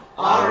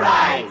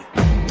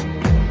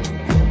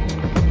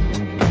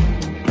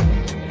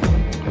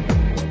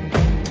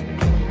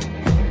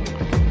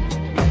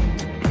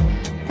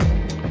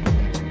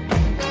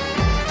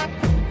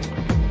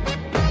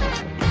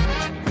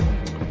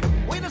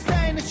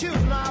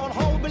shoes. Now a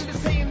whole building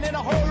scene in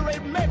a whole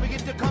red map. We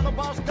get the color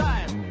boss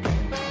dying.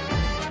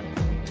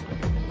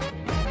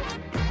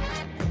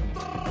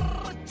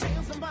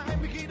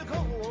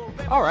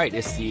 All right,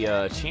 it's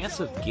the Chance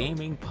of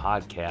Gaming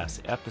podcast,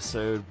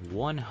 episode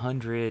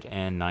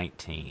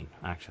 119.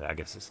 Actually, I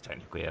guess it's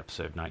technically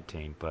episode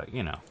 19, but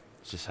you know,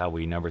 it's just how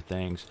we number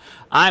things.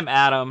 I'm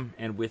Adam,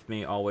 and with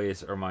me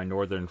always are my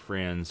northern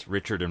friends,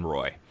 Richard and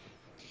Roy.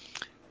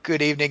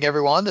 Good evening,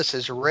 everyone. This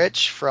is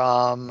Rich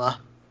from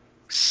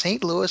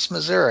St. Louis,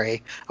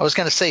 Missouri. I was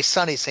going to say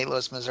sunny St.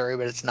 Louis, Missouri,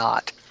 but it's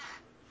not.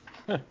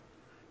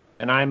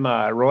 And I'm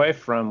Roy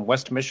from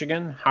West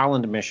Michigan,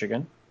 Holland,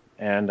 Michigan.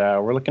 And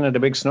we're looking at a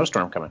big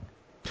snowstorm coming.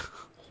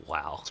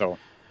 Wow. So,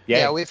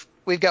 yeah,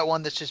 we've got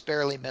one that's just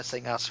barely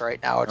missing us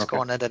right now. It's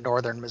going into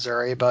northern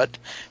Missouri, but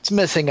it's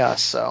missing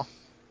us. So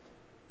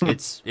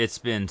it's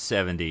been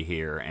 70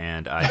 here,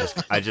 and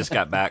I just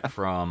got back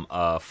from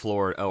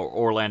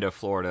Orlando,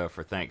 Florida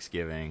for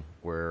Thanksgiving,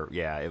 where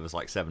it was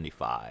like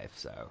 75.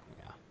 So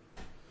yeah,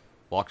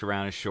 walked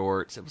around in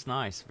shorts. It was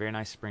nice, very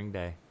nice spring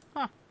day.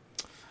 Huh.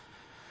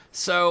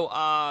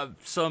 So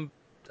some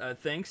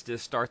things to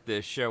start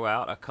this show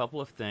out. A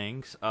couple of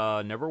things.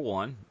 Number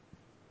one,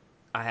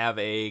 I have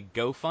a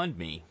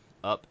GoFundMe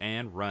up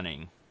and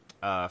running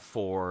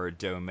for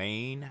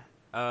domain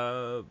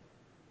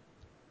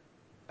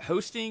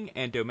hosting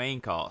and domain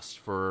costs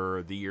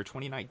for the year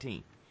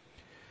 2019.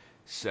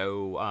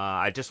 So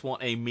I just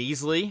want a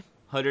measly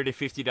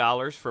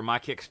 $150 for my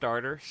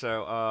Kickstarter.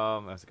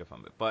 So that's a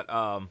GoFundMe. But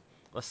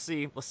let's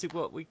see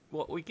what we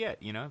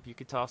get. You know, if you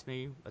could toss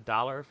me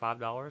 $1,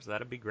 $5,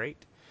 that'd be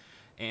great.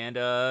 And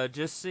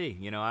just see,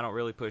 you know, I don't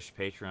really push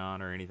Patreon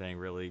or anything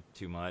really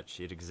too much.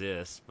 It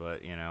exists,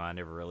 but you know, I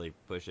never really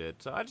push it.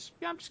 So I'm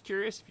just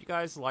curious if you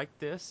guys like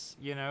this,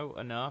 you know,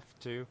 enough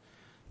to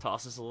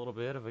toss us a little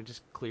bit of a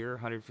just clear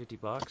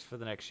 $150 for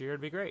the next year.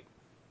 It'd be great.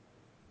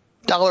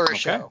 $1 a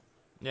show.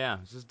 Yeah,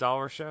 it's just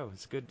 $1 a show.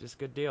 It's a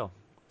good deal.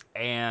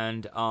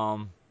 And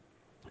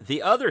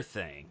the other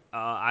thing,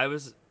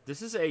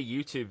 this is a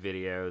YouTube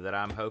video that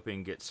I'm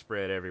hoping gets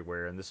spread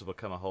everywhere, and this will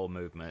become a whole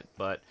movement,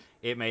 but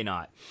it may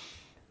not.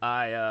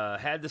 I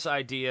had this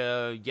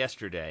idea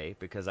yesterday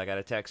because I got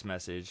a text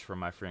message from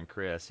my friend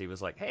Chris. He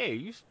was like, "Hey, are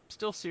you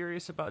still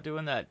serious about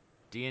doing that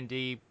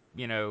D&D,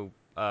 you know,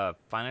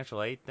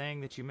 financial aid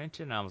thing that you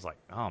mentioned?" And I was like,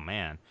 "Oh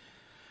man,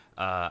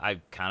 I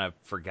kind of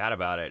forgot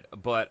about it."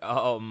 But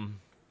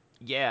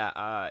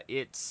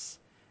it's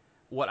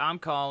what I'm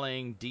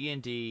calling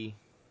D&D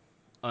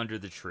Under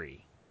the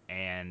Tree,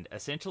 and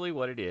essentially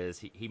what it is,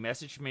 he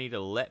messaged me to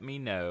let me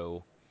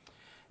know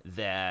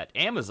that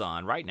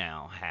Amazon right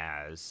now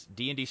has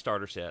D&D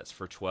starter sets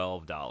for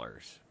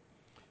 $12.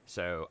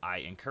 So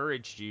I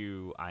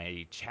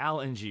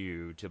challenge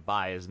you to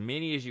buy as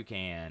many as you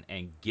can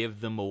and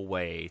give them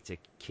away to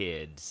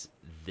kids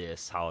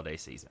this holiday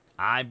season.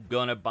 I'm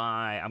gonna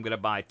buy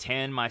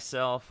 10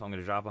 myself. I'm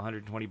gonna drop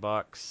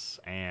 $120,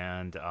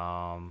 and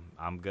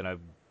I'm gonna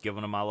give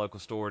them to my local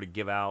store to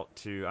give out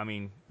to. I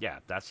mean, yeah,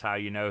 that's how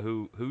you know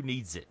who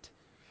needs it.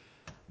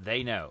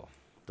 They know.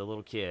 The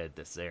little kid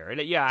that's there. And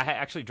yeah, I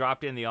actually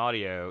dropped in the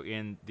audio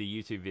in the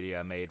YouTube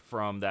video I made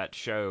from that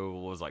show.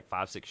 It was like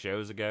 5-6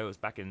 shows ago. It was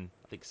back in,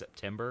 I think,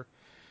 September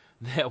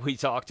that we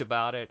talked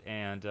about it.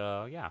 And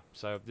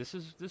so this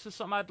is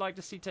something I'd like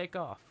to see take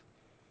off.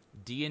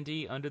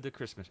 D&D under the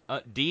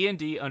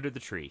D&D under the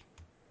tree.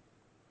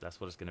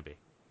 That's what it's going to be.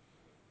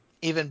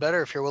 Even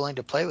better if you're willing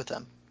to play with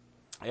them.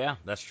 Yeah,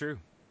 that's true.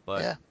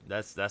 But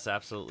that's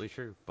absolutely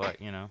true. But,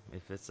 you know,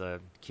 if it's a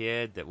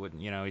kid that wouldn't,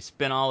 you know, he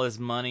spent all his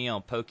money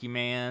on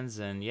Pokemans,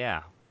 and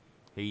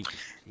he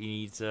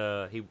needs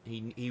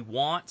he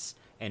wants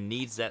and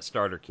needs that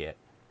starter kit.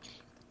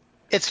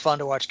 It's fun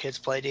to watch kids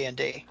play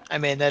D&D. I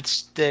mean,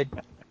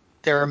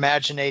 their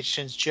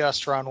imaginations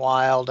just run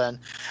wild. And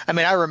I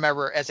mean, I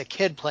remember as a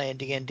kid playing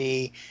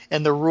D&D,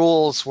 and the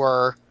rules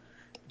were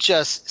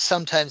just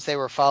sometimes they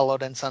were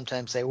followed and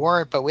sometimes they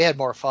weren't, but we had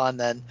more fun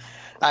than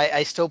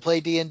I still play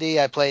D&D.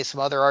 I play some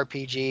other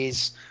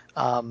RPGs,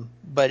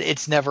 but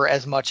it's never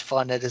as much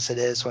fun as it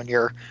is when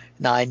you're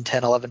 9,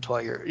 10, 11,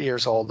 12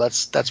 years old.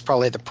 That's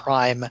probably the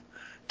prime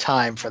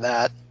time for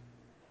that.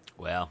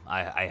 Well,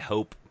 I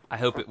hope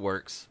it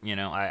works. You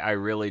know, I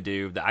really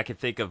do. I could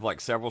think of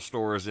like several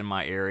stores in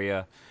my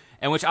area,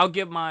 and which I'll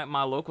give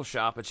my local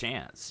shop a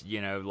chance. You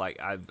know, like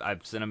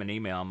I've sent them an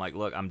email. I'm like,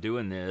 look, I'm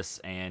doing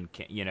this, and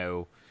can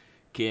you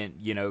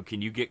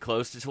get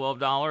close to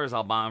 $12?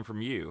 I'll buy them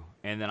from you,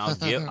 and then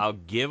I'll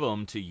give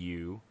them to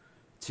you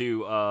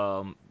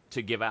to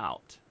give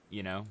out.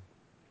 You know,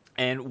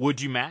 and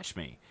would you match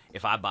me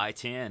if I buy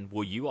 10?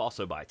 Will you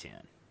also buy 10?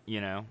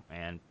 You know,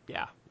 and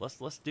yeah,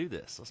 let's do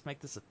this. Let's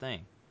make this a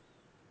thing.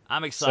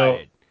 I'm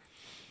excited.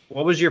 So,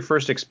 what was your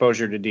first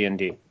exposure to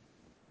D&D?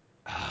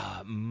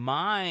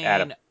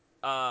 Mine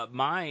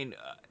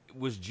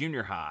was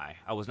junior high.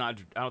 I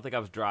don't think I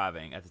was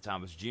driving at the time.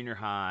 It was junior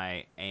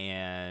high,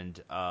 and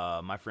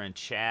my friend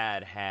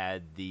Chad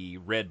had the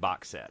red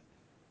box set.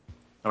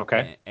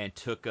 Okay. And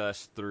took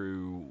us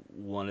through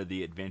one of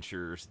the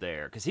adventures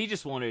there because he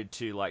just wanted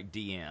to like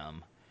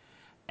DM.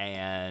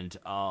 and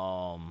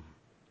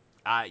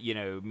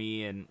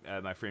me and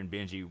my friend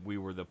Benji, we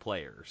were the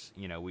players.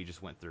 We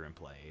just went through and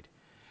played.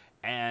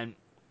 And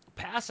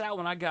past that,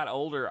 when I got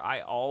older,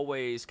 I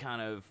always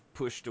kind of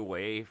pushed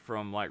away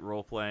from like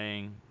role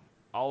playing.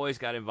 Always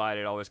got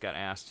invited, always got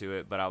asked to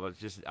it, but I was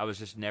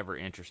just never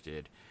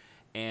interested.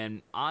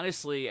 And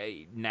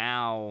honestly,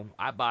 now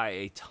I buy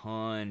a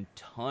ton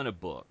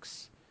of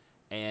books,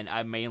 and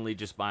I mainly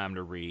just buy them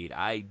to read.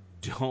 I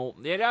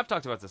don't. And I've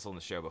talked about this on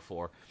the show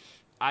before.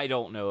 I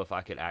don't know if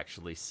I could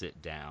actually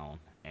sit down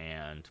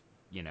and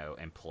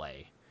and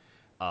play.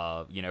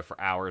 For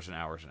hours and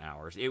hours and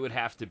hours. It would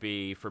have to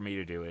be, for me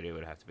to do it, it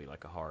would have to be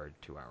like a hard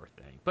 2 hour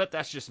thing. But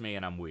that's just me,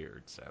 and I'm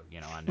weird, so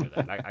I know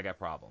that. I got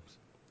problems.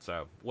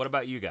 So, what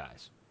about you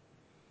guys?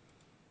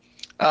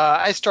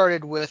 I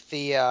started with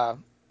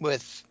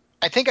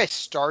I think I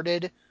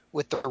started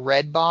with the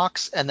red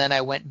box, and then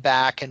I went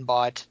back and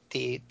bought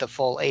the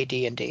full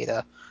AD&D,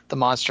 the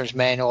Monsters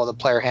Manual, the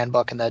Player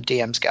Handbook, and the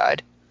DM's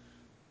Guide.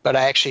 But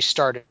I actually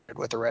started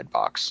with the red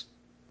box.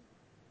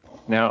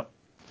 Now,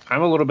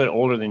 I'm a little bit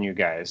older than you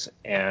guys,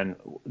 and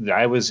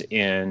I was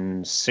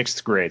in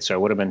 6th grade, so I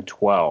would have been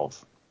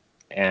 12.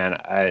 And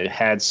I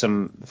had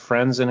some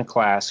friends in a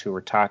class who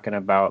were talking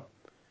about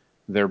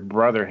their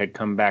brother had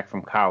come back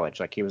from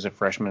college, like he was a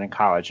freshman in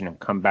college, and had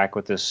come back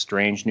with this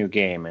strange new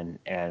game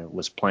and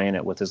was playing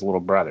it with his little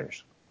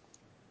brothers.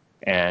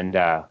 And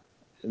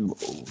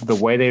the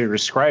way they were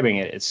describing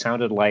it, it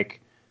sounded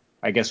like,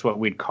 I guess, what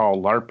we'd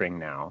call LARPing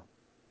now.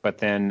 But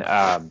then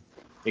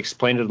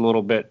explained it a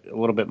little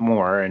bit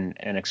more, and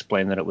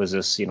explained that it was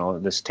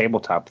this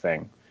tabletop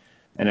thing,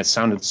 and it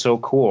sounded so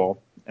cool.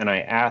 And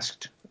I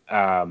asked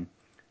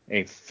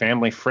a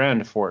family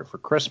friend for it for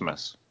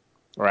Christmas,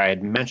 or I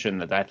had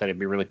mentioned that I thought it'd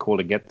be really cool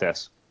to get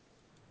this.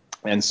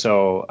 And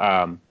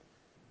so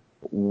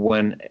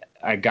when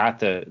I got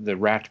the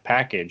wrapped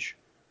package,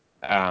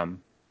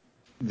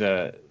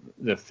 the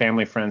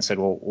family friend said,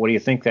 "Well, what do you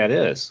think that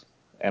is?"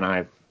 And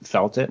I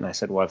felt it, and I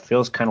said, "Well, it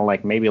feels kind of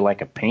like maybe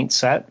like a paint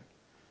set,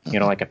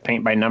 like a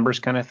paint by numbers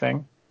kind of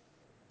thing."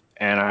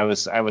 And I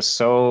was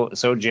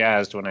so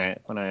jazzed when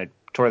I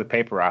tore the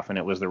paper off, and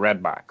it was the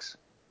red box.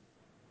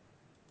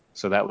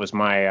 So that was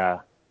my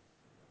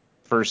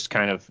first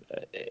kind of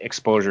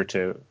exposure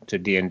to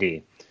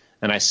D&D,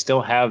 and I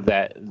still have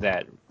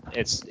that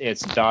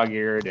it's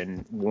dog-eared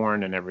and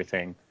worn and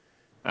everything.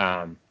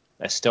 I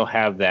still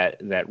have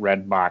that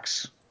red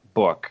box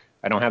book.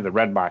 I don't have the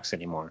red box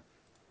anymore,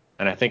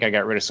 and I think I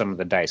got rid of some of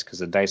the dice because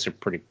the dice are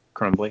pretty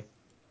crumbly.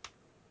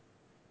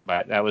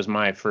 But that was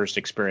my first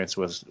experience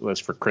was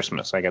for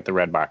Christmas. I got the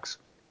red box.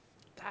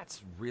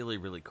 That's really,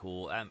 really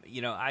cool.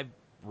 I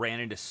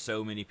ran into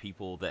so many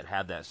people that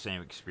had that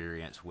same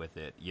experience with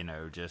it.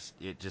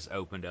 It just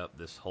opened up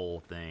this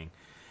whole thing.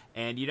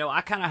 And I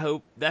kind of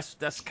hope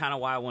that's kind of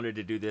why I wanted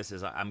to do this.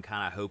 Is I'm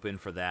kind of hoping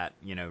for that.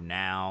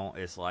 Now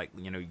it's like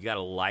you got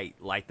to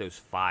light those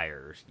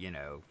fires.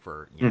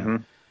 For Mm-hmm.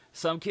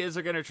 some kids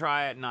are gonna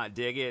try it and not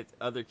dig it.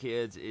 Other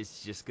kids,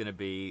 it's just gonna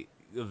be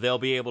they'll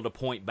be able to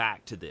point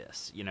back to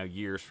this.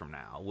 Years from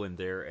now when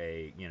they're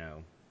a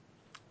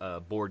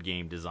board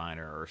game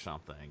designer or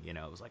something. It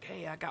was like,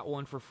 hey, I got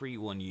one for free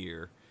one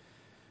year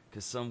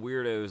because some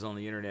weirdos on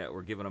the internet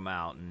were giving them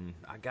out, and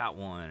I got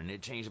one, and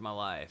it changed my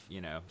life.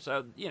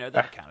 So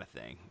that kind of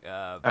thing.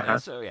 Uh-huh.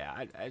 So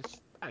yeah, I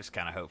just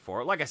kind of hope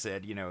for it. Like I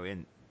said,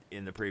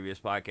 in the previous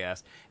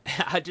podcast,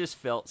 I just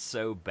felt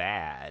so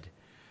bad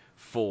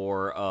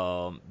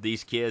for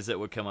these kids that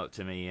would come up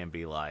to me and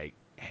be like,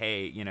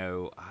 hey,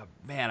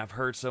 man, I've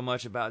heard so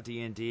much about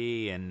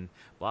D&D and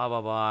blah,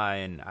 blah, blah,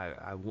 and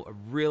I'm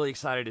really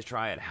excited to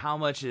try it. How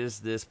much is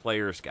this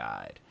player's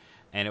guide?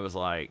 And it was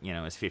like,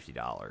 it's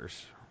 $50.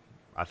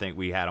 I think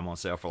we had them on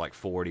sale for like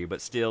 40, but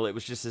still, it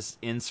was just this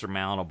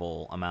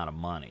insurmountable amount of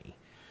money,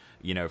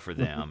 for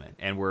them.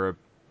 And where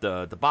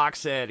the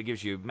box set, it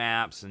gives you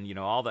maps and,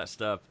 all that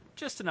stuff,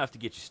 just enough to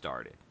get you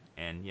started.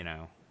 And,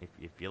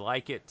 if you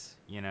like it,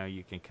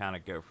 you can kind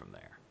of go from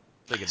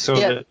there. So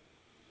Yeah.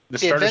 the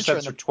starter adventure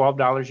sets in are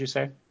 $12, you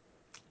say?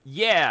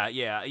 Yeah.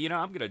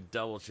 I'm gonna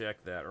double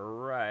check that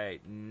right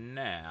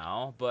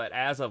now. But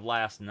as of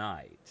last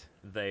night,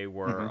 they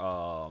were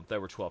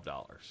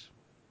 $12,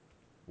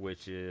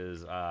 which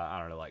is I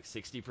don't know, like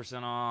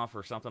 60% off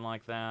or something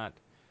like that.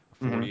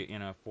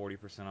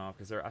 40% off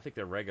because I think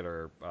they're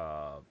regular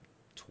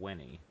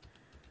 20.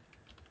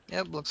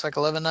 Yep, looks like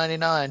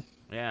 $11.99.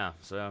 Yeah.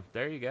 So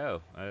there you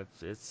go.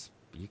 It's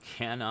you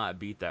cannot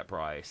beat that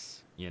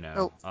price.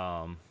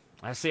 Oh,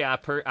 I see. I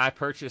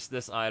purchased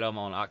this item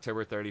on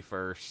October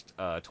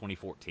 31st,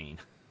 2014.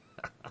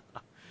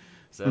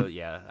 So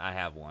yeah, I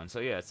have one.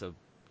 So yeah, so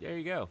there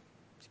you go.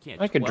 You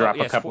can't. I could Well, drop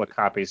yeah, a couple of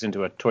copies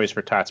into a Toys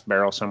for Tots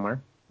barrel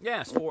somewhere.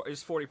 yeah, it's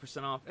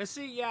 40% off. And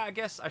see, yeah, I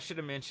guess I should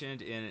have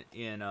mentioned in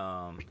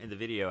the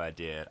video I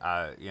did.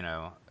 I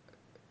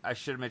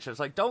should have mentioned it's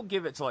like don't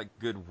give it to like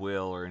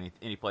Goodwill or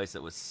any place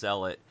that would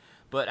sell it,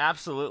 but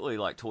absolutely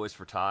like Toys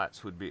for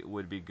Tots would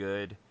be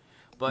good.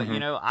 But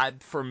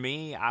Mhm. for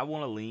me, I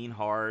want to lean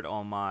hard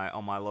on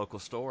my local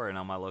store and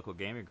on my local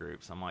gaming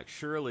groups. I'm like,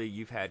 surely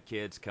you've had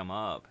kids come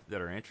up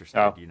that are interested,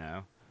 Oh, you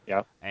know,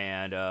 yeah.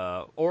 and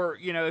or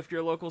if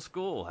your local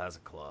school has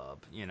a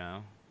club, do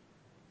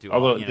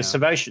all Although the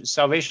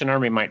Salvation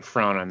Army might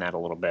frown on that a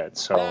little bit,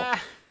 so Ah,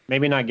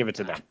 maybe not give it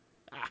to them.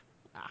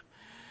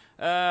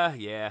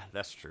 yeah,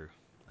 that's true.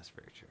 That's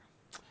very true.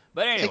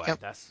 But They anyway, can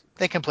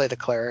they can play the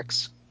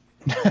clerics.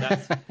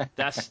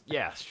 that's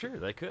yeah, it's true.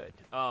 They could.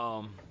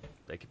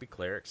 They could be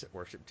clerics that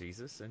worship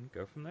Jesus and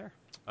go from there.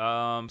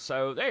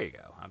 So there you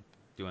go. I'm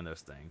doing those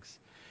things.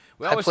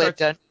 We I always played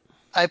start. dun-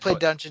 I Go played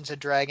ahead. Dungeons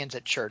and Dragons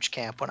at church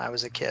camp when I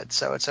was a kid,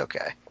 so it's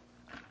okay.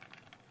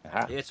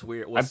 Ah, It's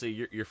weird. Well, I,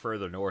 see, you're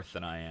further north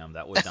than I am.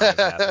 That would not have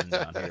happened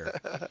down here.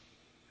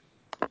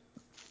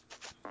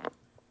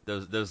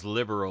 Those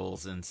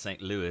liberals in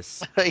St.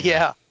 Louis.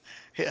 Yeah,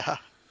 yeah.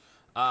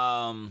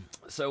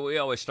 So we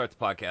always start the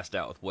podcast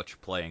out with what you're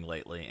playing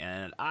lately,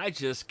 and I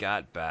just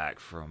got back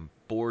from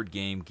Board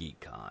Game Geek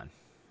Con,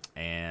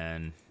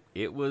 and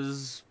it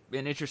was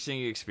an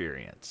interesting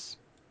experience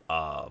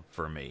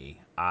for me.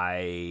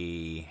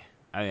 I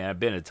mean, I've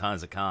been to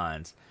tons of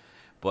cons,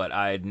 but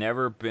I had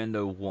never been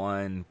to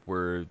one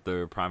where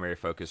the primary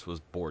focus was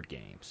board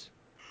games.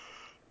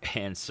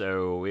 And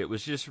so it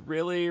was just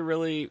really,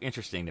 really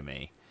interesting to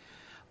me.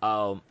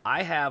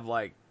 I have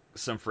like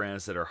some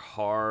friends that are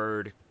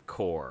hardcore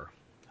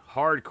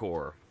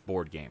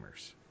board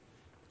gamers.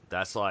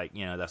 That's like,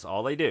 that's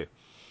all they do.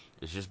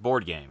 It's just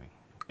board gaming.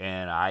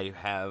 And I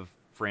have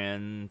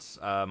friends,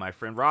 my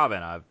friend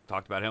Robin, I've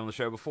talked about him on the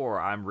show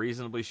before. I'm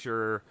reasonably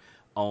sure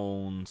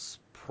owns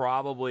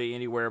probably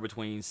anywhere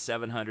between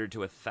 700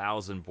 to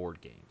 1,000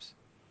 board games.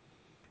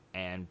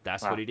 And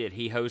that's what wow. he did.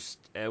 He hosts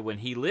when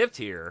he lived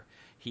here.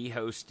 He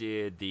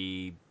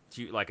hosted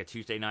like a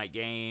Tuesday night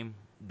game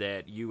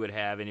that you would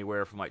have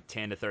anywhere from like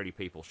 10 to 30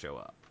 people show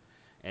up,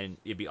 and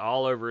it'd be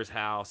all over his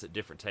house at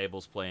different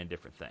tables playing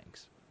different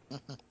things.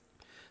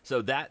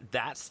 So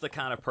that's the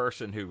kind of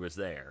person who was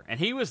there, and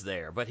he was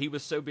there, but he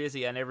was so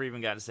busy I never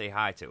even got to say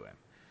hi to him.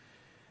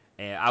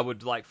 And I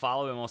would like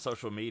follow him on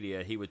social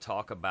media. He would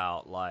talk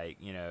about like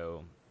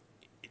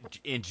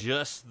in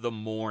just the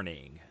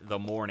morning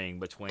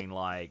between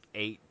like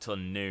 8 to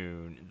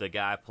noon, the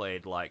guy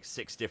played like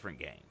 6 different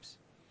games,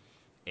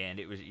 and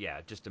it was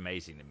just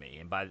amazing to me.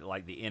 And by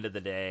like the end of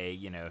the day,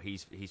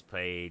 he's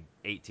played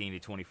 18 to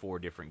 24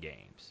 different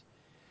games,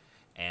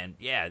 and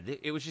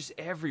it was just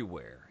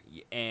everywhere.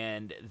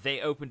 And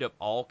they opened up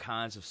all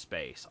kinds of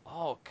space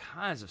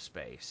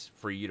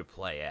for you to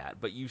play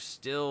at, but you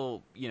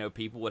still,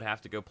 people would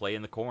have to go play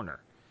in the corner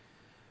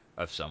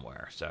of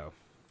somewhere. So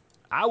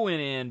I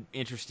went in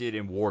interested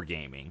in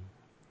wargaming,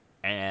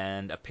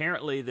 and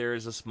apparently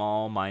there's a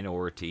small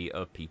minority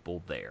of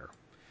people there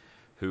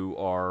who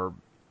are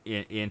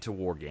into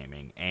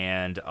wargaming.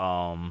 And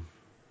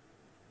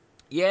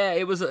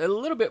it was a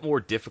little bit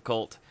more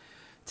difficult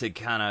to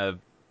kind of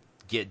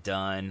get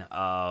done.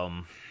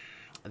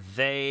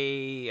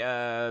 They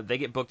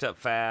get booked up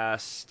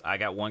fast. I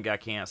got one guy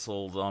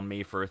canceled on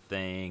me for a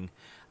thing.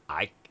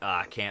 I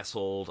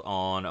canceled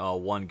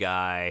on one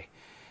guy,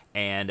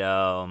 and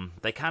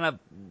they kind of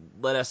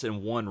let us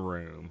in one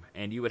room,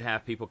 and you would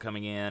have people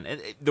coming in.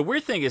 And the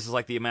weird thing is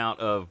like the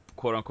amount of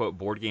quote unquote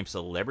board game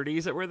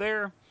celebrities that were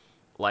there.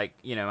 Like,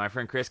 my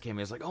friend Chris came in,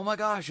 he was like, "Oh my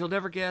gosh, you'll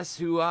never guess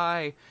who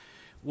I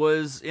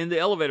was in the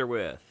elevator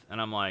with." And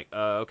I'm like,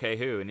 "Okay,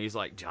 who?" And he's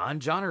like, "John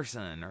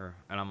Jonerson,"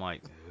 and I'm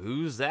like,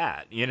 "Who's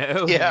that?"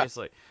 And Yeah. it's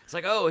like,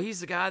 "Oh,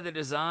 he's the guy that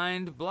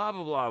designed blah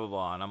blah blah blah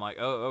blah." And I'm like,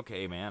 "Oh,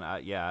 okay,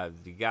 man,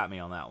 you got me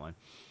on that one."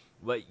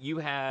 But you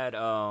had,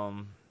 there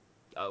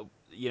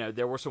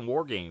were some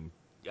war game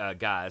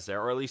guys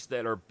there, or at least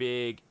that are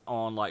big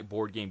on like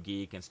Board Game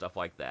Geek and stuff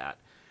like that.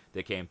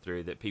 That came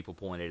through that people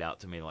pointed out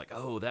to me like,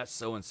 "Oh, that's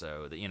so and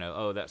so." That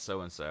 "Oh, that's so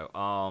and so."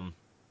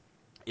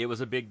 It was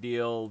a big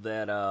deal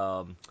that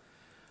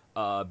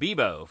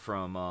Bebo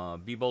from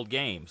Bebold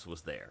Games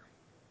was there.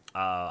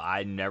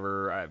 I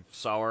never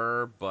saw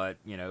her, but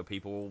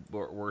people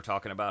were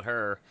talking about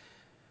her,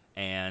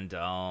 and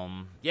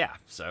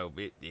so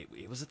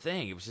it was a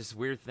thing. It was just a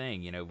weird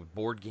thing, with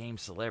board game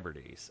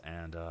celebrities,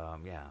 and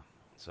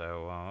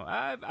So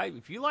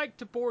if you like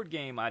to board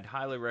game, I'd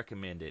highly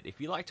recommend it. If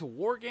you like to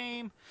war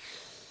game,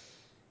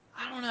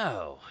 I don't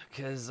know,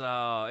 because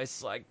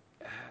it's like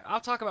I'll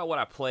talk about what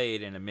I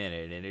played in a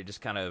minute, and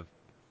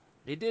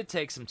it did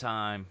take some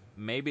time.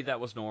 Maybe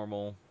that was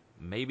normal,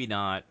 maybe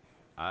not.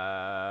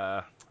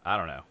 I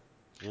don't know.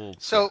 Well, yeah.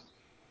 So,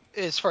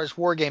 as far as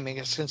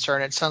wargaming is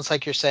concerned, it sounds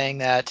like you're saying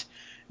that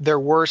there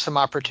were some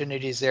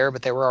opportunities there,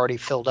 but they were already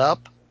filled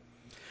up.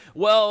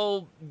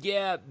 Well,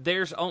 yeah,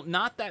 there's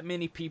not that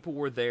many people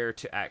were there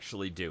to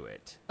actually do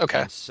it.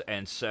 Okay.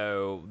 And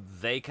so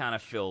they kind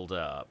of filled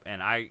up,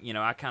 and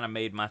I kind of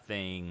made my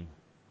thing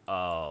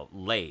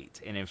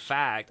late. And in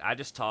fact, I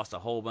just tossed a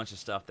whole bunch of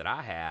stuff that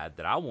I had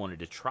that I wanted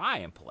to try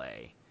and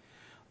play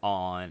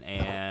on,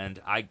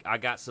 and I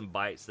got some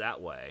bites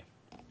that way.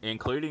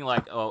 including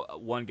like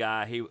one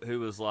guy who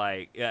was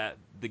like, yeah,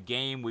 the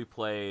game we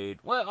played.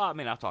 Well, I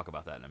mean, I'll talk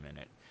about that in a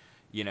minute,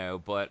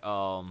 but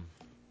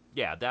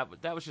yeah,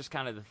 that was just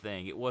kind of the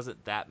thing. It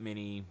wasn't that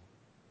many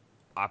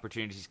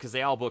opportunities because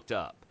they all booked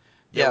up.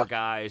 There Yeah. were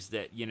guys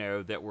that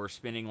that were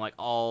spending like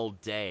all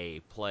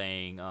day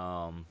playing.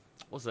 What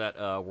was that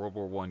World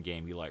War One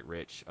game you like,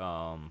 Rich? Paths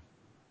of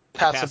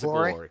Paths of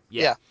Glory. Glory.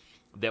 Yeah, Yeah.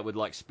 that would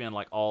like spend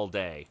like all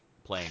day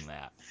playing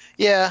that.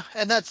 Yeah,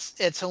 and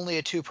it's only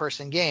a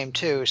two-person game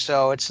too,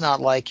 so it's not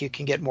like you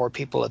can get more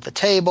people at the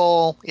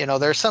table.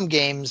 There's some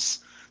games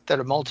that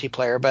are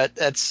multiplayer, but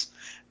that's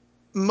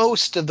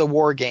most of the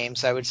war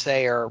games I would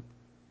say are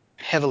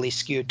heavily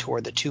skewed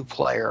toward the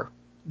two-player.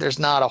 There's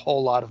not a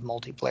whole lot of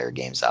multiplayer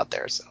games out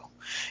there, so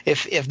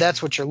if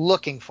that's what you're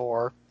looking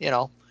for,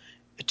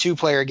 a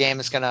two-player game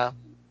is going to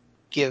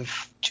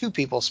give two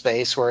people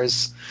space,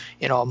 whereas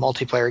a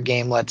multiplayer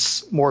game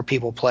lets more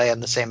people play in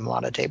the same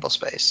amount of table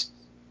space.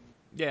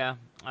 Yeah,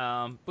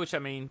 which I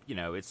mean,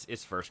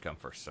 it's first come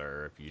first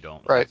serve. You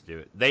don't have Right. to do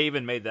it. They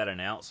even made that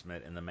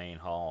announcement in the main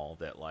hall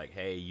that like,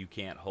 hey, you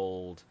can't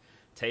hold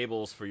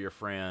tables for your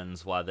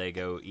friends while they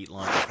go eat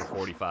lunch for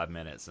 45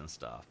 minutes and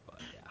stuff.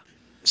 But yeah.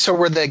 So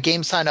were the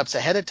game signups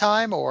ahead of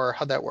time, or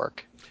how'd that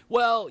work?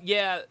 Well,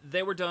 yeah,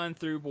 they were done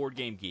through Board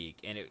Game Geek,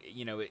 and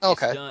it's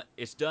Okay.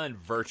 done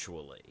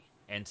virtually,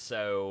 and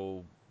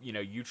so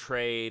you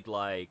trade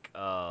like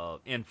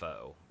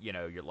info.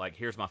 You're like,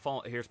 here's my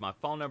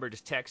phone number.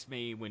 Just text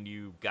me when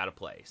you got a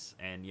place,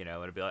 and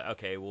it'll be like,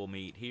 okay, we'll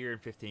meet here in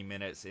 15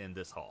 minutes in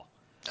this hall.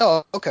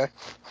 Oh, okay.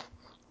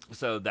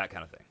 So that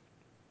kind of thing.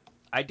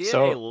 I did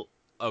So,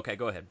 okay,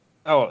 go ahead.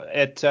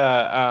 at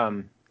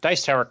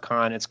Dice Tower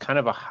Con, it's kind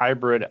of a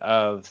hybrid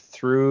of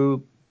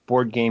through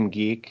Board Game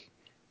Geek.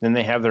 Then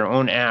they have their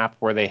own app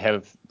where they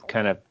have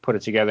kind of put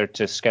it together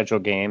to schedule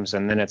games,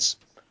 and then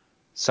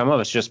some of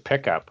it's just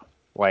pickup,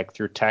 like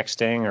through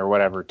texting or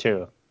whatever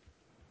too.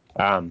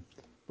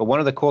 But one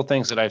of the cool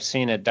things that I've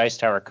seen at Dice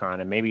Tower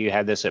Con, and maybe you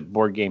had this at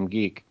Board Game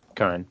Geek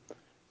Con,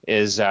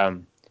 is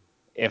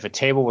if a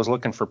table was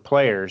looking for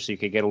players, you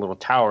could get a little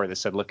tower that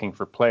said looking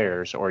for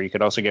players, or you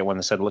could also get one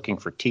that said looking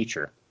for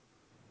teacher.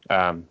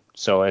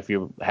 So if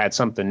you had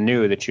something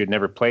new that you'd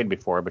never played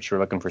before, but you're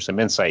looking for some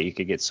insight, you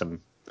could get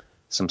some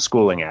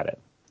schooling at it.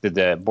 Did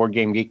the Board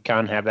Game Geek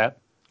Con have that?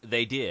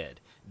 They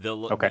did.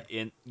 Okay.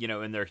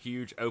 In their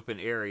huge open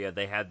area,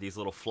 they had these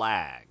little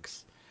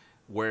flags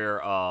where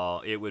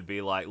it would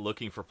be like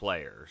looking for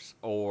players,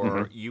 Hmm.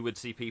 or you would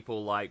see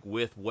people like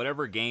with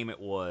whatever game it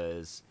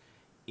was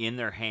in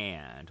their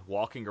hand,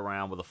 walking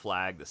around with a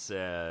flag that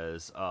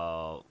says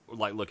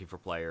like looking for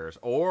players,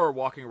 or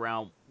walking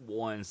around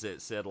ones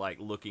that said like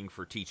looking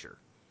for teacher.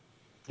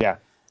 Yeah,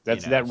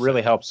 that So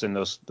really helps in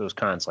those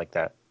cons like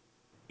that.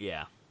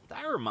 yeah,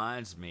 that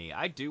reminds me,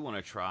 I do want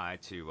to try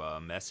to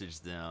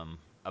message them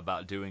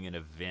about doing an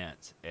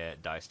event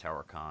at Dice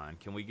Tower Con.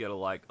 Can we get a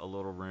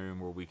little room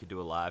where we could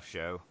do a live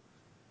show?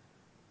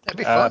 That'd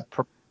be fun.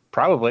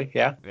 Probably,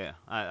 yeah. Yeah,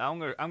 I'm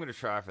gonna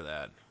try for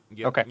that.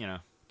 Get Okay.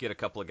 get a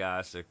couple of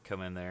guys to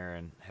come in there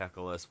and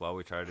heckle us while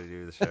we try to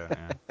do the show.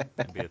 Yeah,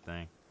 that'd be a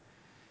thing.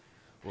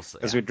 We'll see.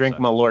 As Yeah, we drink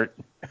so Malort.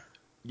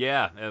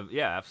 yeah,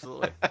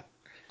 absolutely.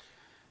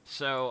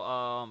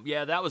 So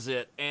yeah, that was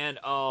it. And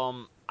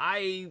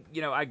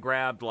I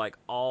grabbed like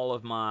all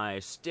of my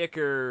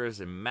stickers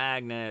and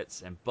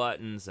magnets and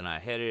buttons, and I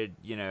headed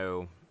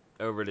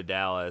over to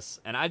Dallas,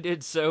 and I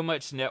did so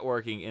much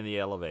networking in the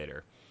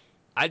elevator.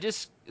 I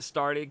just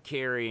started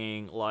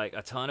carrying like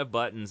a ton of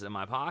buttons in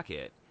my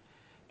pocket,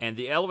 and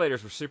the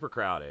elevators were super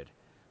crowded.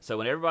 So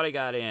when everybody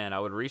got in, I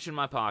would reach in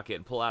my pocket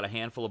and pull out a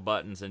handful of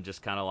buttons and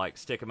just kind of like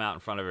stick them out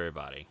in front of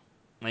everybody.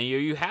 And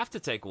you have to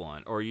take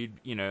one, or you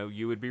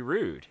would be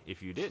rude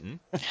if you didn't.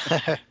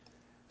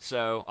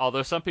 So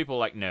although some people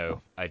like,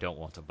 no, I don't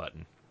want a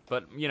button,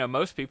 but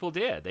most people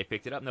did. They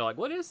picked it up and they're like,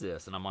 what is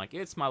this? And I'm like,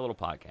 it's my little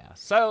podcast.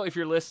 So if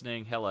you're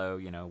listening, hello.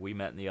 We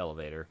met in the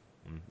elevator.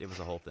 And it was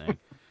a whole thing.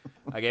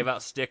 I gave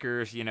out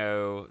stickers,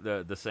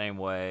 the same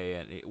way,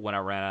 and when I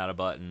ran out of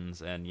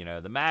buttons, and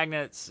the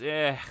magnets,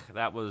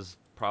 that was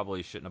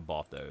probably shouldn't have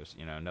bought those.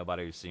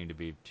 Nobody seemed to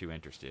be too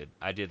interested.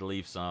 I did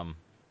leave some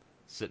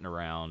sitting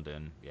around,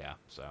 and yeah,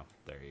 so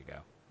there you go.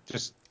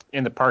 Just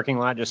in the parking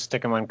lot, just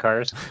stick them on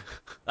cars.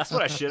 That's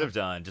what I should have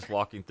done. Just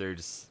walking through,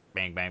 just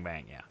bang, bang,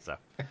 bang. Yeah. So,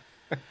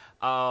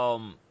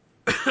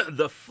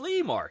 the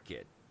flea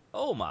market.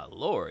 Oh my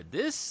lord,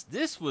 this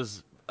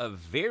was a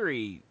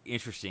very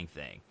interesting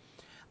thing.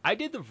 I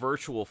did the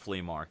virtual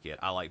flea market.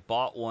 I like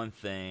bought one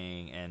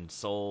thing and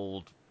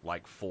sold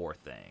like four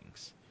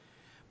things.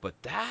 But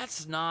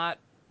that's not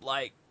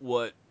like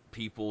what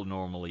people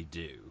normally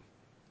do.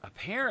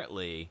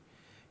 Apparently,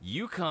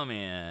 you come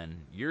in,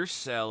 you're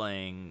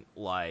selling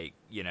like,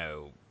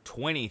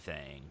 20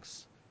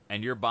 things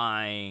and you're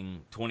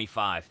buying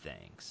 25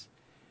 things.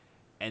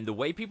 And the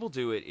way people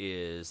do it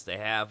is they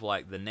have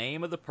like the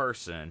name of the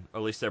person, or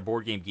at least their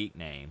Board Game Geek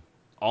name,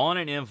 on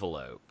an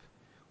envelope,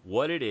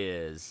 what it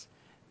is,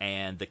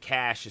 and the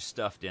cash is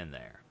stuffed in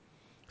there.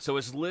 So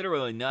it's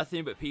literally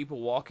nothing but people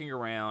walking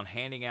around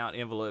handing out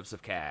envelopes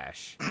of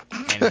cash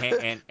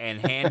and and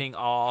handing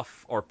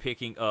off or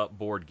picking up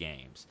board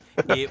games.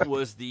 It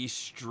was the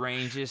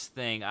strangest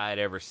thing I had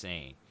ever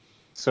seen.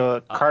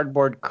 So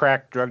cardboard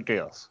crack drug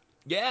deals.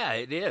 Yeah,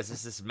 it is.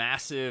 It's this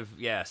massive,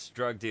 yes,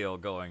 drug deal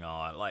going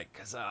on. Like,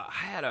 cause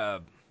I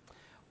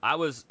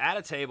was at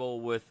a table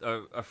with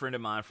a friend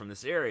of mine from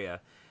this area,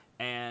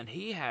 and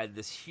he had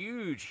this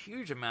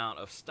huge amount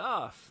of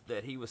stuff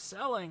that he was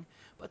selling,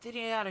 but then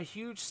he had a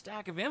huge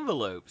stack of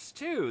envelopes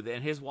too.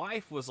 Then his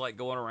wife was like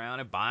going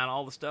around and buying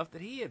all the stuff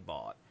that he had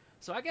bought.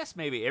 So I guess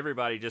maybe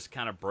everybody just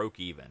kind of broke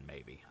even.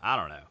 Maybe, I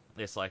don't know.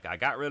 It's like I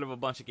got rid of a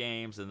bunch of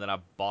games and then I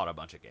bought a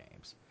bunch of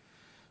games.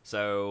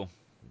 So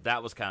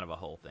that was kind of a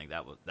whole thing.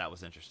 That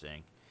was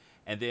interesting.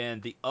 And then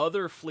the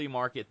other flea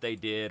market they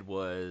did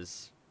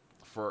was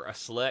for a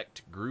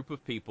select group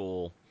of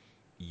people.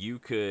 You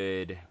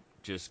could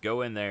just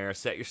go in there,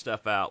 set your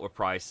stuff out with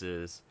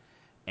prices,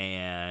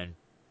 and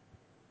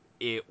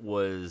it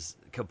was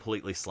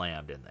completely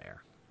slammed in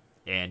there.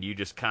 And you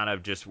just kind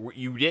of just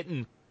you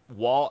didn't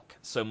walk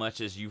so much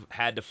as you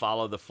had to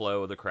follow the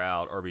flow of the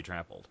crowd or be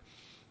trampled.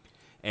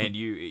 And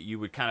you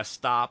would kind of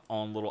stop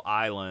on little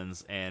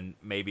islands and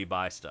maybe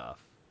buy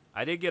stuff.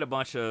 I did get a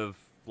bunch of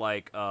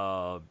like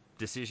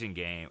decision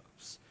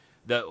games.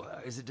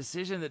 Is it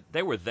decision that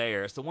they were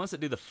there? It's the ones that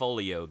do the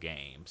folio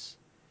games.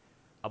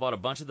 I bought a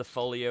bunch of the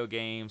folio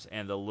games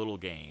and the little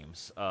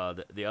games,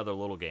 the other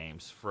little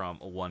games from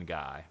one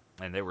guy,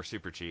 and they were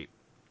super cheap.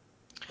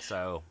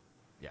 So,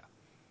 yeah,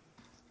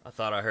 I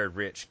thought I heard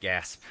Rich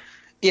gasp.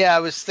 Yeah,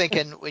 I was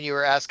thinking when you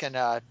were asking,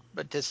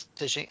 but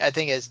decision. I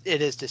think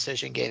it is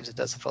decision games. It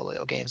does the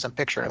folio games. I'm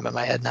picturing him in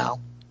my head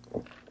now.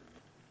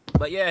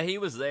 But yeah, he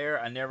was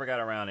there. I never got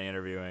around to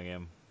interviewing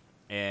him.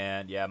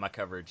 And yeah, my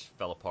coverage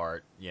fell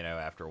apart,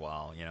 after a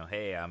while.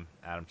 Hey, I'm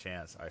Adam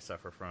Chance. I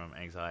suffer from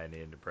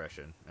anxiety and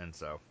depression. And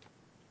so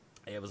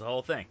it was a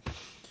whole thing.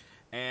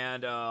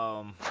 And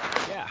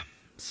yeah.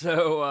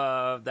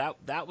 So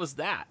that was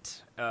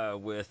that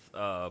with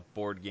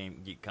Board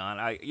Game Geek Con.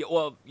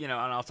 And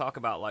I'll talk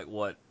about like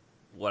what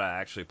I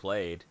actually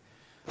played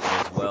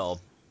as well.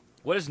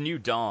 What is New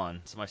Dawn?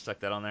 Somebody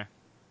stuck that on there?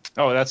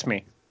 Oh, that's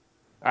me.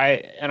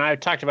 I've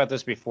talked about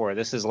this before.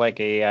 This is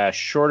like a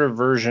shorter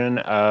version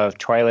of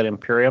Twilight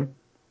Imperium,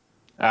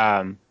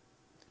 and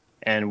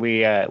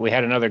we had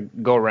another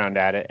go around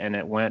at it, and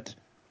it went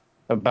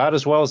about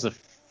as well as the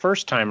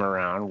first time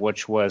around,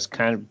 which was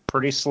kind of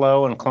pretty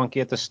slow and clunky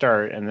at the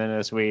start, and then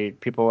as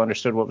people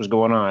understood what was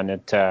going on,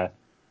 it got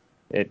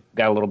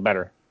a little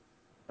better.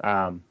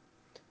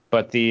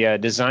 But the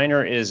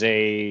designer is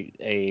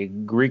a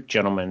Greek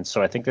gentleman,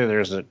 so I think that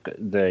there's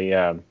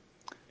the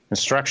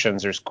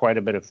instructions, there's quite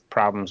a bit of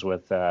problems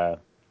with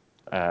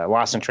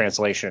loss in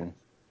translation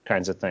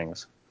kinds of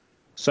things.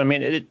 So, I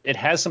mean, it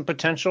has some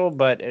potential,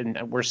 but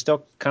we're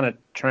still kind of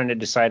trying to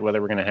decide whether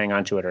we're going to hang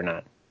on to it or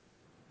not.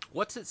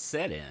 What's it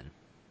set in?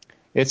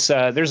 It's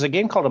there's a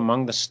game called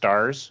Among the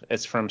Stars.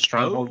 It's from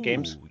Stronghold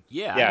Games.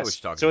 Yeah, I know what you're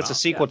talking about. So it's a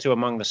sequel to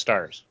Among the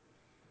Stars.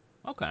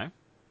 Okay.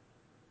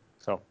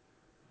 So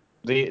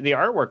the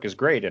artwork is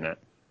great in it,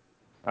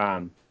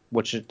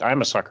 which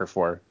I'm a sucker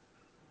for.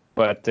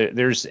 But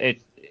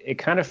it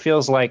kind of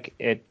feels like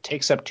it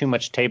takes up too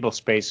much table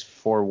space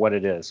for what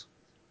it is.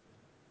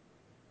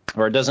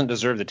 Or it doesn't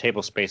deserve the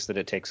table space that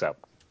it takes up.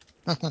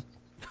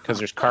 Because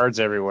there's cards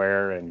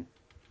everywhere, and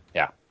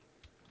yeah.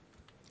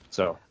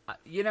 So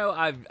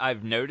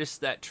I've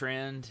noticed that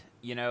trend,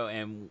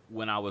 and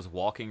when I was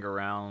walking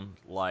around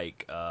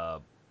like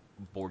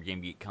Board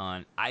Game Geek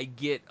Con, I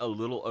get a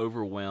little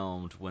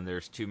overwhelmed when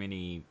there's too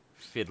many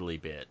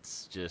fiddly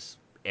bits just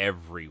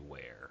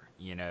everywhere.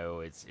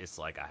 It's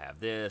like I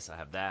have this, I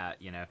have that.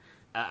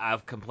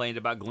 I've complained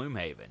about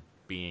Gloomhaven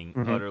being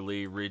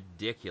utterly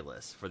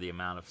ridiculous for the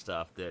amount of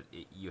stuff that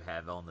you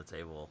have on the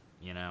table.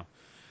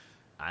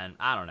 And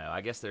I don't know.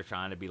 I guess they're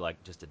trying to be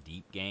like just a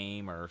deep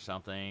game or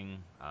something.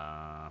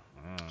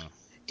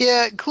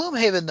 Yeah,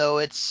 Gloomhaven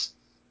though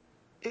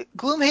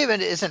Gloomhaven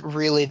isn't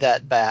really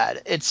that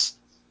bad.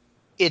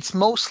 It's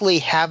mostly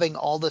having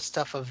all the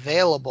stuff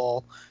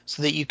available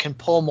so that you can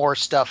pull more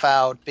stuff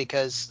out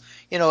because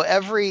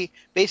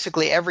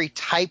basically every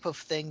type of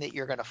thing that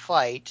you're going to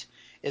fight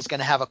is going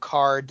to have a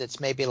card that's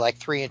maybe like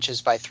 3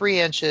 inches by 3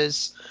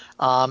 inches.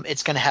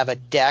 It's going to have a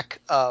deck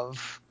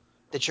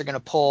that you're going to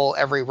pull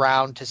every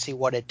round to see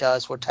what it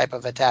does, what type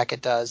of attack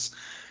it does.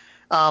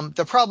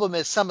 The problem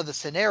is some of the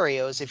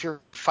scenarios, if you're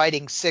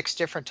fighting 6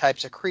 different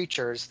types of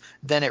creatures,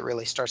 then it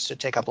really starts to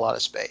take up a lot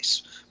of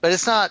space. But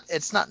it's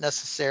not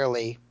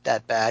necessarily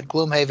that bad.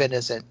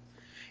 Gloomhaven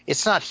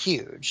it's not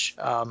huge.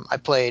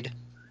 I've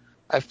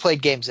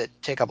played games that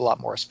take up a lot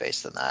more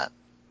space than that.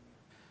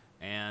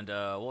 And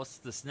what's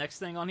this next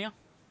thing on here?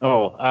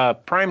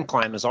 Prime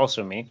Climb is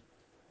also me.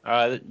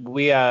 My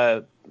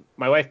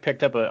wife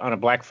picked up on a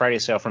Black Friday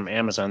sale from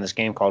Amazon this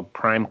game called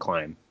Prime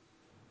Climb,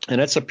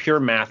 and it's a pure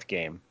math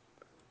game.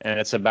 And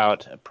it's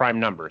about prime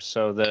numbers.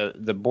 So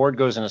the board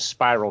goes in a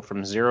spiral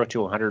from 0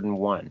 to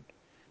 101.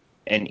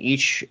 And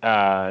each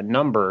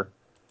number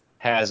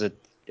has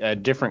a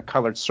different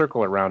colored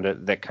circle around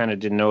it that kind of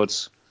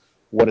denotes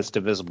what it's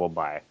divisible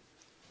by.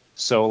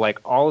 So like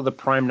all of the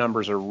prime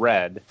numbers are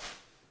red,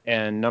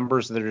 and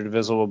numbers that are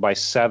divisible by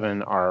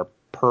 7 are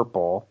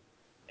purple,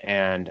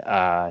 and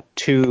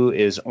 2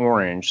 is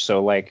orange.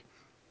 So like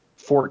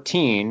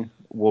 14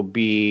 will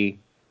be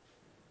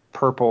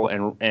purple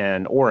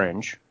and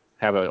orange,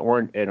 have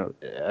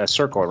a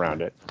circle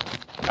around it.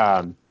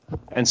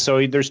 And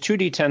so there's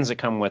 2d10s that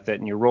come with it,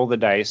 and you roll the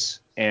dice,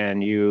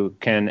 and you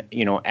can,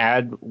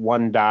 add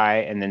one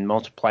die and then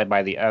multiply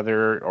by the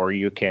other, or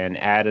you can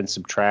add and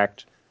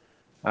subtract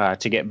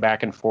to get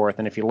back and forth.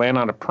 And if you land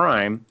on a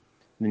prime,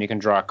 then you can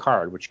draw a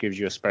card, which gives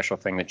you a special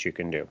thing that you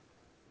can do.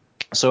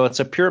 So it's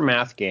a pure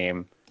math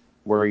game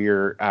where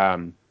you're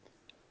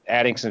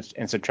adding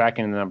and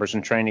subtracting the numbers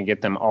and trying to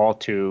get them all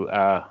to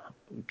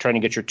trying to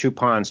get your 2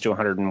 pawns to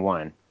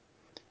 101.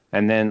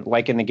 And then,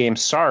 like in the game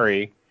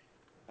Sorry,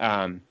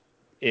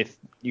 if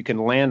you can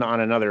land on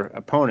another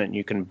opponent,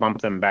 you can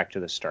bump them back to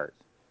the start.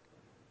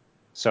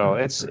 So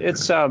it's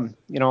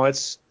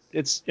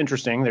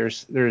interesting.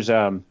 There's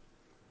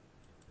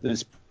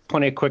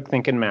plenty of quick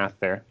thinking math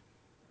there.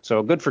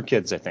 So good for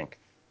kids, I think.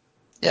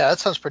 Yeah, that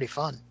sounds pretty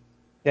fun.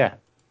 Yeah.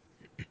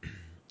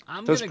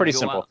 So it's pretty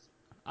simple.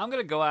 I'm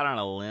gonna go out on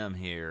a limb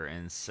here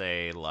and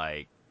say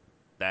like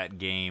that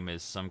game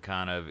is some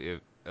kind of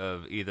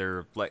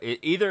either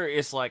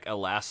it's like a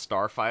Last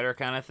Starfighter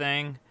kind of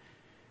thing,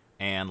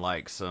 and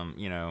like some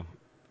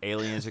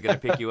aliens are gonna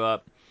pick you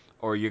up,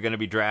 or you're gonna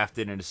be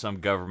drafted into some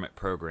government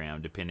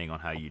program, depending on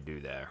how you do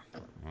there.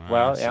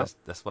 Well, yeah,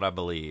 that's what I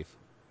believe.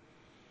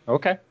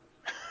 Okay.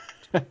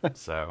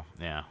 So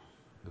yeah.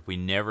 If we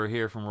never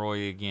hear from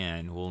Roy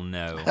again, we'll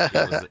know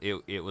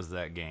it was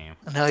that game.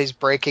 Now he's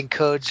breaking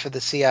codes for the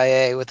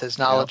CIA with his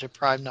knowledge of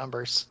prime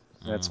numbers.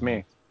 That's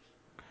me.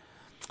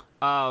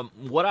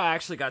 What I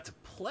actually got to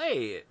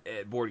play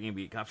at Board Game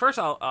Geek, first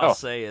I'll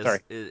say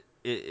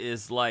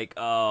is like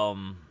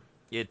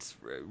it's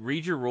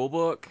read your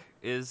rulebook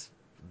is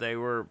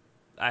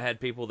I had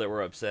people that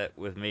were upset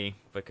with me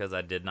because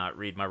I did not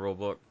read my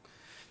rulebook,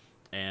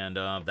 and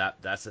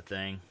that's the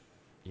thing.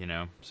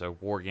 So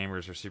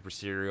wargamers are super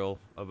serial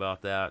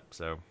about that.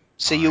 So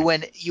you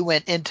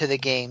went into the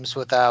games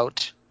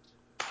without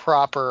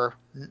proper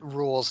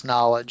rules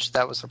knowledge.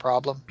 That was the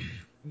problem.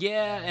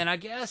 Yeah, and I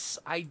guess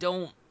I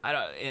don't,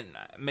 and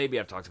maybe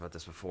I've talked about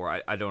this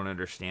before. I don't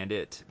understand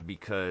it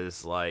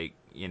because, like,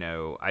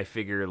 I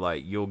figure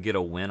like you'll get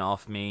a win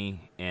off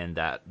me, and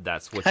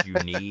that's what you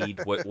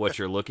need, what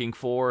you're looking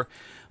for.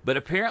 But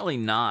apparently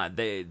not.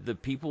 The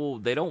people,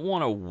 they don't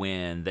want to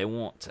win. They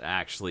want to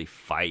actually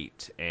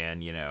fight,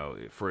 and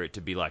for it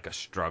to be like a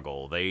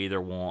struggle. They either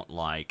want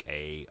like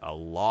a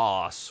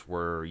loss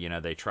where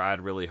they tried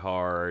really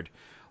hard,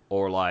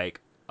 or like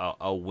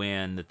a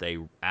win that they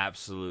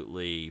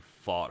absolutely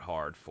fought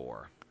hard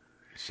for.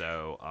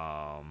 So,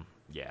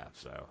 yeah.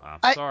 So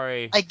I'm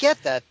sorry. I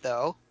get that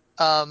though.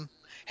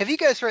 Have you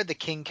guys read the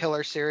King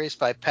Killer series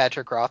by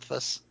Patrick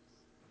Rothfuss?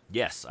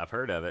 Yes, I've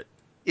heard of it.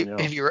 No.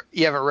 Have you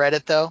haven't read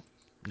it though?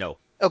 No.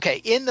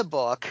 Okay, in the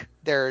book,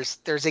 there's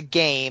a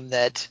game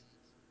that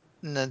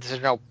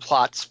there's no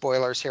plot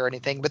spoilers here or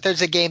anything, but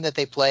there's a game that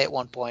they play at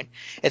one point.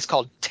 It's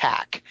called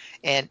TAK,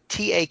 and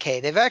TAK.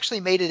 They've actually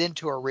made it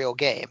into a real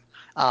game.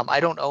 I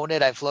don't own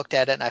it. I've looked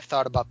at it and I've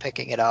thought about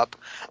picking it up.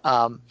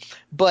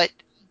 But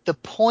the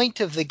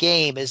point of the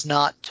game is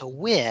not to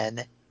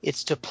win;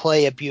 it's to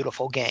play a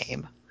beautiful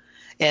game.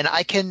 And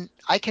I can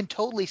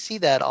totally see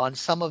that on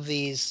some of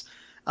these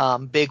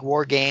big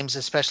war games,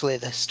 especially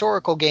the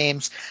historical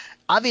games.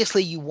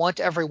 Obviously, you want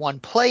everyone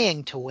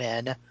playing to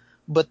win,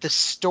 but the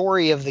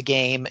story of the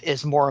game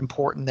is more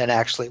important than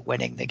actually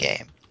winning the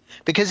game.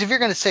 Because if you're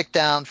going to sit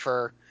down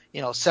for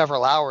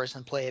several hours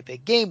and play a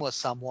big game with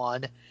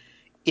someone,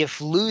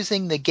 if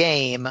losing the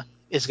game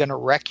is going to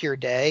wreck your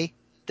day,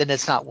 then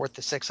it's not worth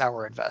the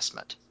 6-hour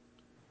investment.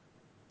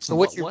 So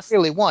what you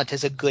really want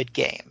is a good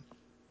game.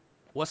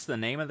 What's the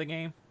name of the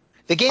game?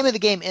 The name of the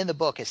game in the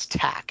book is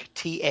TAK,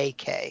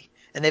 T-A-K.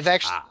 And they've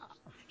actually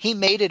he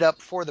made it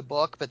up for the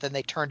book, but then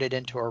they turned it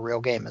into a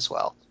real game as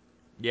well.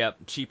 Yep,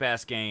 Cheap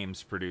Ass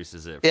Games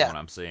produces it from what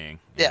I'm seeing.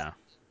 Yeah.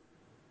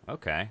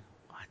 Okay.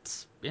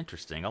 That's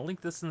interesting. I'll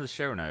link this in the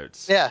show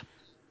notes. Yeah.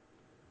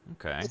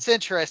 Okay. It's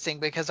interesting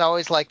because I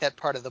always like that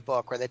part of the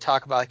book where they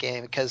talk about the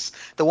game, because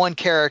the one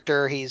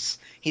character, he's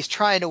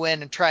trying to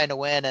win,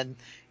 and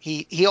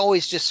he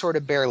always just sort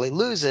of barely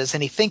loses,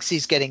 and he thinks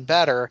he's getting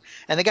better,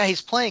 and the guy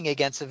he's playing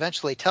against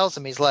eventually tells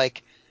him, he's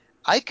like,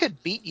 I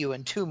could beat you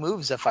in 2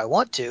 moves if I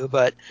want to,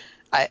 but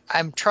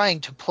I'm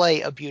trying to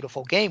play a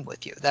beautiful game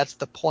with you. That's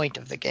the point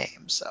of the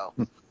game. So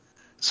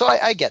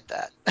I get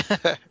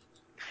that.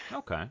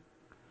 Okay.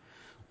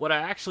 What I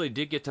actually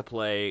did get to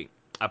play,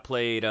 I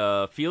played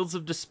Fields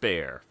of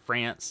Despair,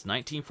 France,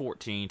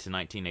 1914 to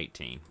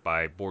 1918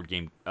 by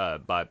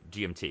by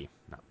GMT,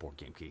 not Board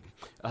Game Geek,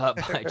 by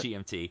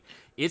GMT.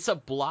 It's a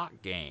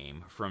block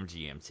game from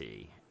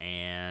GMT,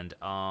 and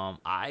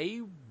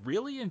I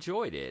really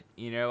enjoyed it.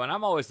 And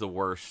I'm always the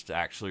worst to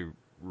actually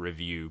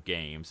review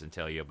games and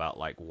tell you about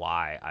like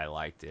why I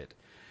liked it.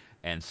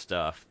 and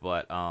stuff.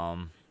 But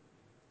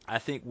I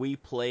think we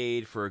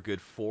played for a good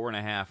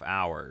 4.5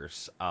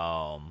 hours.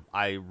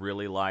 I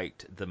really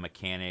liked the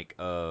mechanic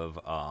of,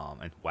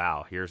 and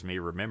wow, here's me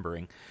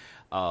remembering,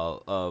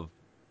 of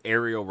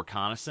aerial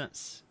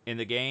reconnaissance in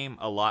the game.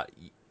 A lot.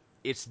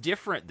 It's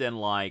different than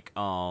like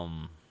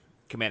Command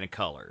and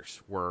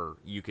Colors, where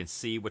you can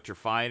see what you're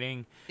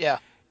fighting. Yeah.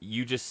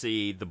 You just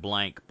see the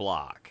blank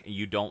block.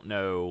 You don't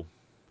know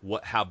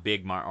how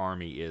big my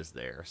army is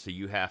there, so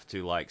you have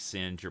to like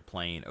send your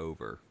plane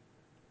over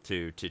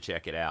to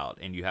check it out,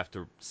 and you have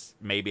to,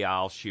 maybe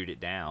I'll shoot it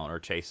down or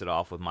chase it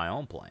off with my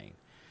own plane.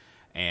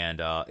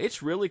 And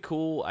it's really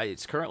cool.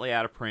 It's currently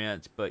out of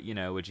print, but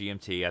with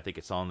GMT, I think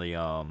it's on the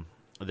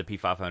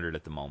P500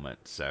 at the moment.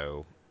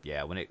 So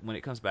yeah, when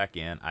it comes back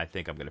in, I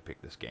think I'm gonna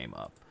pick this game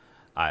up.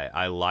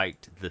 I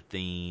liked the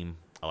theme,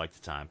 I liked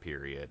the time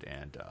period,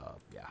 and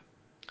yeah.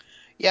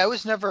 Yeah, I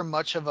was never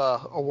much of a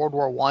World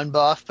War One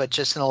buff, but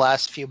just in the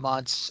last few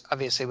months,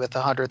 obviously with the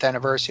 100th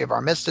anniversary of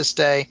Armistice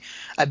Day,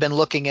 I've been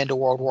looking into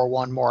World War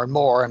One more and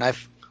more, and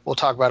we'll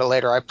talk about it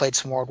later. I played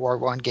some World War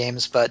One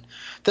games, but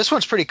this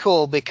one's pretty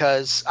cool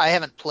because I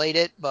haven't played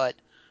it, but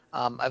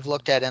I've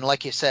looked at it, and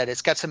like you said,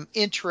 it's got some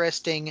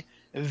interesting,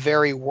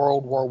 very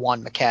World War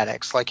One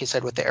mechanics, like you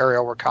said, with the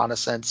aerial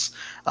reconnaissance,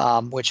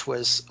 which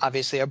was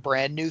obviously a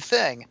brand new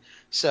thing.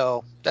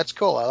 So that's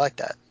cool. I like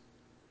that.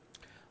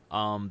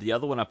 The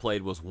other one I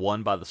played was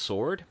Won by the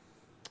Sword,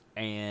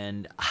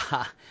 and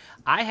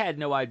I had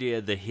no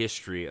idea the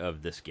history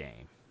of this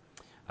game.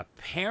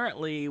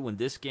 Apparently, when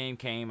this game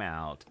came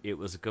out, it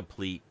was a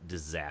complete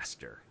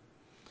disaster,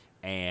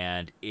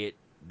 and it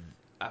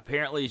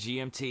apparently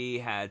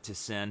GMT had to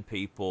send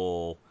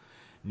people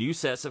new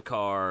sets of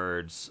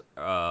cards,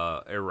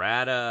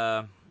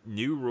 errata,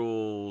 new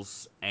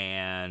rules,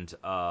 and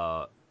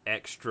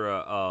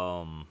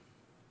extra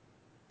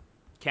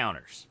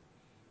counters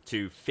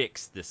to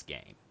fix this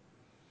game.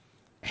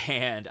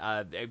 And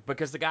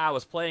because the guy I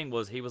was playing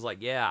he was like,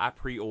 yeah, I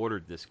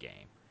pre-ordered this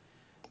game,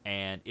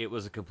 and it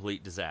was a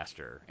complete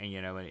disaster. And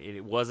and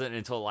it wasn't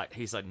until like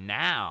he's like,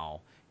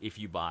 now if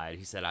you buy it,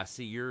 he said, I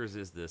see yours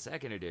is the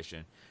second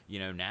edition.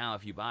 Now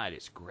if you buy it,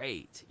 it's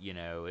great.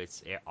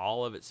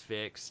 All of it's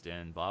fixed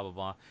and blah blah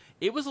blah.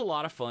 It was a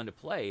lot of fun to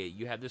play.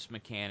 You have this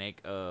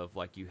mechanic of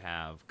like you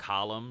have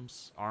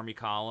columns, army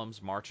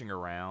columns marching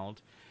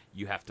around.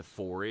 You have to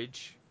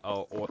forage,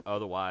 or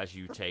otherwise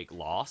you take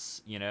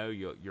loss.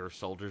 Your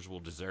soldiers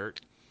will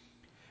desert.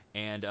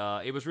 And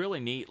it was really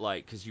neat,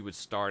 like, because you would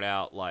start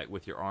out like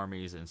with your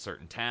armies in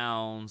certain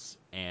towns,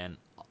 and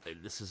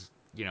this is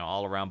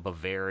all around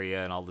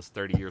Bavaria and all this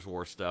 30 Years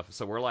War stuff.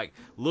 So we're like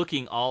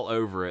looking all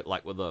over it,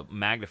 like with a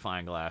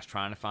magnifying glass,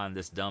 trying to find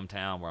this dumb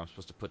town where I'm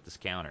supposed to put this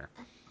counter.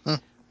 Hmm.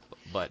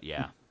 But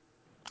yeah,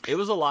 it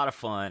was a lot of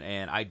fun,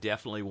 and I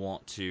definitely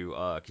want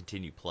to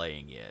continue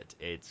playing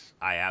it.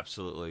 I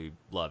absolutely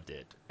loved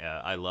it.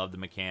 I love the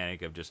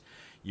mechanic of just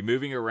you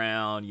moving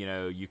around.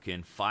 You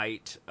can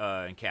fight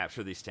and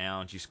capture these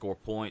towns. You score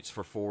points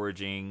for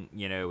foraging.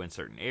 In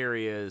certain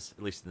areas,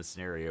 at least in the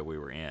scenario we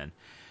were in.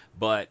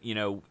 But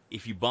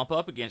if you bump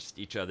up against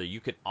each other, you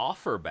can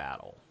offer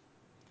battle,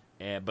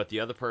 but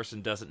the other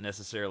person doesn't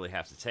necessarily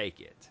have to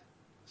take it.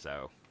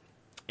 So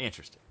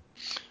interesting.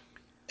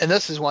 And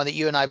this is one that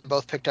you and I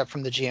both picked up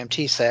from the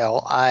GMT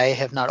sale. I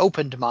have not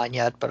opened mine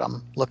yet, but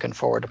I'm looking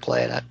forward to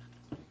playing it.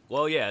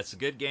 Well, yeah, it's a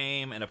good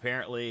game, and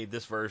apparently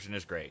this version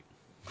is great.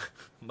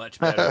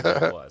 Much better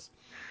than it was.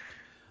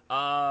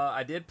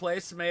 I did play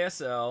some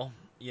ASL.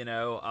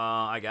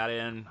 I got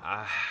in.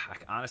 I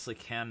honestly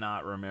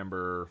cannot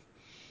remember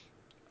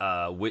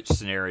which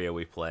scenario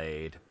we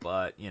played,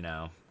 but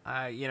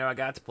I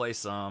got to play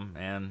some,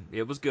 and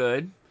it was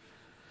good.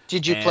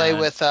 Did you play And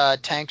with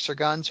tanks or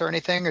guns or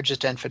anything, or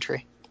just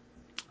infantry?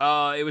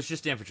 it was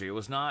just infantry. It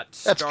was not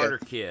That's good. starter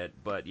kit,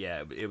 but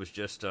yeah, it was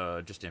just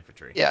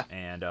infantry. Yeah.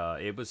 And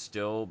it was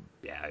still,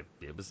 yeah,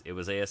 it was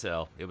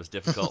ASL. It was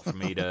difficult for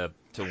me to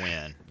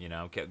win.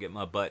 Kept getting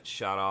my butt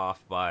shot off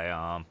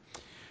by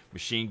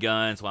machine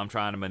guns while I'm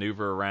trying to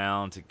maneuver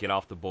around to get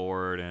off the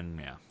board, and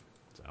yeah,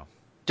 so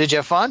Did you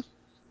have fun?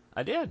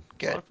 I did.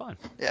 It was a lot Good. of fun.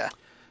 Yeah.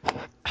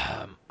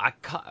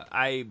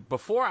 I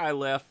before I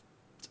left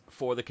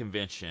for the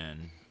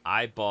convention,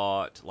 I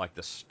bought like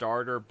the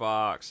starter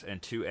box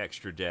and 2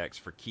 extra decks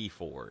for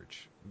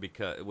Keyforge,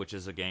 which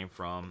is a game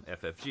from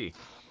FFG.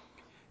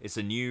 It's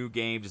a new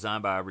game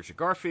designed by Richard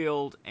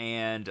Garfield,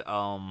 and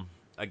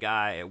a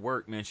guy at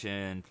work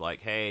mentioned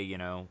like, hey,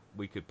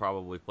 we could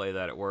probably play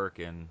that at work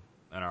in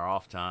our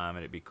off time,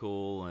 and it'd be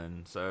cool.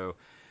 And so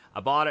I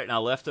bought it and I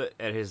left it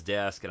at his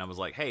desk, and I was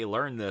like, hey,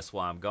 learn this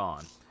while I'm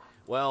gone.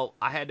 Well,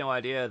 I had no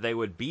idea they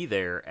would be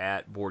there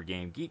at Board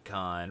Game Geek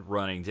Con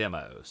running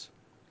demos.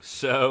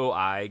 So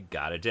I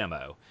got a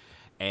demo.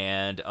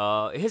 And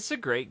it's a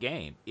great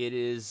game.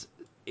 It's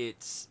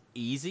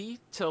easy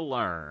to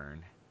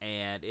learn,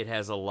 and it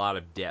has a lot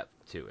of depth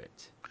to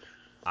it,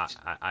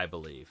 I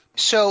believe.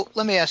 So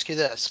let me ask you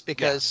this, Yeah.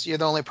 because you're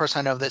the only person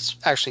I know that's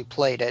actually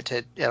played it.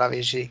 It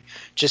obviously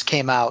just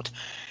came out.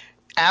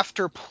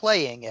 After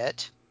playing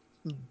it,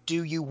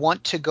 do you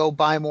want to go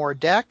buy more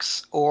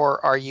decks,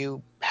 or are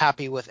you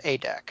happy with a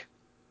deck?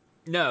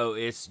 No,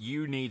 it's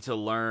you need to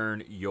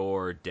learn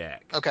your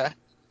deck. Okay.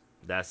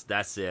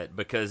 That's it.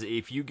 Because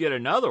if you get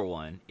another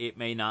one, it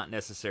may not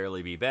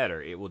necessarily be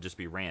better. It will just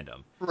be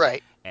random.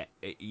 Right.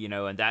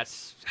 And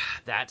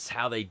that's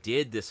how they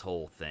did this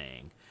whole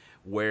thing,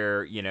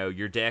 where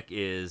your deck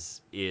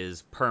is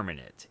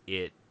permanent.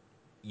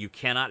 You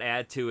cannot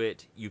add to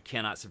it. You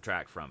cannot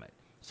subtract from it.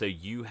 So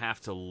you have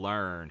to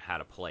learn how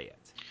to play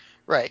it.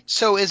 Right.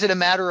 So is it a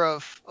matter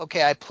of,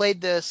 okay, I played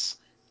this,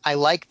 I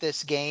like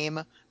this game,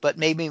 but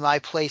maybe my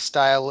play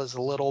style is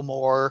a little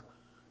more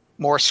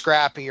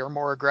scrappy or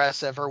more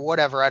aggressive or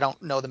whatever. I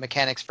don't know the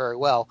mechanics very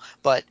well,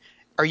 but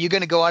are you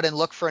going to go out and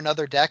look for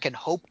another deck and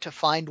hope to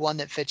find one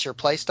that fits your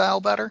play style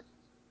better?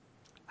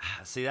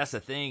 See, that's the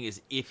thing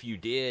is if you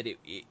did,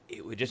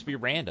 it would just be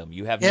random.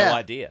 You have no Yeah.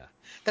 idea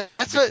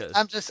That's what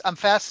because I'm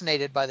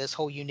fascinated by this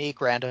whole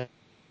unique random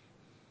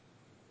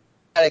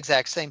that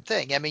exact same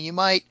thing. I mean, you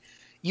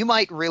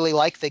might really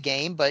like the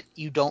game, but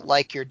you don't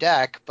like your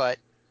deck, but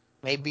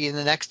maybe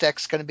the next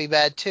deck's going to be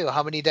bad too.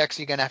 How many decks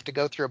are you going to have to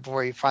go through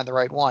before you find the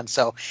right one?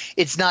 So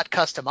it's not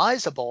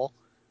customizable,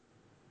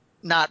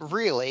 not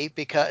really,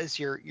 because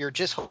you're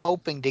just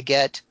hoping to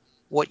get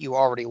what you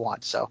already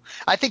want. So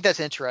I think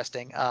that's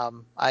interesting.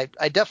 I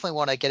definitely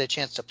want to get a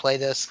chance to play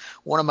this.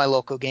 One of my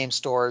local game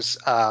stores.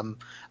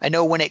 I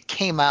know when it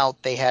came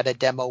out, they had a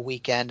demo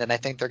weekend, and I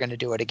think they're going to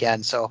do it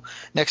again. So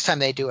next time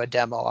they do a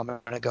demo, I'm going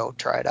to go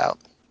try it out.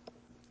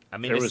 I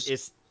mean There was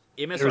it's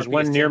there was MSRP is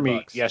one near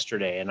me $10.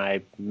 yesterday, and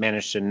I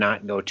managed to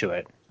not go to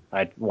it.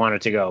 I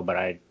wanted to go,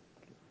 but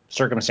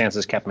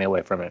circumstances kept me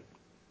away from it.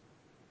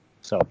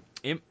 So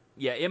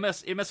Yeah,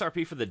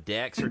 MSRP for the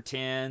decks are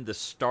 10. The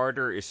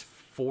starter is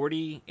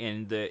 40,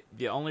 and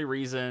the only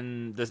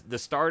reason the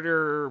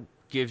starter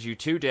gives you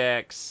 2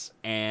 decks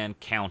and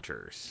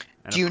counters,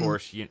 and Do of you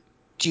course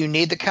do you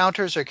need the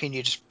counters, or can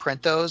you just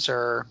print those,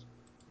 or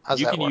how's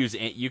that work?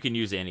 you can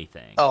use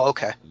anything, Oh,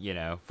 okay.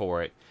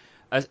 for it.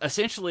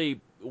 Essentially,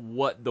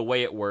 what the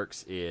way it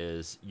works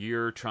is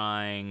you're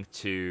trying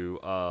to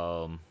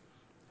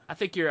I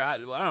think I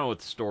don't know what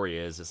the story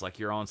is. It's like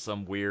you're on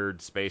some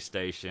weird space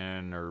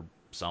station or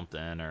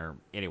something, or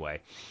anyway,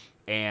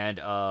 and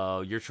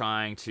you're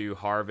trying to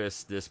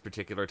harvest this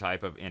particular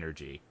type of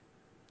energy,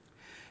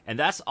 and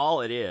that's all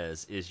it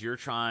is. Is you're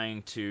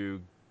trying to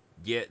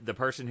get the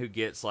person who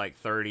gets like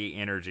 30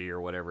 energy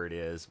or whatever it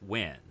is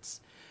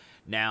wins.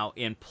 Now,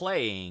 in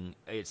playing,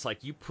 it's like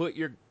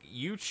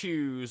you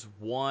choose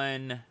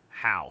one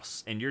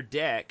house, and your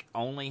deck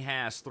only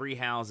has 3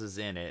 houses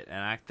in it, and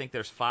I think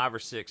there's 5 or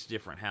 6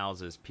 different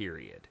houses.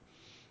 Period.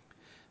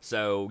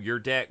 So your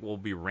deck will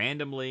be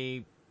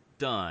randomly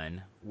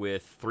done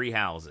with 3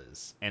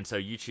 houses, and so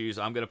you choose.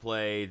 I'm going to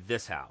play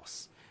this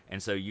house,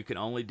 and so you can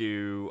only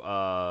do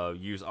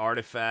use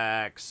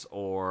artifacts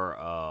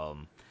or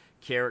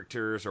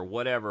characters or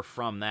whatever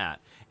from that.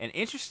 And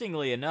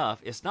interestingly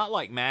enough, it's not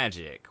like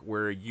Magic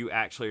where you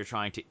actually are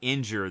trying to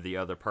injure the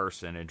other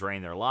person and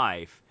drain their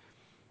life.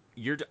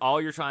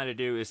 All you're trying to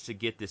do is to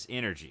get this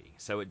energy.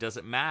 So it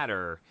doesn't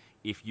matter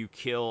if you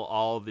kill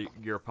all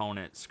your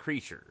opponent's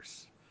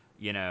creatures,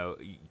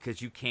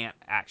 because you can't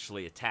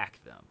actually attack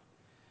them.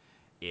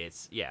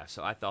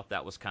 So I thought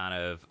that was kind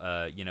of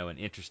an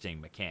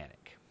interesting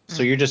mechanic.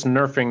 so you're just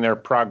nerfing their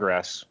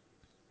progress.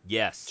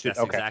 Yes, that's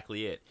Okay.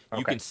 exactly it. You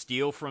Okay. can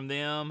steal from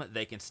them,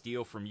 they can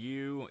steal from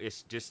you.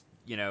 It's just,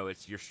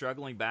 it's you're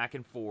struggling back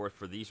and forth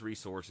for these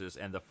resources,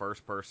 and the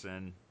first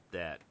person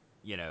that,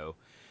 you know,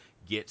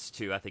 gets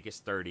to, I think it's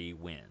 30,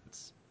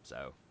 wins.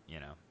 So,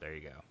 there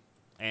you go.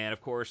 And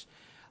of course,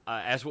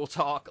 as we'll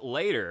talk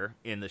later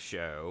in the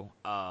show,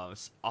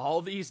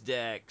 all these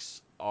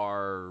decks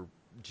are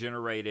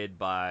generated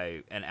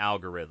by an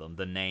algorithm,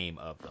 the name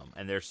of them.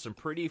 And there's some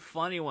pretty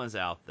funny ones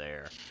out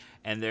there,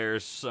 and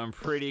there's some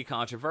pretty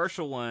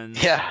controversial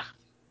ones Yeah.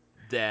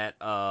 that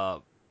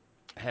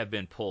have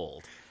been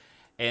pulled.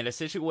 And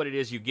essentially, what it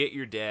is, you get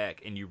your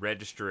deck and you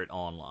register it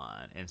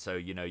online, and so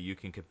you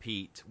can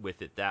compete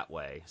with it that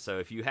way. So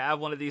if you have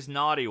one of these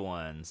naughty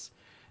ones,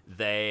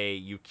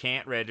 you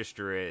can't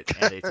register it,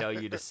 and they tell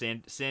you to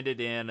send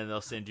it in, and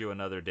they'll send you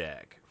another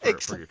deck for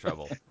Ex- your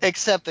trouble.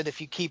 Except that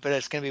if you keep it,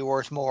 it's going to be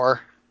worth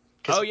more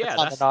because Oh it's yeah, on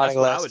the that's naughty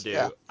what I would list.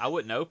 Yeah. do. I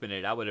wouldn't open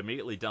it. I would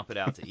immediately dump it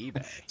out to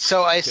eBay.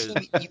 So I Because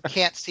assume you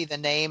can't see the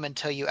name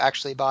until you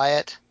actually buy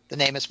it. The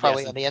name is yes,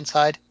 probably on the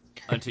inside.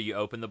 until you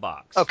open the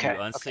box, Okay. you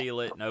Okay. unseal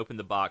it and open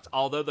the box.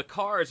 Although the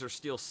cards are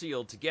still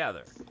sealed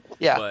together,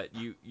 Yeah. but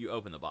you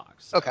open the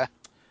box. So, Okay.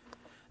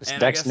 This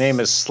and I deck's name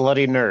guess is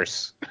Slutty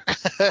Nurse.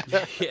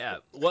 yeah.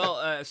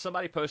 Well,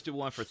 somebody posted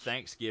one for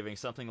Thanksgiving,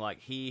 something like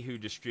 "He who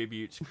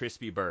distributes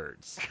crispy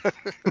birds."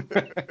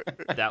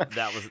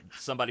 That was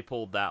somebody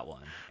pulled that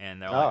one, and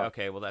they're like, Oh,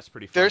 okay, well that's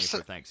pretty There's funny for some,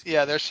 yeah,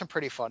 Thanksgiving. there's some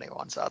pretty funny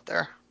ones out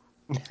there.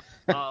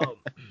 Um,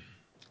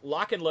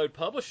 Lock and Load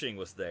Publishing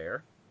was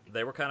there.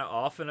 They were kind of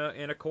off in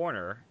a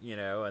corner,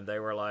 and they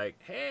were like,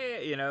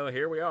 hey,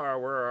 here we are.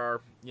 We're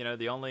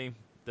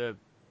the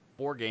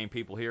board game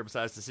people here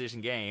besides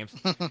Decision Games.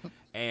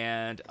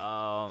 And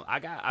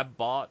I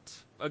bought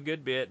a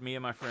good bit. Me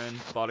and my friend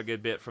bought a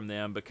good bit from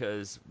them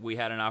because we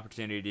had an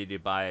opportunity to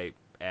buy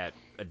at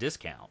a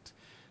discount.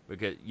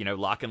 Because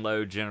Lock and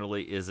Load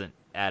generally isn't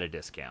at a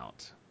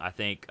discount. I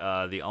think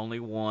the only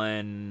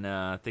one,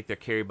 I think they're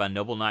carried by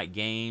Noble Knight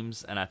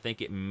Games, and I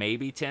think it may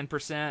be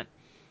 10%.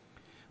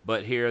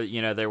 But here,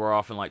 they were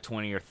offering like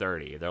 20 or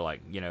 30. They're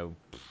like,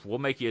 we'll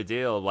make you a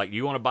deal. Like,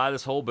 you want to buy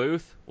this whole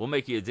booth? We'll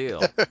make you a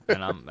deal.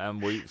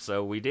 And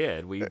we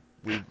did. We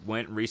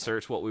went and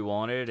researched what we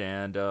wanted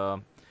and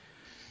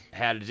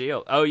had a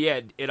deal. Oh yeah,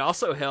 it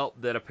also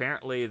helped that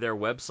apparently their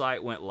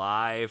website went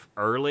live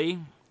early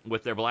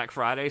with their Black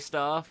Friday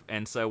stuff,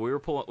 and so we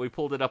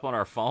pulled it up on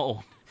our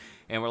phone,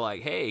 and we're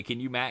like, hey, can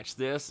you match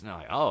this? And I'm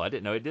like, oh, I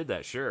didn't know it did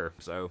that. Sure.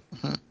 So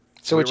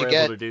So we what'd were you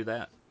able get? to do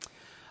that.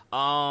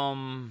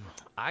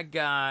 I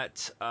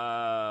got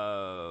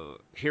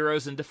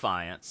Heroes in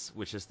Defiance,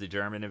 which is the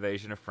German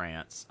invasion of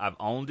France. I've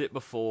owned it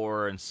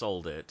before and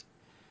sold it,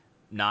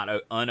 not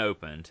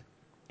unopened,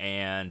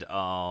 and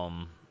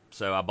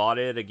so I bought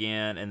it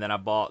again, and then I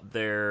bought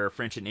their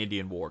French and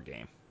Indian War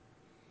game.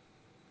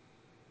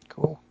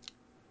 Cool.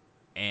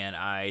 And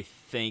I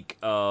think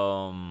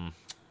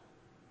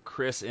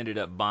Chris ended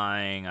up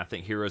buying, I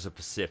think, Heroes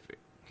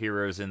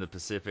in the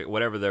Pacific,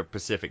 whatever their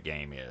Pacific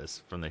game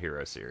is from the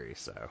Hero series.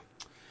 So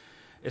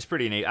it's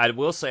pretty neat. I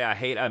will say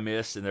I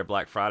missed in their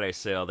Black Friday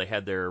sale. They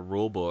had their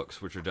rule books,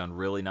 which are done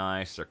really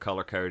nice. They're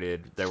color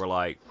coded. They were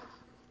like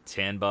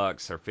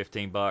 $10 or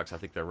 $15. I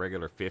think their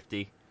regular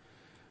 50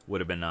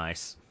 would have been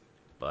nice,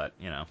 but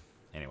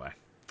anyway.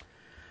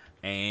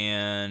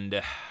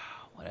 And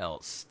what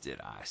else did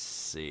I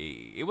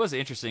see? It was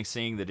interesting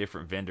seeing the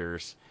different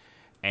vendors,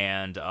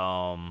 and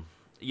I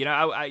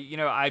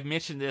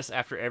mentioned this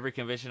after every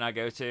convention I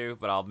go to,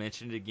 but I'll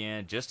mention it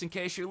again just in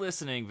case you're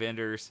listening,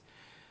 vendors,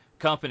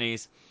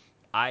 companies.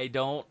 I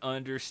don't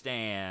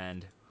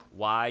understand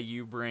why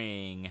you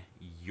bring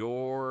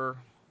your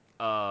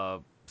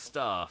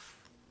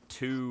stuff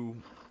to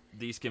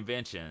these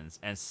conventions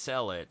and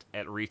sell it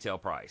at retail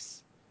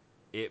price.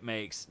 It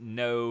makes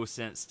no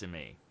sense to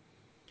me.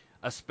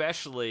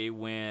 Especially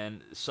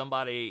when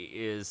somebody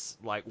is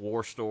like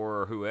War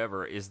Store or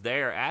whoever is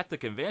there at the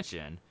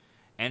convention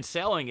and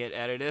selling it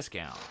at a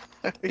discount.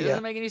 It Yeah.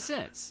 doesn't make any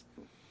sense.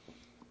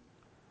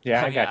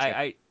 Yeah, I mean, got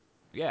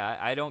you.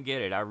 I don't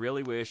get it. I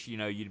really wish,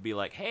 you'd be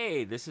like,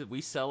 hey,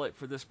 we sell it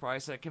for this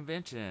price at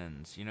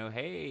conventions.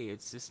 Hey,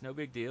 it's just no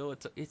big deal.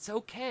 It's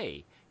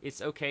okay.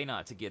 It's okay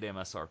not to get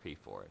MSRP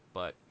for it.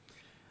 But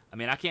I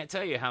mean, I can't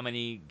tell you how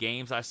many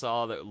games I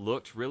saw that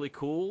looked really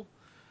cool,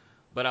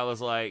 but I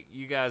was like,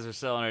 you guys are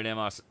selling it at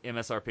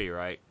MSRP,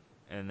 right?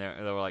 And they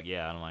were like,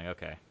 yeah. And I'm like,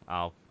 okay,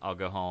 I'll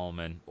go home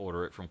and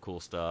order it from Cool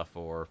Stuff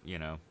or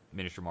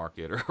Miniature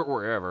Market or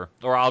wherever,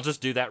 or I'll just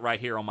do that right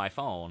here on my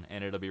phone,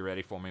 and it'll be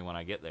ready for me when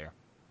I get there.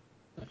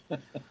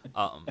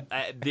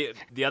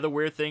 The other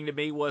weird thing to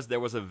me was there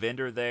was a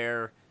vendor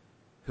there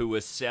who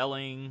was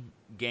selling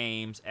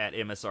games at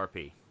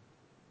MSRP,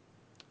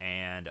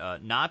 and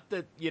not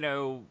that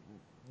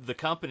the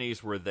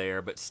companies were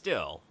there, but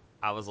still,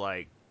 I was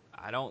like,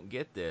 I don't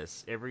get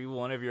this. Every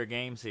one of your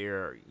games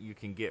here you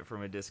can get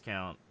from a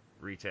discount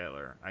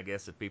retailer. I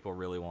guess if people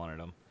really wanted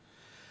them.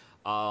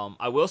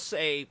 I will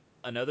say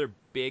another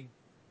big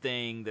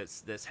thing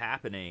that's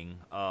happening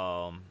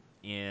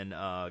in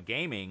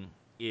gaming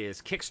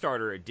is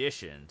Kickstarter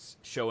editions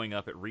showing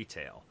up at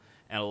retail.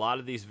 And a lot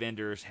of these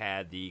vendors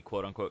had the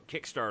quote-unquote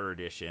Kickstarter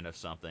edition of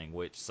something,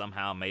 which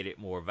somehow made it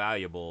more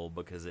valuable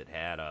because it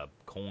had a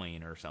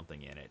coin or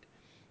something in it.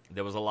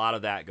 There was a lot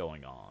of that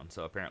going on,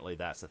 so apparently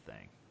that's a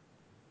thing.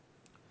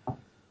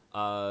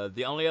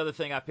 The only other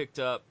thing I picked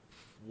up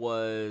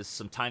was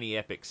some Tiny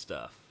Epic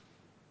stuff.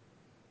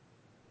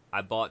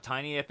 I bought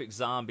Tiny Epic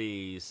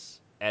Zombies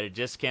at a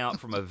discount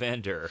from a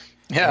vendor,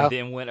 Yeah.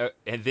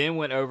 and then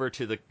went over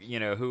to the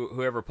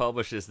whoever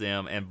publishes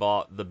them and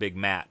bought the big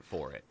mat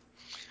for it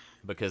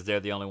because they're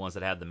the only ones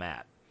that had the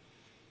mat.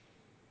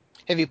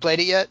 Have you played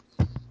it yet?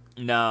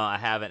 No, I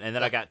haven't. And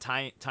then I got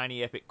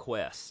Tiny Epic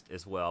Quest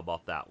as well. I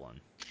bought that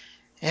one.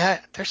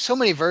 Yeah, there's so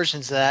many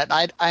versions of that.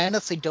 I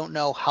honestly don't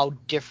know how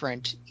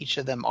different each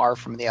of them are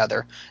from the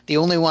other. The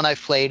only one I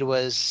played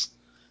was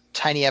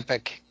Tiny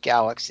Epic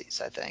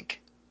Galaxies, I think.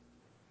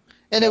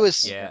 And it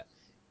was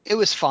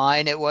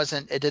fine.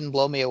 It didn't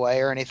blow me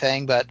away or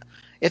anything, but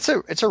it's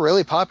a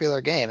really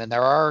popular game, and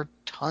there are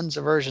tons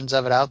of versions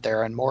of it out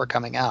there and more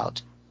coming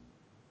out.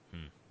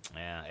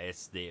 Yeah,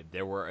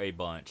 there were a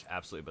bunch,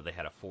 absolutely, but they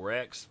had a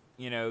 4X,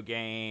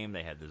 game,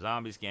 they had the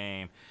Zombies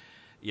game,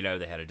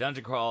 they had a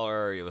dungeon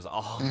crawler, it was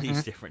all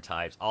these different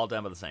types, all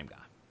done by the same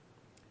guy.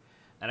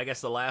 And I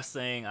guess the last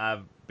thing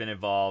I've been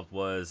involved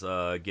was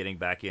getting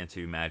back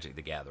into Magic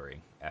the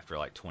Gathering after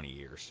like 20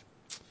 years.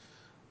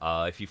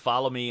 If you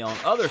follow me on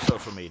other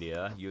social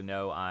media,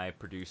 I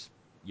produce,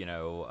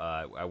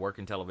 I work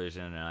in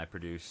television and I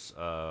produce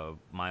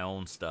my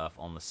own stuff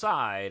on the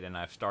side, and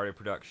I've started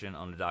production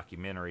on a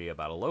documentary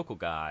about a local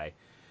guy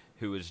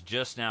who is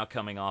just now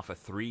coming off a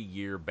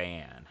 3-year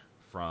ban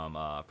from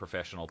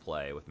professional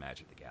play with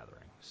Magic the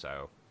Gathering.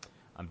 So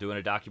I'm doing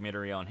a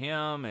documentary on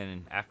him,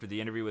 and after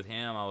the interview with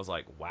him, I was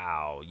like,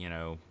 wow,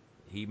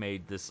 he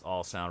made this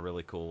all sound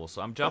really cool.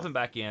 So I'm jumping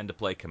back in to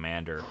play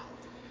Commander,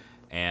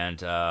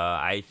 and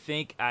I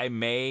think I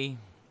may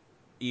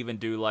even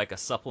do like a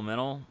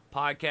supplemental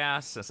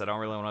podcast, since I don't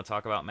really want to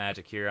talk about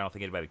Magic here. I don't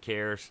think anybody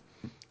cares.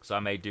 So I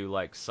may do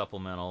like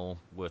supplemental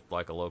with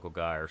like a local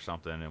guy or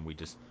something, and we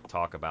just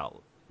talk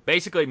about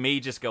basically me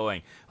just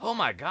going, "Oh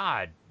my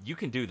God, you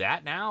can do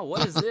that now?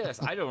 What is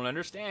this? I don't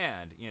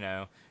understand."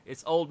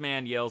 It's old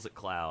man yells at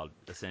cloud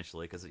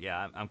essentially, because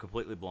I'm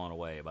completely blown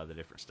away by the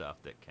different stuff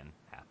that can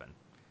happen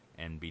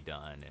and be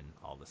done and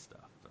all this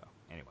stuff. So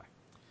anyway,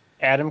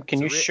 Adam,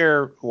 can you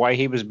share why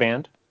he was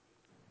banned?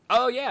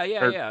 Oh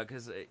yeah,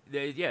 because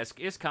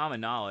it's common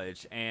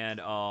knowledge, and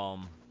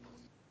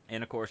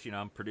of course,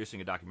 I'm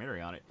producing a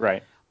documentary on it.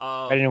 Right.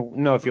 I didn't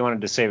know if you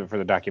wanted to save it for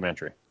the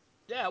documentary.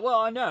 Yeah,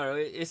 well, no,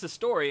 it's a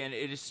story, and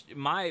it is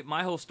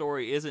my whole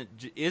story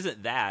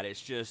isn't that.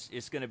 It's just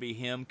it's going to be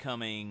him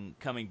coming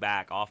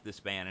back off this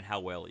ban and how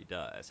well he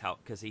does,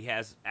 because he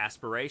has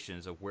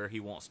aspirations of where he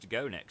wants to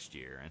go next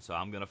year, and so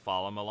I'm going to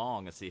follow him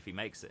along and see if he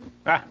makes it.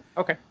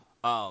 Okay.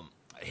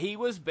 He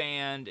was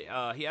banned.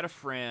 He had a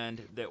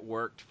friend that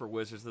worked for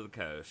Wizards of the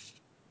Coast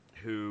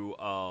who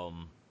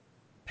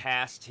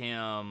passed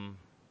him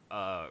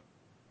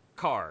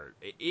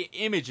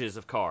images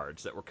of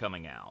cards that were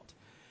coming out.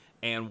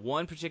 And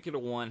one particular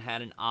one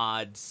had an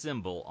odd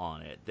symbol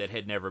on it that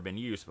had never been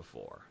used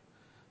before.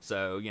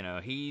 So,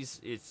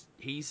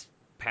 he's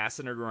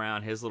passing it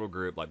around his little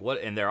group, like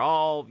what, and they're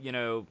all,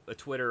 a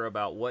Twitter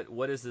about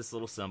what is this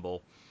little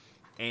symbol.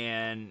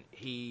 And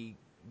he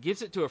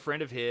gives it to a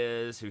friend of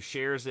his who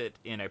shares it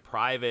in a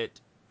private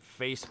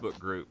Facebook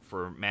group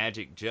for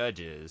Magic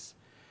judges.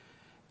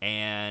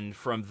 And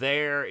from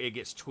there, it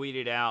gets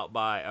tweeted out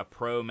by a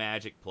pro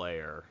Magic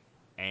player,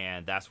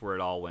 and that's where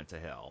it all went to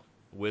hell.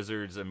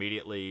 Wizards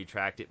immediately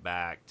tracked it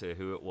back to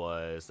who it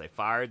was. They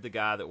fired the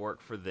guy that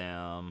worked for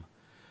them.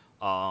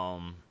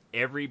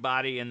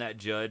 Everybody in that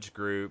judge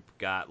group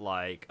got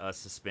like a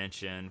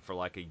suspension for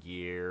like a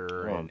year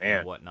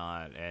and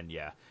whatnot. And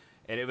yeah,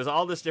 and it was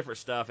all this different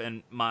stuff.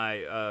 And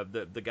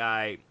the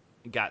guy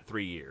got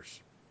 3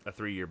 years, a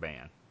 3-year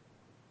ban.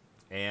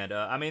 And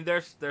I mean,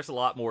 there's a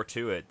lot more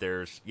to it.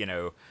 There's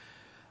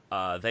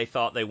they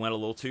thought they went a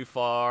little too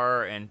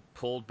far and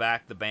pulled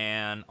back the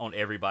ban on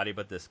everybody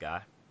but this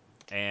guy.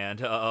 And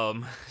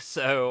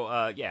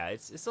so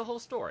it's a whole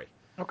story.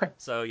 Okay.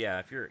 So yeah,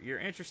 if you're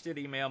interested,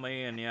 email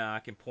me, and I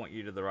can point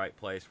you to the right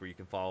place where you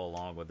can follow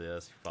along with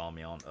this. Follow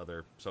me on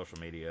other social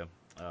media.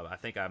 I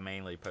think I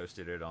mainly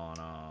posted it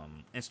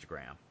on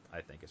Instagram.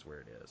 I think is where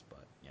it is,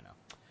 but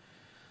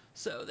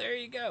So there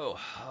you go,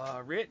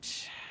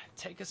 Rich.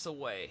 Take us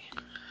away.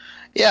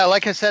 Yeah,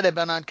 like I said, I've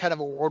been on kind of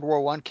a World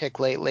War I kick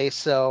lately.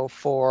 So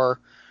for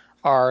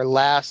our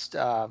last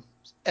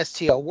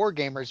STL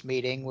Wargamers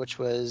meeting, which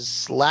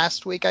was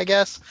last week, I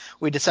guess,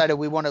 we decided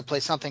we wanted to play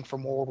something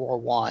from World War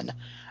One.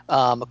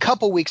 A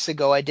couple weeks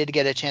ago, I did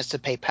get a chance to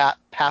play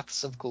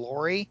Paths of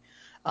Glory,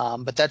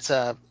 but that's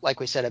like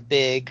we said, a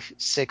big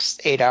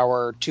 6-8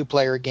 hour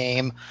 2-player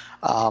game.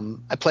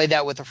 I played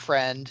that with a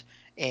friend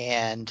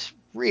and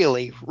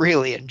really,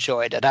 really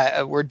enjoyed it.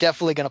 We're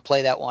definitely going to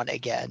play that one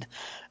again.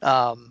 We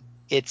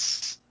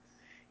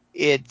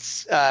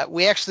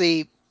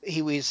actually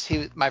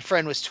my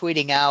friend was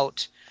tweeting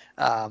out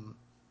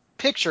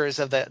pictures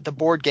of the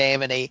board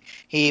game, and he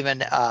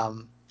even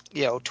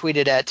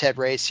tweeted at Ted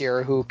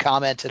Racier, who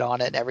commented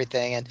on it and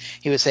everything, and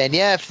he was saying,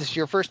 yeah, if this is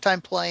your first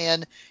time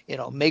playing,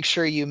 make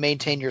sure you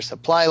maintain your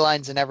supply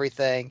lines and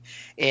everything.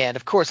 And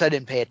of course I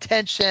didn't pay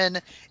attention,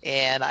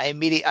 and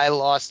I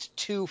lost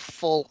 2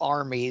 full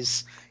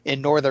armies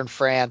in northern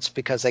France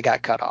because they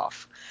got cut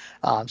off.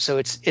 So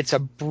it's a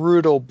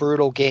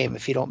brutal game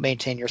if you don't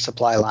maintain your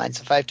supply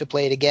lines. If I have to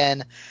play it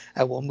again,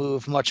 I will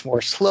move much more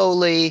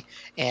slowly,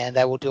 and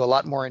I will do a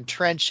lot more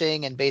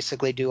entrenching and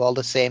basically do all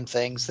the same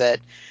things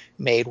that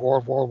made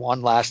World War I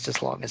last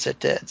as long as it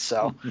did.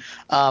 So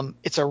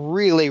it's a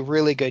really,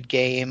 really good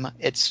game.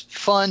 It's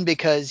fun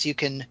because you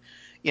can,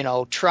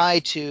 try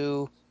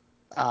to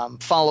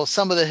follow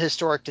some of the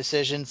historic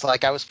decisions.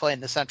 Like I was playing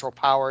the Central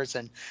Powers,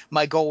 and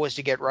my goal was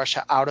to get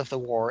Russia out of the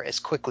war as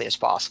quickly as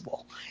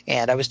possible.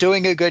 And I was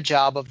doing a good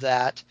job of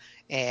that.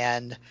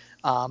 And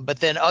but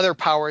then other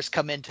powers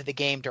come into the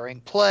game during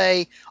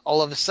play.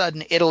 All of a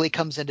sudden, Italy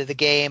comes into the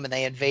game, and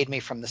they invade me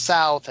from the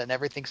south, and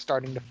everything's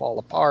starting to fall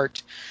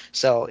apart.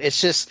 So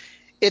it's just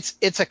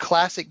it's a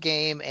classic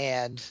game,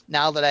 and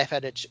now that I've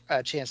had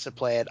a chance to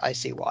play it, I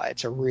see why.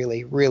 It's a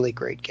really, really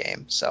great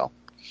game. So.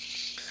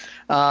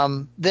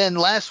 Then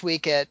last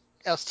week at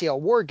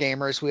STL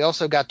Wargamers, we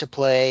also got to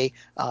play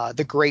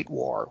the Great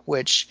War,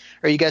 which,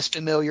 are you guys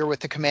familiar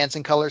with the Commands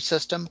and Colors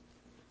system?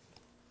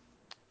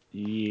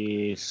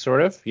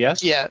 Sort of,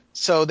 yes. Yeah,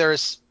 so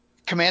there's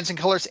Commands and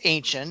Colors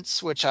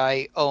Ancients, which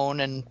I own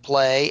and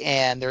play,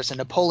 and there's a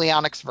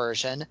Napoleonics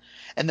version,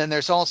 and then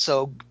there's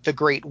also the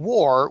Great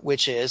War,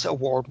 which is a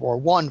World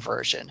War I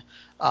version.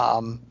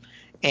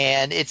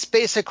 And it's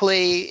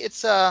basically,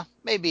 it's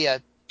maybe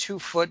a 2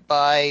 foot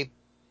by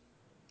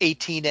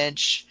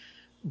 18-inch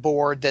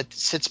board that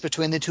sits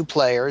between the two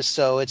players.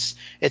 So it's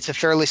a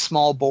fairly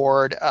small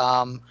board.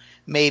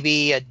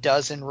 Maybe a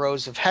dozen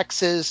rows of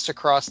hexes to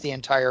cross the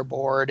entire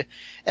board,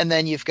 and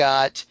then you've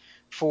got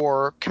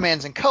for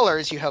commands and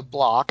colors you have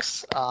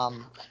blocks.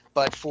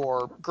 But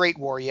for Great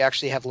War, you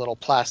actually have little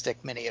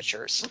plastic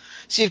miniatures.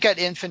 So you've got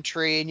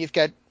infantry and you've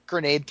got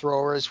grenade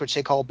throwers, which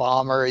they call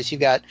bombers.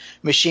 You've got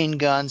machine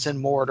guns and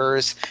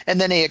mortars. And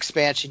then the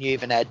expansion, you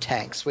even add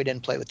tanks. We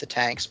didn't play with the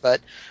tanks,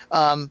 but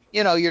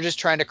you're just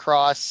trying to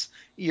cross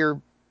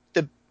your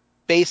the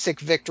basic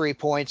victory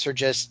points are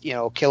just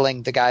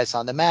killing the guys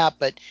on the map,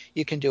 but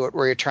you can do it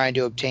where you're trying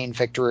to obtain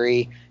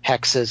victory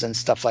hexes and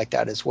stuff like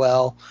that as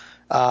well.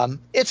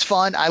 It's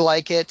fun. I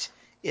like it.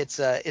 It's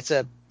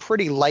a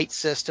pretty light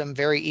system,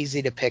 very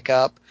easy to pick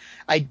up.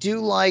 I do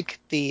like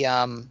the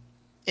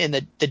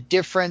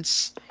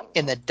difference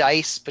in the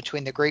dice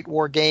between the Great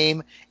War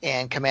game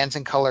and Commands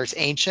and Colors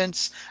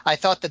Ancients. I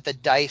thought that the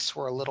dice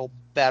were a little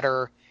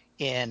better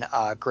in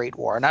Great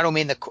War, and I don't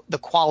mean the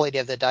quality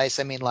of the dice.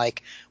 I mean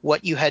like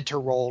what you had to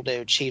roll to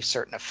achieve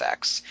certain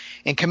effects.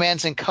 In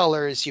Commands and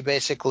Colors, you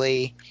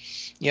basically,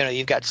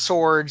 you've got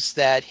swords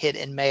that hit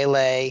in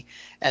melee,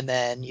 and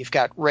then you've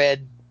got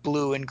red,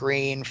 blue, and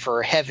green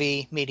for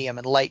heavy, medium,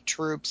 and light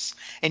troops,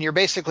 and you're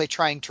basically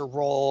trying to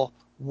roll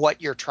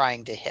what you're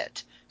trying to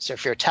hit. So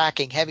if you're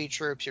attacking heavy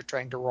troops, you're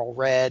trying to roll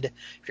red.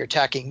 If you're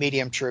attacking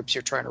medium troops,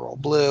 you're trying to roll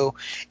blue.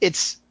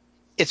 It's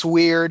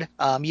weird.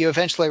 You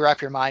eventually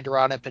wrap your mind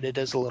around it, but it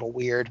is a little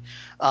weird.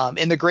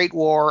 In the Great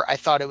War, I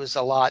thought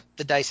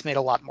the dice made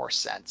a lot more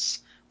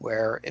sense,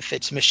 where if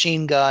it's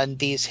machine gun,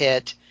 these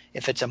hit.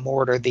 If it's a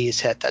mortar, these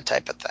hit, that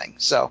type of thing.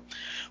 So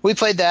we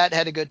played that,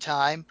 had a good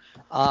time.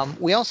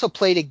 We also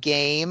played a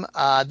game.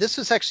 This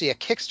was actually a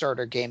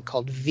Kickstarter game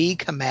called V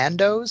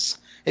Commandos.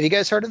 Have you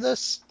guys heard of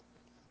this?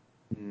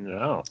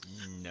 No.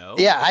 No.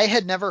 Yeah, I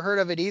had never heard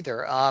of it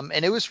either,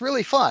 and it was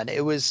really fun.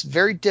 It was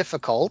very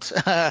difficult.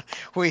 I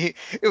don't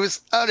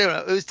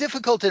know, it was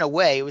difficult in a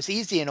way. It was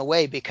easy in a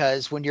way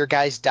because when your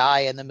guys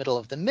die in the middle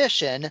of the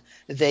mission,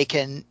 they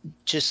can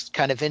just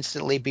kind of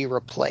instantly be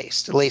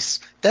replaced. At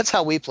least that's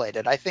how we played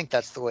it. I think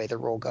that's the way the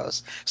rule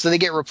goes. So they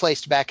get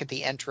replaced back at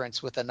the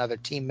entrance with another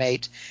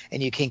teammate,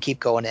 and you can keep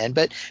going in.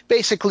 But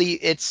basically,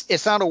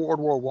 it's not a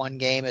World War One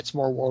game. It's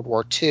more World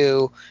War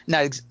Two.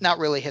 Not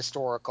really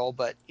historical,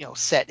 but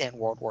set in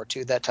World War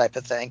II, that type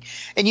of thing.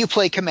 And you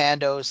play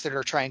commandos that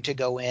are trying to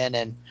go in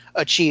and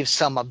achieve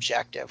some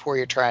objective where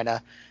you're trying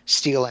to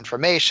steal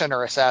information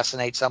or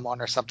assassinate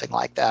someone or something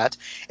like that.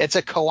 It's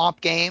a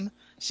co-op game.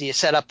 So you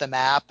set up the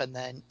map and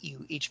then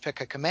you each pick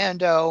a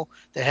commando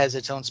that has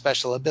its own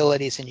special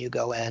abilities and you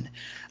go in.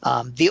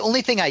 The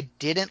only thing I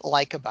didn't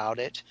like about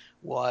it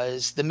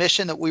was the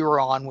mission that we were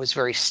on was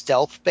very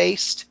stealth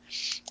based.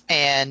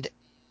 And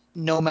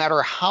no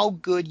matter how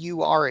good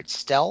you are at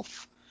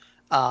stealth,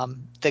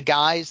 the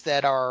guys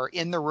that are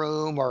in the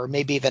room or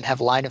maybe even have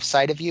line of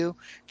sight of you,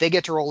 they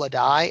get to roll a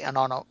die, and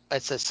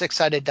it's a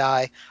 6-sided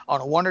die.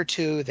 On a 1 or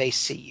 2, they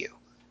see you,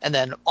 and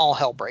then all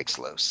hell breaks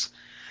loose.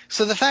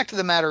 So the fact of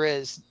the matter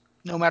is,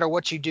 no matter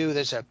what you do,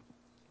 there's a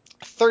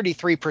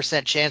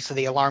 33% chance of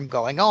the alarm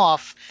going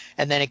off,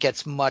 and then it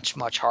gets much,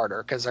 much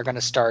harder because they're going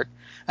to start.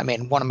 I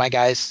mean, one of my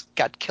guys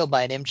got killed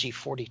by an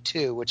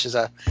MG42, which is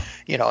a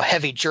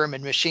heavy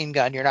German machine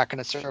gun. You're not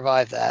going to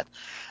survive that.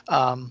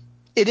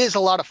 It is a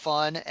lot of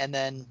fun, and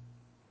then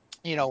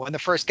when the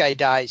first guy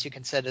dies, you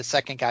can send a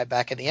second guy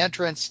back in the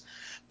entrance.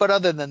 But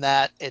other than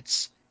that,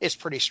 it's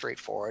pretty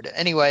straightforward.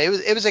 Anyway,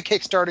 it was a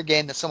Kickstarter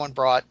game that someone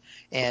brought,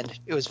 and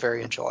it was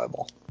very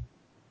enjoyable.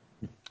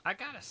 I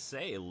gotta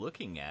say,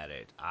 looking at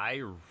it,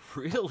 I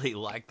really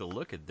like the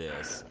look of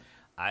this.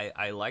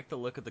 I like the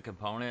look of the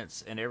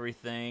components and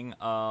everything.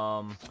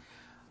 And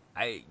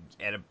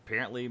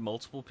apparently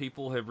multiple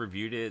people have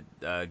reviewed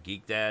it.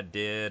 Geek Dad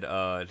did.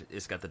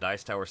 It's got the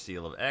Dice Tower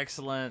Seal of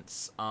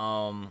Excellence.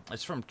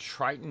 It's from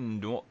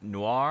Triton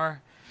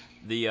Noir,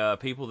 the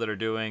people that are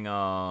doing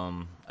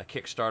a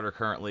Kickstarter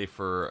currently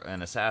for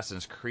an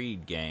Assassin's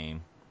Creed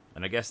game.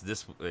 And I guess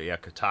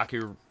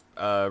Kotaku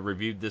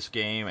reviewed this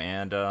game,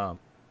 and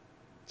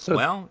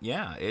So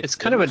it's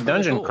kind of a looks really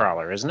dungeon cool.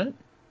 crawler, isn't it?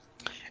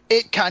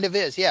 It kind of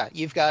is, yeah.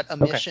 You've got a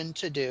Okay. mission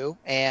to do,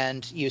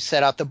 and you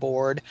set out the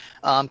board,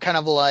 kind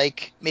of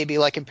like maybe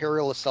like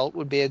Imperial Assault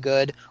would be a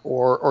good,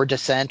 or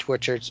Descent,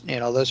 which are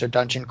those are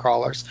dungeon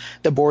crawlers.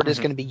 The board is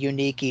Mhm. going to be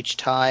unique each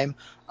time.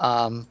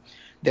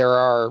 There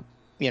are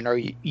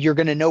you're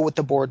going to know what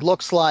the board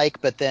looks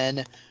like, but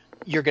then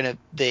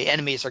the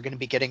enemies are going to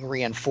be getting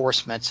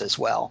reinforcements as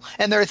well.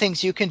 And there are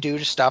things you can do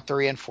to stop the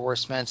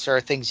reinforcements. There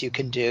are things you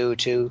can do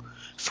to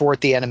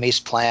thwart the enemy's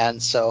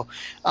plans. So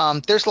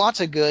there's lots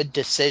of good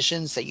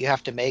decisions that you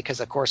have to make as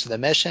a course of the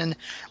mission.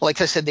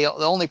 Like I said, the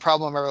only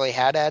problem I really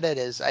had at it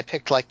is I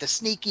picked like the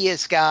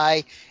sneakiest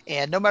guy,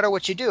 and no matter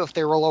what you do, if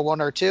they roll a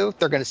 1 or 2,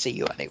 they're going to see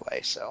you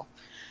anyway. So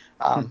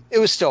it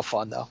was still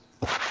fun though.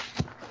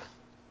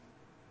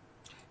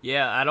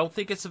 Yeah, I don't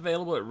think it's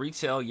available at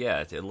retail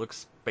yet. It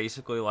looks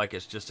basically like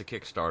it's just a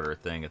Kickstarter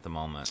thing at the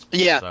moment.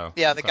 Yeah, So,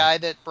 yeah. The okay. guy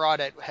that brought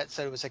it had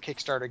said it was a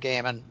Kickstarter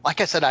game, and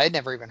like I said, I had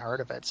never even heard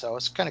of it, so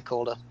it's kind of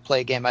cool to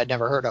play a game I'd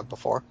never heard of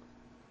before.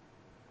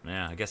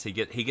 Yeah, I guess he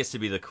gets to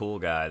be the cool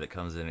guy that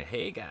comes in and,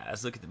 hey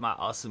guys, look at my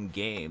awesome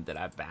game that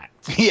I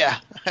backed. Yeah,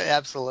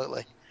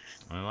 absolutely.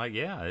 And I'm like,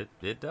 yeah,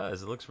 it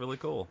does. It looks really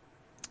cool.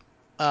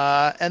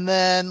 And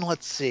then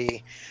let's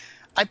see.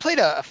 I played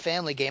a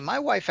family game. My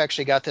wife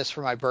actually got this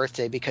for my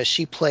birthday because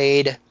she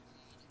played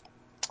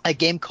a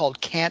game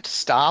called Can't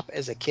Stop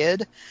as a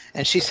kid,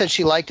 and she said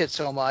she liked it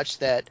so much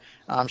that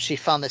she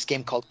found this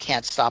game called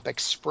Can't Stop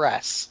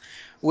Express,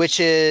 which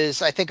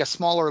is, I think, a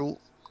smaller,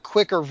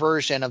 quicker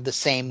version of the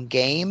same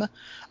game.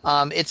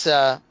 It's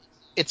a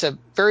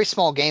very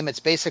small game. It's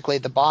basically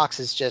the box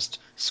is just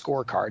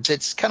scorecards.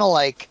 It's kind of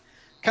like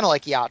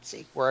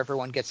Yahtzee, where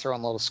everyone gets their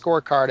own little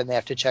scorecard and they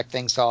have to check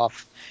things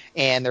off.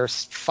 And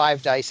there's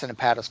 5 dice and a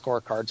pad of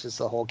scorecards is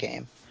the whole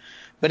game.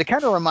 But it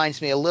kind of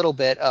reminds me a little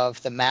bit of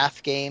the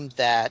math game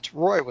that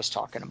Roy was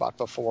talking about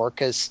before,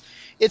 because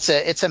it's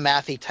a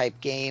mathy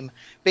type game.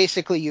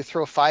 Basically, you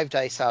throw 5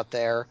 dice out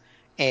there,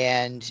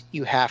 and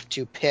you have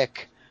to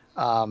pick.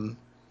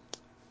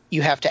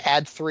 You have to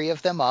add 3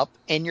 of them up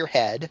in your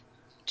head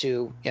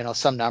to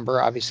some number,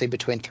 obviously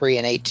between 3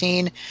 and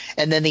 18,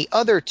 and then the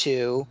other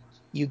 2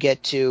 you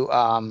get to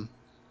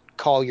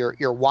call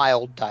your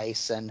wild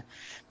dice. And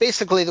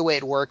basically the way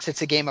it works,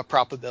 it's a game of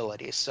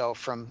probabilities. So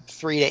from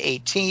 3 to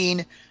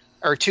 18,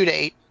 or 2 to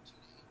 8,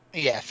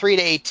 yeah, 3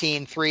 to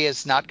 18, 3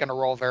 is not going to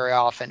roll very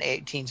often,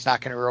 18 is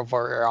not going to roll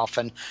very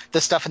often.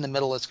 The stuff in the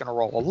middle is going to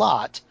roll a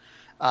lot.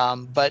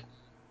 But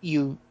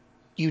you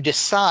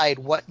decide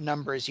what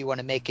numbers you want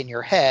to make in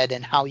your head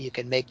and how you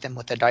can make them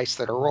with the dice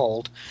that are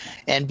rolled.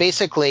 And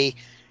basically,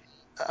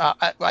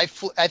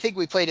 I think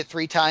we played it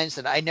 3 times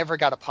and I never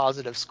got a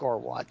positive score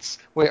once.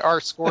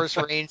 Our scores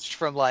ranged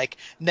from like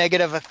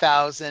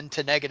 -1,000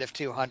 to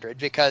 -200,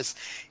 because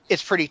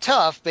it's pretty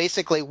tough.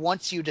 Basically,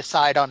 once you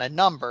decide on a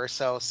number,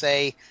 so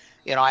say,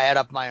 I add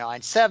up mine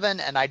on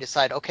 7 and I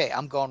decide, okay,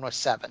 I'm going with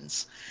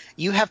sevens.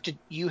 You have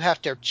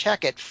to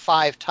check it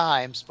 5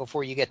 times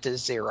before you get to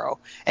 0.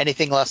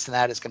 Anything less than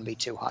that is going to be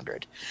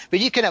 200. But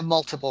you can have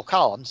multiple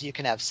columns. You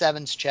can have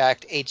sevens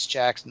checked, eights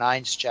checked,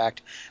 nines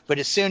checked. But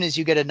as soon as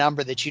you get a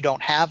number that you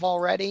don't have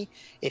already,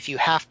 if you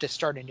have to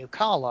start a new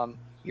column,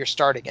 you're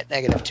starting at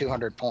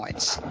 -200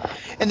 points.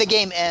 And the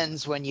game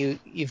ends when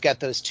you've got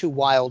those 2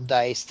 wild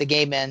dice. The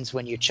game ends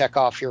when you check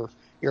off your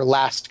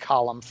last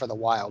column for the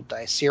wild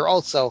dice. So you're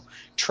also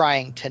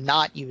trying to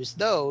not use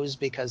those,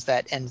 because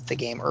that ends the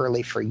game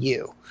early for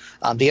you.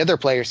 The other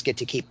players get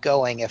to keep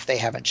going if they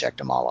haven't checked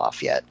them all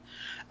off yet.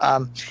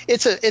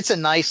 It's a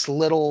nice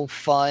little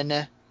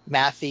fun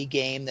mathy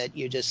game that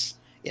you just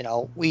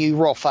we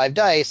roll 5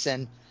 dice,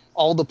 and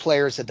all the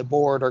players at the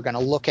board are going to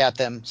look at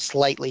them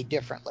slightly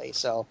differently.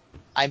 So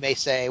I may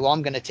say, well,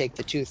 I'm going to take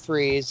the 2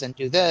 threes and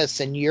do this,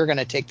 and you're going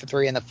to take the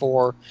 3 and the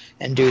 4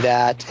 and do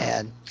that.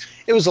 And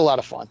it was a lot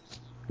of fun.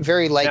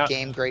 Very light Now,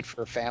 game, great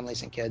for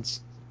families and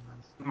kids.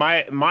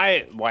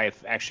 my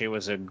wife actually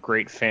was a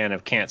great fan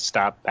of Can't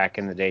Stop back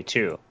in the day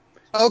too,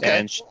 Okay.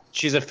 and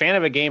she's a fan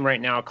of a game right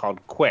now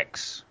called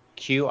Quix,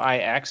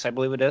 Qix, I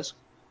believe it is,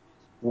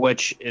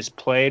 which is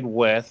played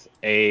with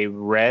a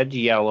red,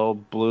 yellow,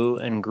 blue,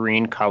 and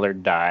green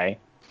colored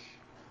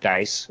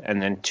dice,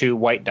 and then 2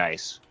 white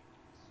dice.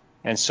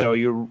 And so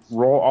you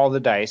roll all the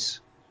dice,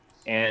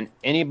 and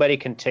anybody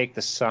can take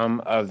the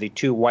sum of the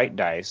 2 white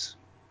dice,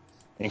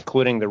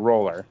 including the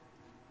roller,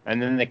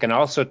 and then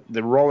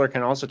the roller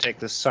can also take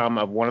the sum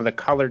of one of the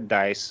colored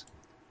dice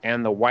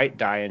and the white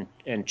die,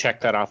 and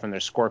check that off in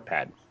their score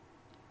pad.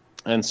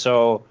 And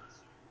so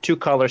 2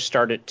 colors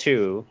start at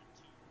 2,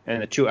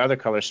 and the 2 other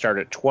colors start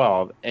at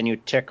 12, and you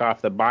tick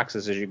off the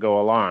boxes as you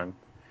go along.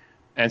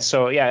 And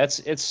so, yeah,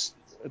 it's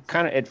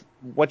kind of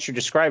what you're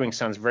describing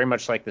sounds very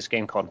much like this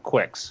game called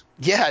Quix,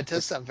 Yeah, it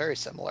does sound very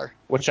similar.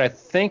 which I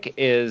think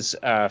is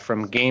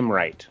from Game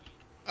Right.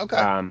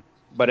 Okay.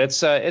 But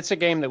it's a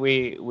game that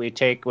we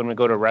take when we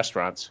go to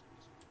restaurants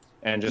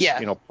and just Yeah.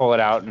 pull it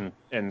out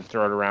and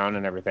throw it around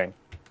and everything.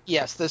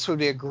 Yes, this would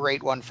be a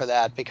great one for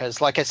that,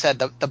 because, like I said,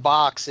 the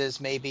box is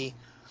maybe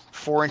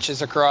 4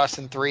 inches across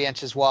and 3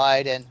 inches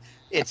wide, and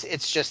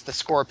it's just the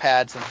score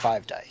pads and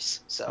 5 dice.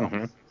 So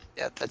Mm-hmm.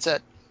 yeah, that's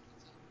it. It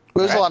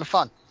All was a right. lot of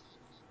fun.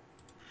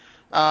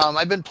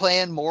 I've been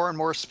playing more and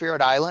more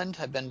Spirit Island.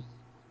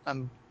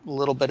 I'm a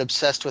little bit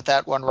obsessed with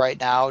that one right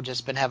now.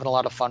 Just been having a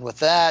lot of fun with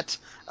that.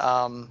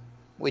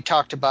 We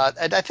talked about,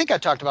 I think I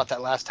talked about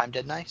that last time,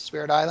 didn't I?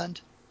 Spirit Island.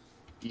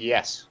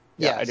 Yes.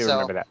 Yeah, Yeah. I do So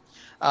remember that.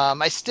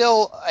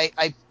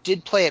 I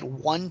did play it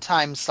one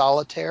time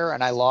solitaire,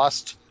 and I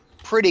lost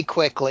pretty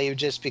quickly,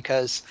 just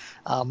because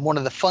one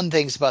of the fun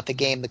things about the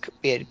game,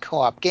 the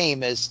co-op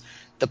game, is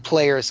the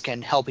players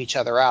can help each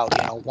other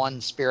out.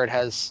 One spirit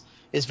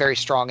is very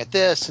strong at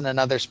this, and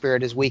another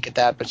spirit is weak at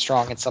that, but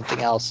strong at something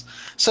else.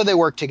 So they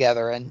work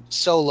together. And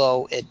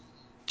solo, it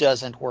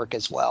doesn't work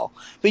as well.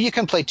 But you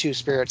can play 2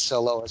 spirits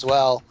solo as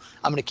well.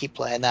 I'm going to keep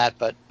playing that,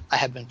 but I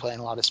have been playing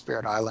a lot of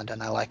Spirit Island,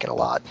 and I like it a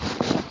lot.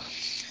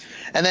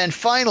 And then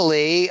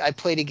finally, I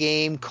played a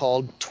game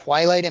called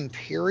Twilight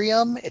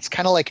Imperium. It's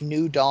kind of like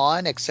New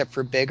Dawn, except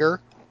for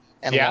bigger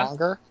and Yeah,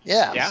 longer.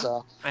 Yeah. yeah.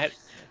 So,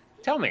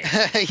 Tell me.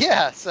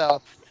 yeah.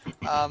 So,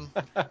 um,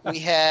 we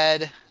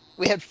had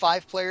we had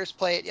 5 players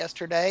play it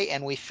yesterday,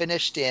 and we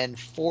finished in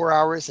 4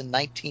 hours and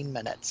 19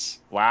 minutes.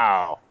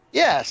 Wow.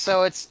 Yeah.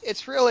 So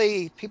it's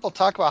really people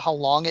talk about how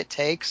long it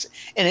takes,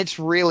 and it's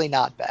really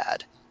not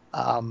bad.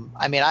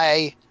 I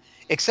mean,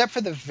 except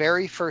for the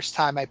very first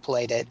time I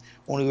played it,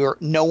 when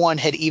no one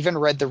had even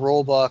read the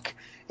rule book,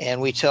 and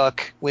we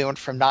went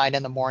from 9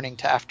 in the morning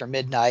to after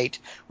midnight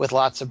with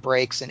lots of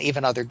breaks and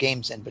even other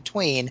games in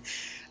between.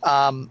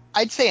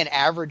 I'd say an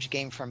average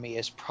game for me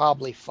is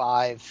probably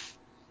 5.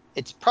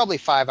 It's probably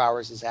 5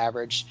 hours is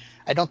average.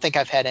 I don't think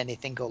I've had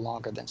anything go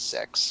longer than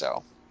 6.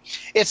 So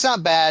it's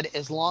not bad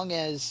as long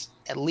as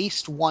at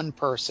least one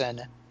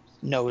person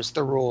knows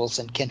the rules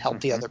and can help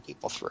the Hmm. other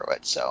people through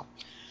it. So,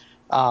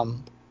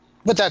 um,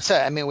 but that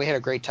said, I mean, we had a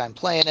great time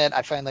playing it.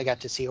 I finally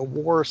got to see a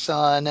War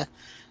Sun,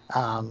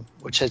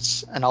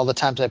 and all the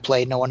times I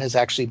played, no one has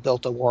actually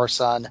built a War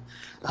Sun.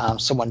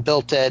 Someone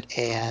built it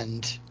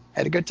and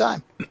had a good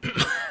time.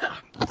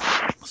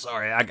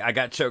 Sorry, I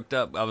got choked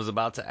up. I was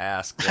about to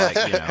ask, like,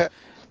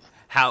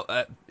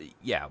 how,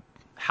 yeah,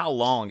 how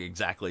long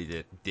exactly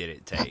did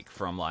it take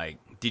from, like,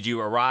 did you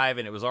arrive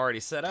and it was already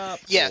set up,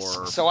 Yes.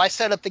 or? So I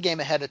set up the game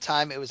ahead of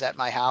time. It was at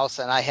my house,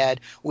 and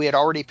we had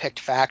already picked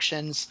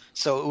factions,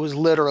 so it was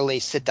literally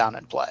sit down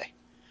and play.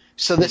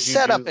 So the Did you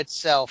setup do?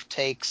 itself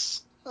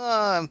takes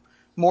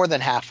more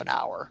than half an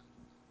hour.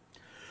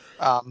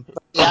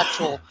 But the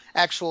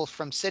actual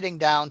from sitting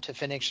down to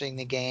finishing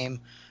the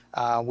game,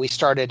 we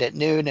started at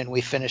noon and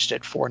we finished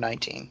at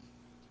 4:19.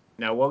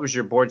 Now, what was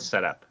your board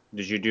setup?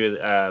 Did you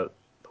do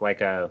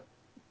like a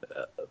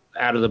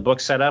out of the book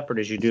setup, or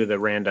did you do the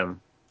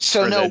random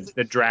So or no,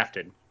 the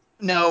drafted?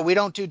 no, we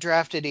don't do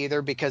drafted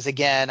either because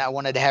again, I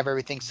wanted to have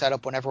everything set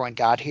up when everyone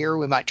got here.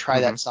 We might try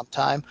Hmm. that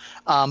sometime.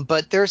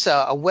 But there's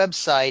a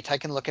website I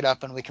can look it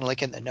up and we can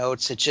link in the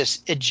notes.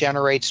 It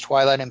generates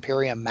Twilight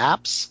Imperium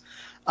maps.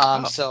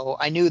 Oh, So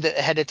I knew that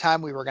ahead of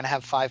time we were going to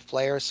have 5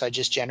 players, so I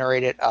just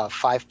generated a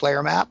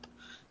 5-player map,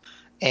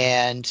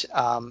 and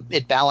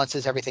it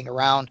balances everything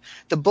around.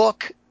 The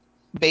book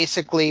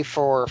basically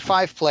for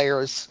 5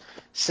 players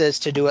says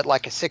to do it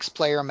like a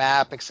 6-player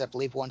map, except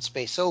leave one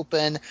space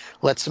open,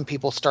 let some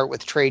people start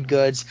with trade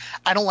goods.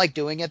 I don't like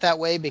doing it that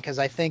way because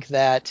I think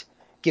that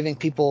giving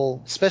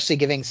people, especially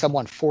giving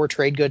someone 4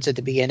 trade goods at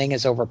the beginning,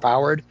 is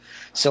overpowered.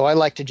 So I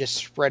like to just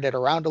spread it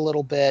around a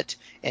little bit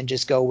and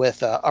just go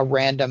with a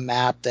random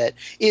map that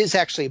is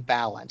actually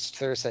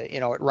balanced. It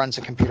runs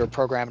a computer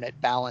program and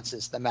it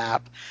balances the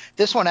map.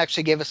 This one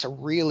actually gave us a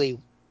really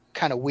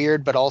kind of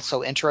weird but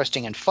also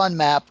interesting and fun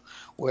map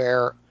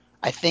where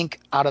I think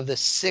out of the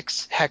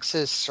 6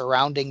 hexes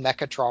surrounding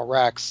Mechatral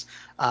Rex,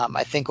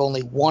 I think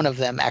only one of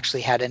them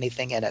actually had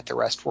anything in it. The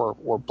rest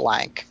were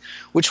blank,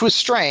 which was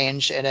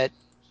strange, and it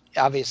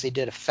obviously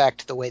did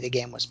affect the way the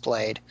game was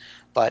played.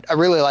 But I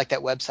really like that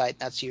website.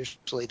 That's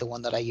usually the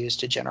one that I use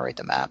to generate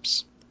the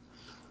maps.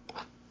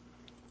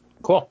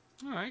 cool.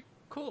 All right,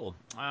 cool.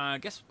 I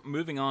guess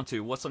moving on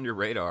to what's on your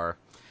radar,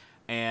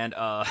 and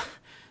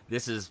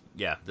this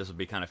would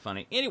be kind of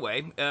funny.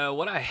 Anyway,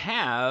 what I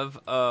have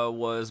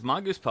was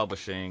Mongoose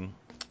Publishing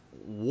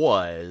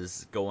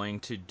was going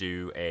to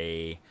do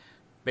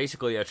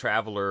basically a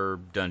traveler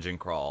dungeon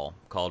crawl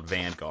called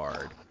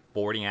Vanguard,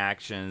 boarding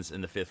actions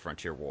in the Fifth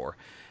Frontier War,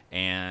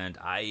 and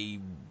I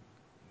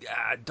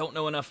don't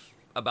know enough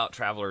about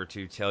Traveler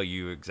to tell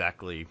you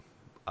exactly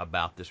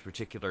about this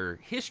particular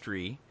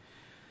history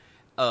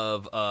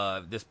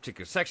of this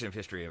particular section of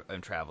history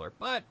of Traveler.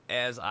 But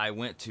as I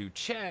went to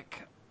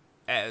check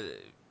uh,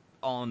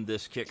 on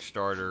this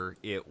Kickstarter,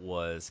 it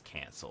was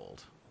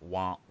canceled.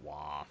 Wah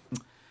wah.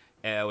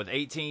 With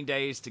 18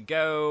 days to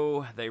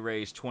go, they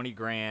raised 20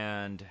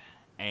 grand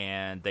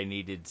and they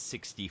needed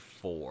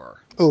 64.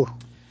 Ooh,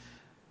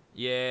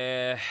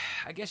 Yeah,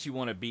 I guess you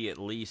want to be at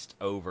least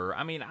over.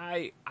 I mean,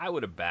 I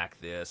would have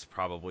backed this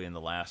probably in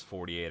the last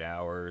 48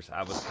 hours.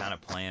 I was kind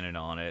of planning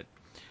on it,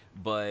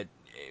 but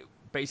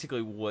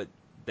basically what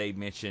they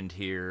mentioned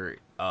here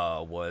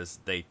was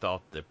they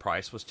thought the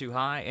price was too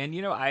high, and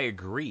I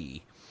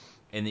agree.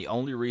 And the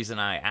only reason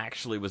I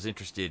actually was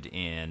interested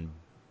in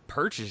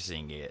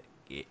purchasing it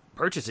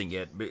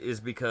is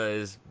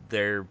because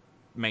they're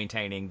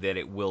maintaining that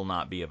it will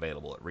not be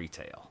available at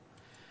retail.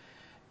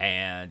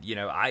 And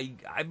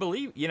I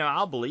believe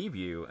I'll believe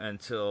you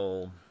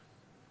until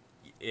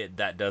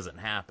that doesn't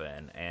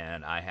happen,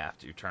 and I have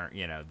to turn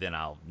then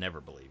I'll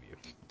never believe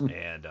you,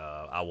 and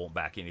I won't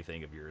back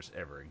anything of yours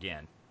ever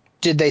again.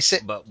 did they say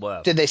But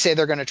well, did they say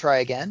they're going to try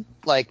again?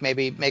 Like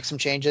maybe make some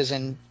changes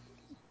and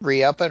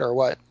re-up it or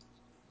what?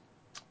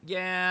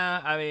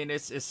 yeah, I mean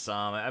it's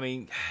some. I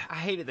mean, I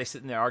hate it. They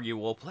sit and they argue.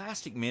 Well,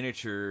 plastic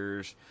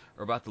miniatures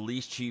are about the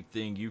least cheap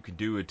thing you can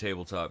do in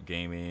tabletop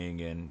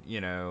gaming, and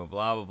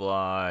blah blah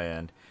blah,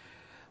 and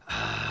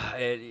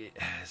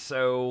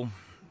so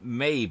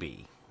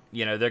maybe.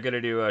 They're going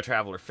to do a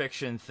Traveler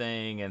Fiction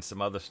thing and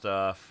some other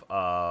stuff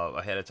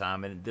ahead of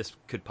time, and this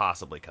could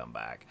possibly come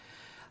back.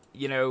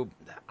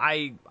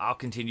 I'll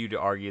continue to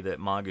argue that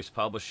Mongoose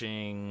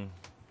Publishing,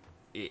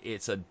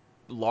 it's a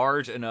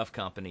large enough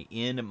company,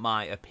 in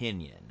my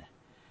opinion,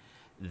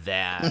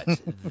 that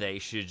they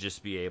should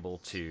just be able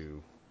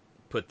to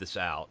put this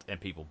out and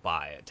people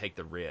buy it, take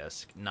the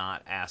risk,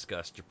 not ask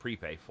us to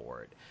prepay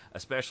for it,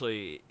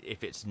 especially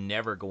if it's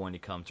never going to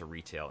come to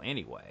retail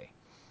anyway.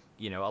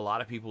 A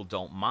lot of people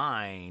don't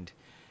mind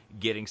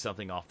getting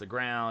something off the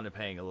ground and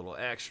paying a little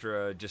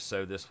extra just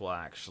so this will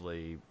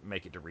actually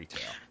make it to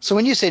retail. So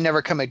when you say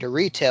never coming to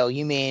retail,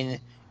 you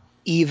mean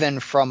even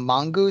from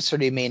Mongoose, or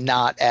do you mean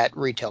not at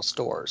retail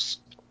stores?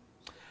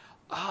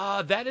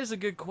 That is a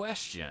good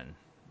question.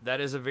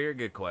 That is a very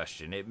good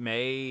question. It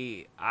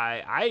may,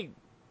 I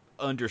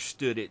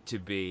understood it to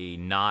be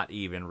not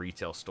even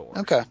retail stores.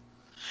 Okay.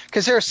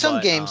 Because there are some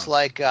But, games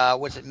like,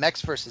 was it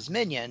Mechs vs.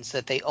 Minions,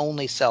 that they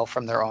only sell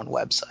from their own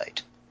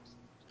website.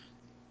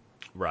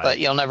 Right. But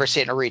you'll never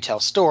see it in a retail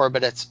store,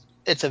 but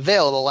it's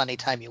available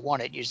anytime you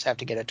want it. You just have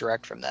to get it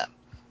direct from them.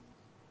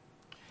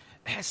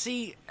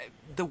 See,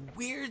 the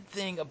weird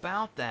thing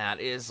about that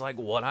is like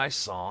what I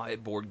saw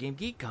at Board Game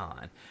Geek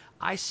Con.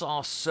 I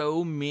saw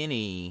so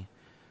many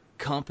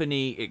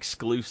company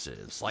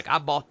exclusives. Like I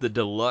bought the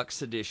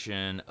deluxe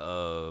edition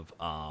of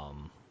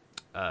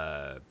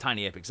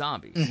Tiny Epic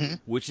Zombies,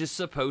 which is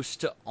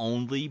supposed to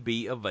only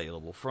be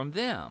available from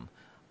them.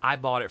 I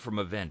bought it from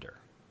a vendor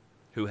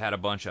who had a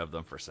bunch of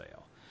them for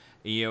sale.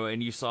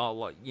 And you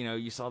saw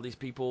these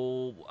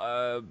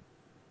people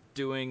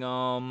doing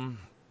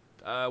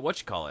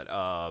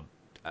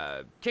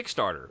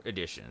Kickstarter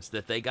editions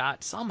that they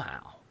got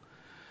somehow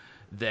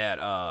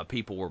that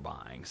people were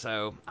buying.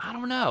 So I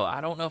don't know.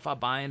 I don't know if I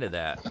buy into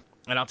that.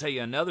 And I'll tell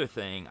you another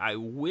thing. I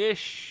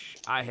wish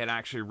I had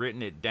actually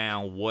written it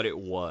down what it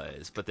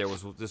was, but there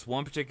was this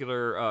one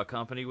particular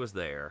company was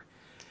there,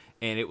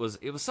 and it was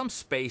some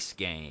space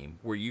game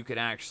where you could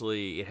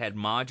it had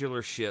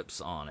modular ships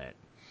on it,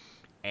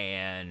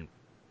 and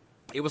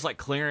it was like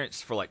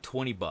clearance for like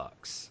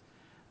 $20.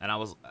 And I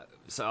was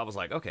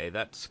like, okay,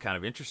 that's kind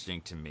of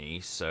interesting to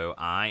me. So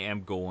I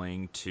am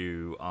going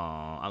to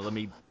let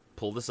me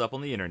pull this up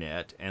on the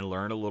internet and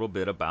learn a little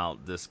bit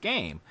about this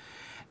game.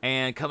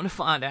 And come to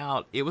find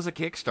out, it was a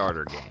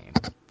Kickstarter game.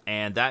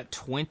 And that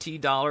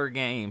 $20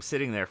 game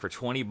sitting there for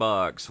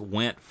 $20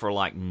 went for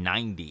like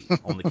 90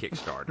 on the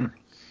Kickstarter.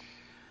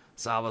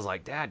 So I was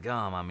like,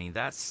 dadgum, I mean,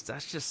 that's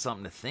just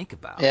something to think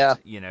about. Yeah.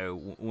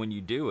 When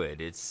you do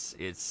it,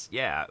 it's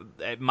yeah.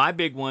 My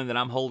big one that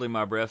I'm holding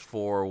my breath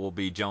for will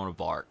be Joan of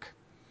Arc.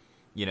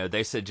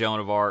 They said Joan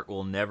of Arc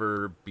will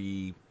never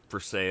be for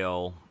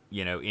sale,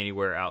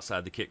 anywhere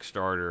outside the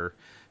Kickstarter.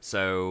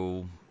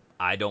 So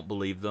I don't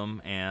believe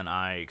them, and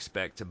I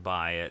expect to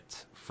buy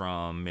it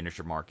from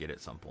Miniature Market at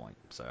some point.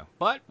 So,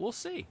 but we'll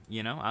see.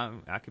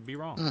 I could be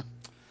wrong.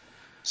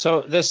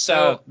 So this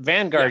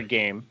Vanguard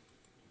game,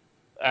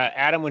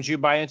 Adam, would you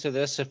buy into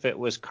this if it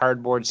was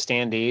cardboard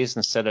standees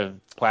instead of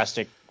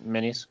plastic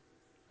minis?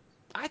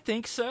 I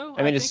think so.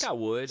 I mean, I think I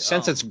would.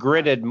 Since it's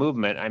gridded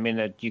movement, I mean,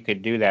 that you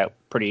could do that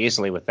pretty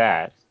easily with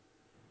that.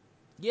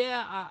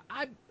 Yeah,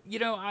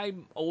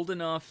 I'm old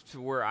enough to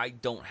where I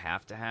don't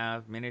have to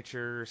have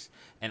miniatures,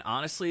 and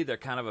honestly, they're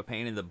kind of a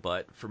pain in the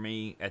butt for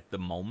me at the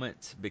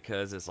moment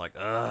because it's like,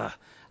 I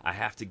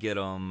have to get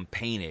them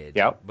painted,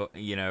 Yep. but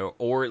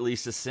or at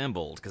least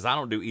assembled because I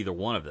don't do either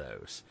one of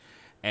those,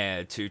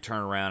 and to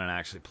turn around and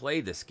actually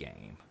play this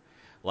game.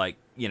 Like,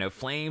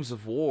 Flames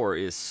of War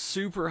is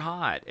super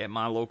hot at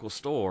my local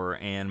store,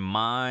 and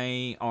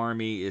my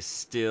army is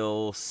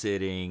still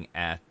sitting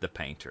at the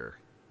painter,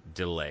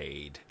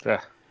 delayed.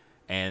 Ugh.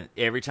 And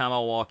every time I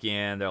walk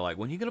in, they're like,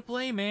 when are you going to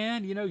play,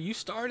 man? You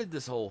started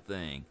this whole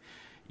thing.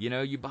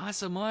 You buy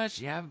so much,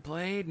 you haven't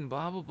played, and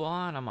blah, blah,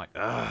 blah. And I'm like,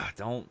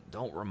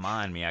 don't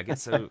remind me. I get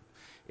so,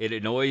 it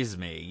annoys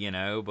me,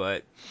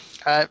 but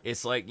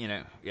it's like,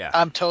 yeah.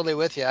 I'm totally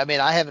with you. I mean,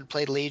 I haven't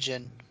played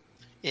Legion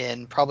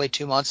in probably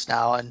 2 months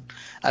now, and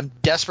I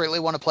desperately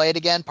want to play it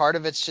again. Part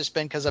of it's just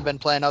been because I've been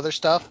playing other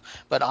stuff,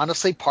 but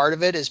honestly, part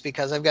of it is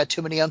because I've got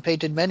too many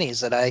unpainted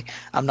minis that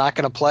I'm not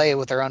going to play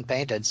with their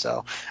unpainted.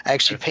 So I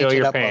actually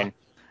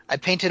I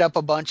painted up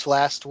a bunch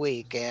last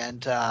week,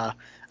 and I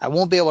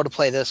won't be able to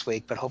play this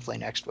week, but hopefully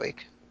next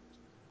week.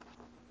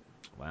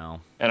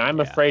 Well, and I'm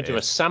afraid to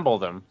assemble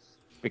them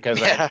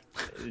because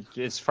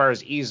as far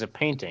as ease of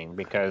painting,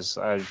 because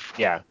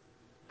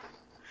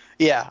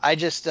Yeah, I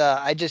just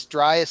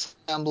dry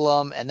assemble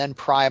them and then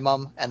prime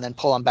them and then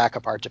pull them back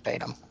apart to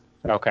paint them.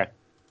 Okay.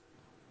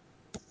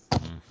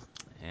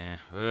 Yeah.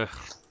 Ugh.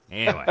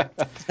 Anyway,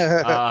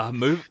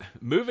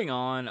 moving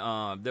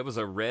on. There was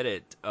a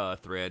Reddit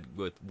thread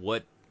with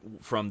what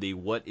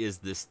is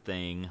this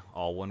thing,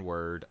 all one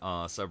word,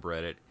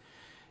 subreddit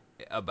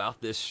about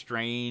this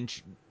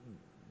strange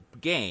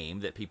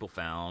game that people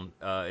found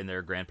in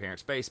their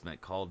grandparents'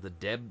 basement called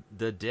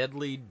the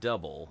Deadly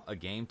Double, a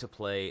game to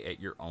play at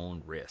your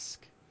own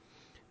risk.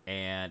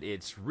 and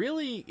it's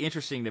really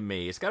interesting to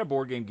me. It's got a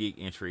Board Game Geek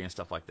entry and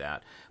stuff like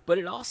that, but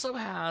it also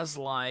has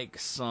like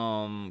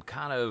some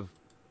kind of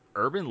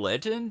urban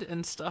legend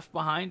and stuff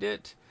behind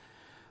it.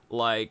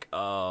 Like, there's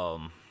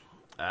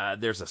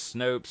a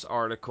Snopes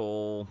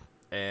article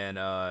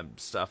and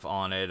stuff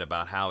on it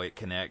about how it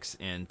connects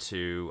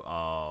into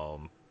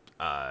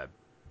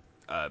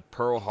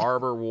Pearl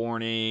Harbor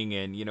warning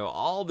and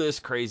all this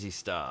crazy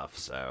stuff.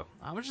 So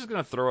I was just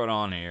gonna throw it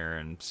on here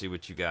and see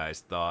what you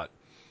guys thought.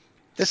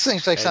 This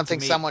seems like To something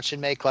me, someone should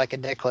make like a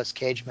Nicolas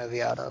Cage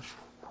movie out of.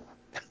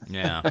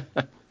 yeah,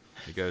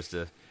 it goes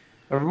to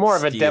Or more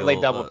of a deadly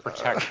steal, double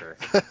protector.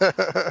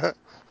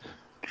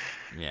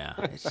 yeah,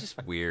 it's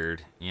just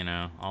weird,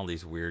 all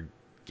these weird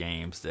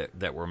games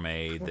that were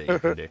made that you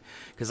can do.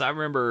 Because I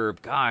remember,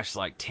 gosh,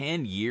 like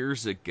 10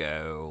 years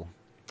ago,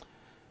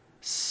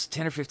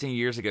 10 or 15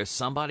 years ago,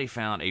 somebody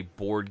found a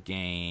board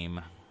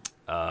game,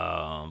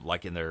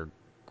 like in their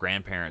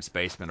grandparents'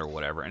 basement or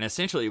whatever, and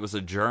essentially it was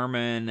a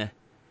German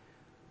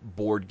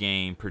board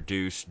game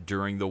produced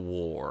during the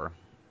war,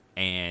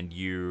 and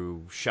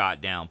you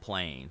shot down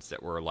planes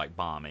that were like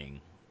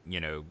bombing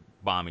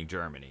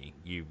Germany.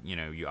 You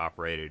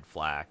operated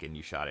flak and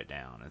you shot it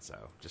down, and so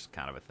just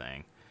kind of a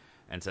thing.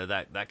 And so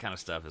that kind of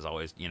stuff is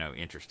always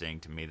interesting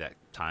to me. That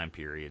time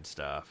period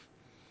stuff,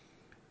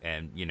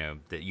 and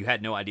that you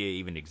had no idea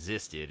even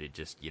existed. It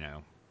just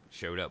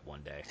showed up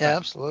one day. Yeah,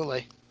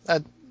 absolutely.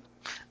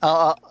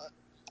 Uh,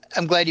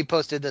 I'm glad you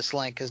posted this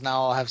link because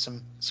now I'll have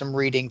some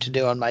reading to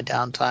do on my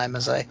downtime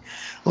as I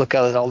look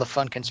at all the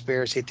fun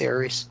conspiracy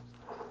theories.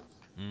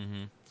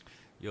 Mm-hmm.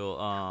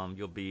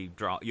 You'll be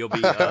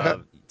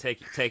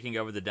taking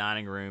over the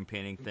dining room,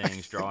 pinning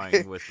things,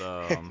 drawing with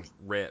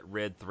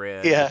red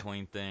thread Yeah.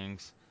 between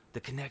things. The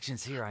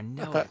connection's here. I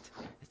know it.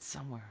 It's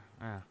somewhere.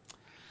 Yeah.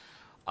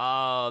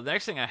 The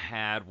next thing I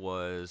had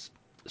was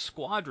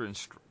Squadron.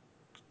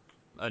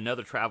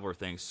 Another Traveler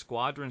thing.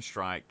 Squadron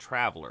Strike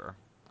Traveler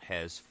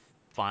has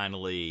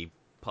finally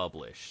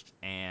published,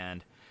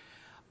 and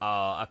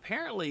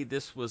apparently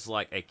this was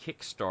like a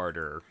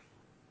Kickstarter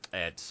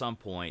at some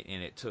point,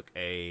 and it took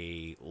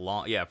a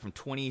long, from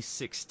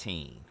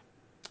 2016,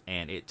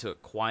 and it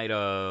took quite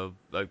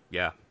took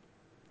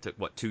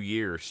what 2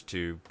 years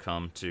to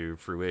come to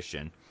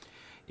fruition.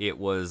 It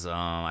was,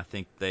 I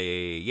think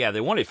they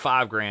wanted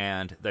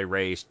 $5,000, they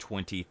raised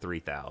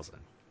 23,000,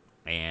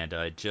 and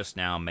just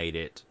now made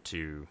it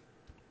to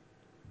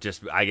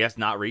just, I guess,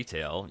 not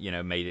retail,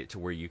 made it to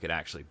where you could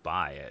actually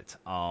buy it.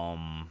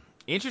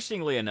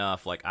 Interestingly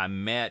enough, like I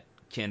met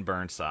Ken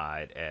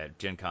Burnside at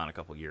Gen Con a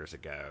couple years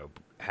ago,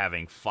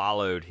 having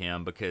followed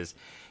him because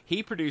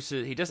he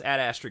does Ad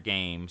Astra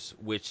Games,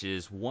 which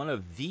is one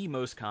of the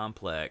most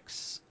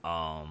complex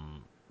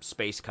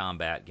space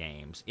combat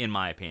games, in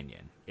my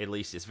opinion. At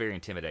least it's very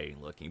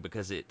intimidating looking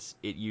because it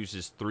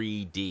uses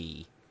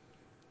 3D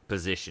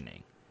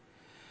positioning.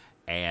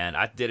 And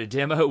I did a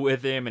demo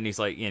with him, and he's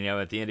like,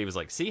 at the end, he was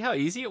like, "See how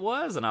easy it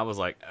was?" And I was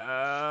like,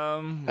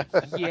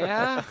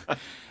 yeah.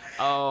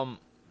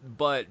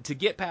 But to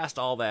get past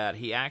all that,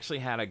 he actually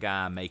had a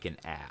guy make an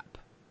app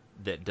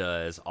that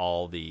does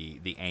all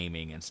the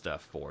aiming and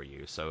stuff for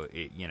you. So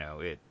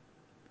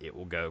it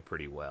will go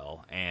pretty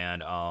well.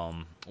 And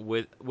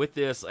with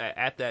this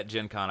at that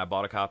Gen Con, I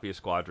bought a copy of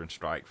Squadron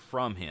Strike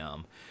from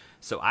him.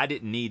 So I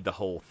didn't need the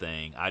whole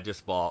thing. I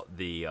just bought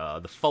the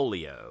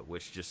folio,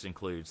 which just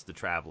includes the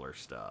Traveler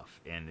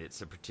stuff, and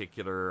it's a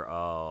particular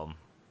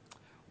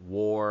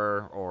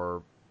war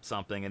or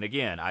something. And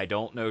again, I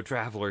don't know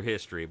Traveler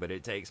history, but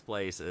it takes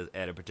place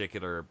at a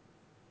particular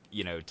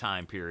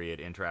time period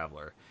in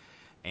Traveler.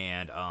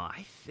 And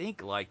I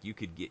think like you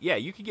could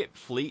get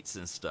fleets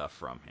and stuff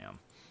from him.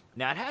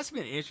 Now it has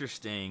been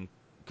interesting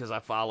because I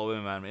follow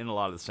him. I'm in a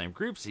lot of the same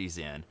groups he's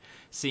in,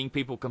 seeing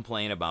people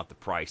complain about the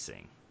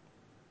pricing.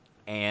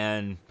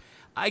 And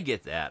I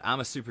get that. I'm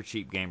a super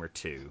cheap gamer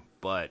too,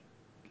 but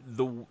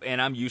and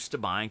I'm used to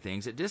buying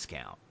things at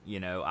discount.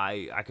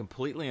 I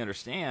completely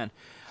understand,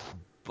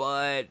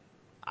 but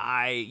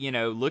I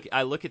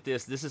look at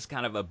this. This is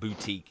kind of a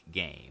boutique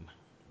game.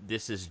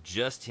 This is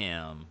just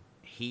him.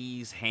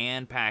 He's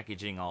hand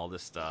packaging all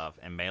this stuff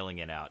and mailing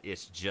it out.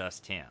 It's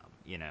just him.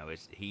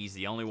 He's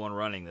the only one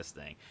running this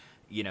thing.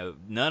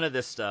 None of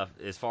this stuff,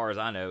 as far as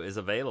I know, is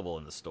available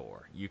in the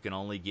store. You can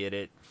only get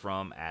it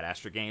from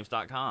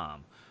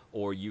adastragames.com,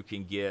 or you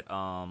can get,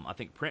 I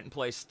think, print and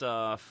play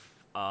stuff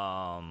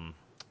from,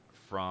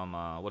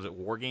 what is it,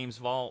 War Games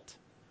Vault,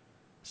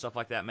 stuff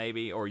like that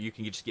maybe, or you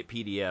can just get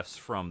PDFs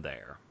from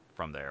there.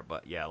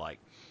 But yeah, like,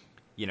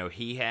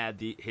 he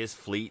had his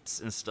fleets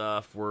and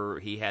stuff where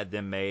he had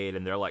them made,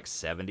 and they're like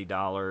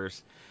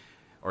 $70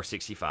 or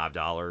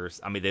 $65.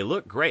 I mean, they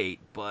look great,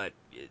 but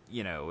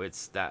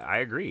it's that. I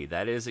agree,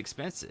 that is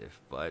expensive,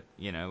 but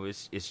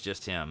it's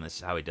just him. It's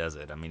how he does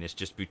it. I mean, it's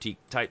just boutique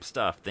type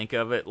stuff. Think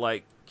of it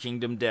like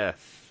Kingdom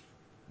Death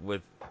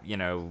with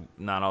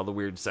not all the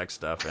weird sex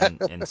stuff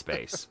in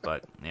space,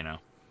 but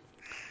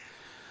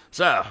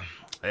So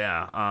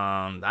yeah,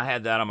 I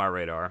had that on my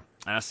radar.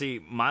 And I see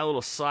My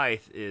Little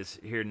Scythe is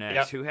here next.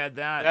 Yep. Who had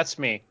that? That's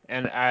me.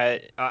 And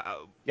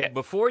yeah.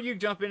 Before you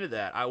jump into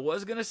that, I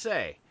was going to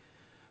say,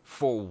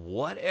 for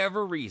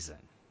whatever reason,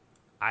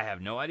 I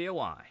have no idea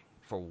why,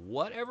 for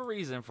whatever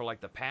reason, for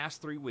like the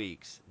past 3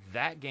 weeks,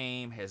 that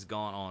game has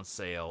gone on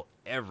sale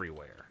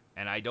everywhere.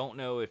 And I don't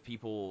know if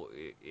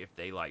if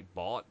they like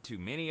bought too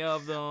many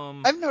of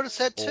them. I've noticed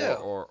that too.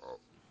 Or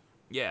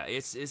yeah,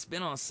 it's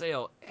been on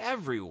sale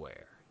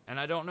everywhere, and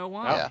I don't know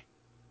why. Yeah.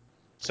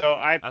 So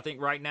I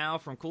think right now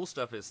from Cool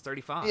Stuff it's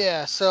 $35.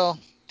 Yeah, so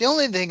the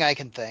only thing I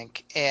can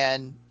think,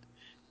 and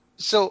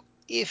so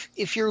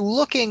if you're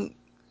looking,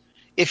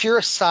 if you're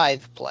a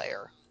Scythe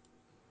player,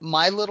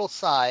 My Little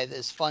Scythe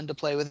is fun to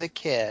play with a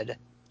kid,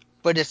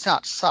 but it's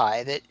not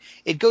Scythe.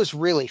 It goes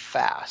really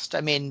fast. I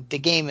mean, the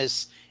game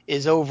is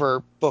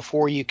over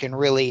before you can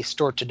really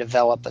start to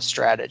develop a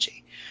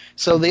strategy.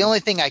 So the only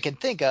thing I can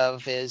think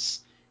of is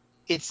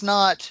it's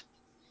not,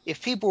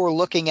 if people were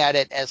looking at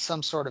it as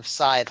some sort of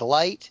Scythe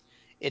light,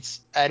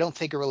 I don't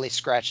think it really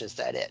scratches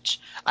that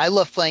itch. I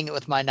love playing it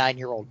with my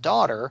 9-year-old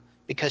daughter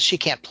because she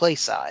can't play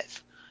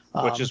Scythe.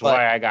 which is But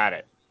why I got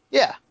it.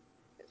 yeah,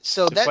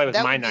 so To play with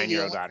that my would be the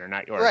 9-year-old only, daughter,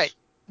 not yours. right.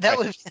 That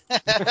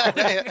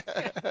Right.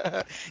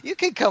 would you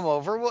can come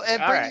over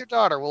and All bring right. your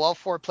daughter. We'll all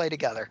four play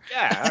together.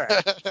 Yeah, all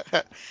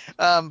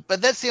right.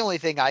 But that's the only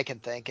thing I can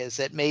think is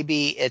that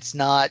maybe it's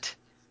not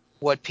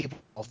what people.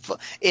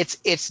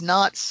 It's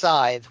not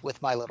Scythe with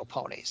My Little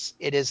Ponies.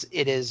 It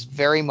is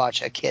very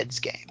much a kids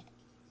game.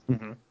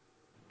 Mm-hmm.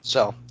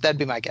 So that'd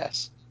be my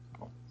guess.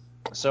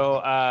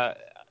 So,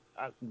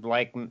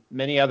 like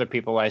many other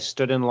people, I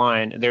stood in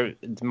line.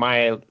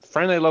 My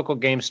friendly local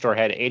game store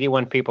had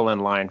 81 people in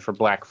line for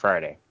Black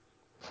Friday.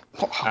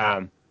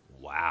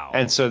 Wow.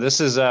 And so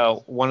this is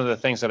one of the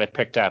things that I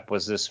picked up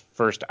was this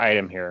first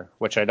item here,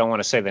 which I don't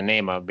want to say the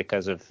name of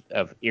because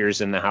of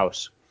ears in the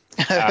house.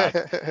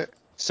 Yeah,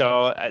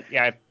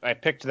 I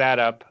picked that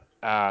up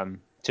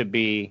to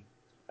be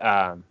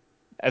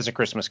as a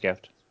Christmas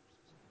gift.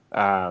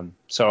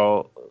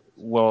 So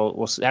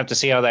we'll have to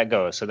see how that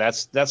goes. So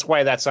that's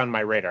why that's on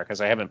my radar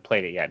because I haven't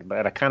played it yet,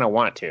 but I kind of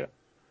want to.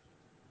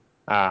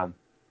 And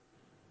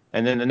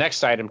then the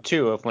next item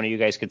too, if one of you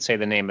guys could say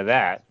the name of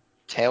that.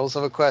 Tales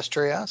of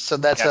Equestria. So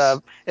that's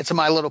Yes. it's a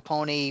My Little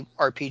Pony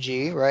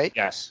RPG, right?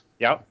 Yes.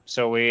 Yep.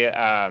 So we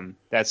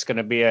that's going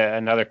to be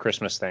another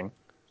Christmas thing.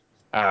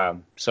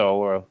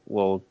 So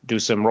we'll do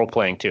some role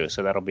playing too.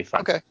 So that'll be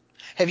fun. Okay.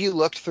 Have you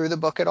looked through the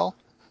book at all?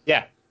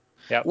 Yeah.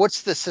 Yep.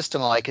 What's the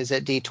system like? Is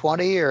it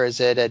D20 or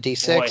is it a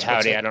D6? Boy, What's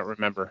howdy, it? I don't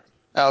remember.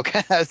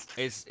 Okay.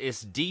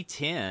 It's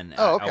D10.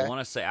 Oh, okay. I want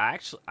to say I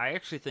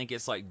actually think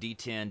it's like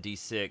D10,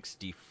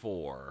 D6,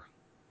 D4.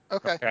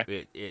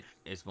 Okay.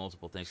 It's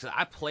multiple things. 'Cause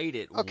I played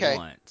it Okay.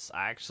 once.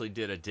 I actually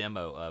did a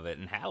demo of it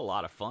and had a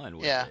lot of fun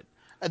with Yeah.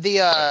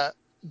 it.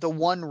 The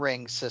One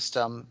Ring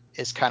system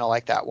is kind of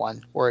like that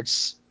one, where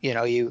it's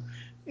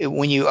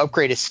when you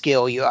upgrade a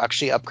skill, you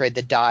actually upgrade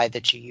the die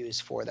that you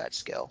use for that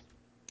skill.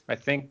 I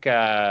think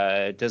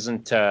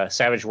doesn't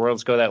Savage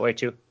Worlds go that way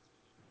too?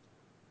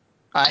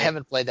 I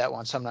haven't played that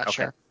one, so I'm not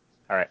Okay. sure.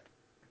 All right.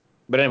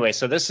 But anyway,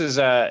 so this is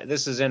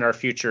in our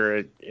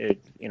future,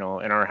 in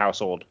our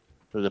household,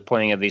 for the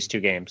playing of these two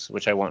games,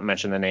 which I won't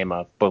mention the name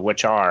of, but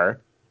which are.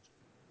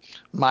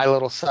 My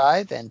Little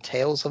Scythe and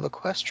Tales of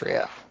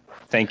Equestria.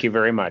 Thank you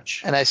very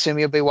much. And I assume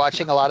you'll be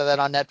watching a lot of that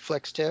on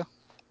Netflix too.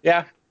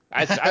 Yeah,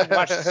 I've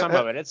watched some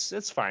of it.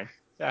 It's fine.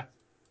 Yeah.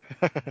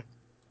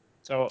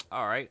 So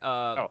All right.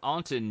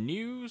 On to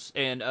news.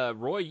 And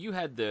Roy, you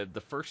had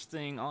the first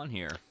thing on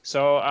here.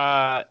 So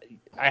I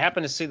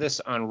happened to see this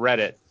on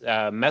Reddit.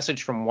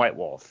 Message from White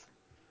Wolf.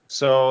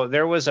 So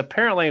there was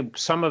apparently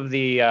some of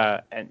the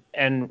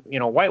and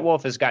White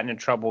Wolf has gotten in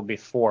trouble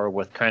before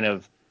with kind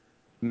of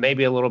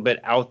maybe a little bit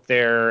out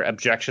there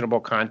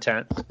objectionable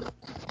content.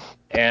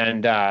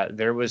 And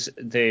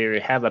they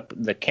have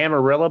the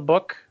Camarilla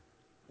book,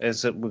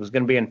 as it was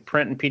going to be in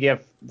print and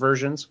PDF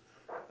versions.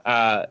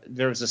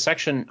 There was a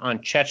section on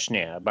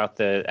Chechnya about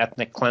the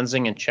ethnic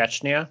cleansing in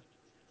Chechnya,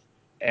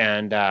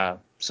 and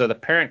so the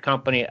parent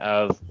company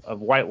of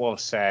White Wolf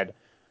said,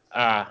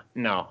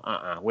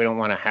 "No, we don't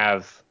want to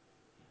have.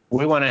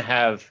 We want to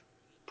have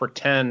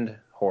pretend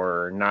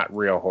horror, not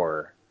real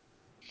horror."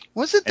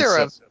 Wasn't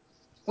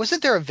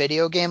there a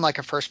video game, like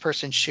a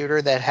first-person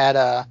shooter, that had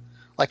a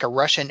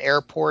Russian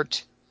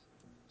airport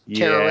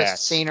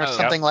terrorist scene or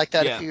something like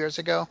that a few years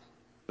ago?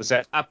 Was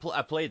that? I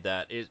played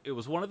that. It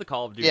was one of the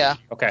Call of Duty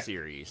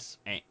series,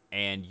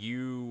 and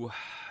you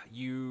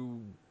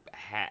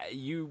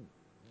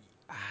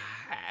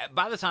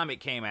by the time it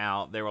came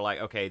out, they were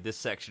like, okay, this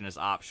section is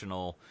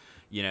optional.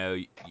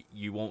 You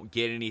won't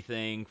get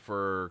anything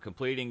for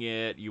completing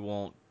it. You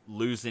won't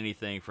lose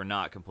anything for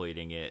not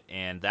completing it.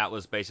 And that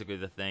was basically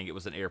the thing. It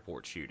was an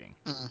airport shooting,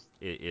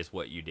 is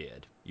what you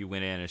did. You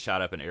went in and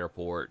shot up an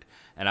airport,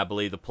 and I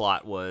believe the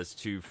plot was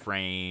to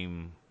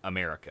frame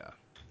America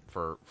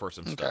for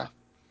some stuff.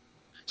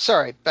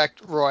 Sorry, back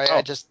to Roy.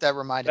 That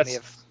reminded me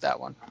of that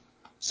one.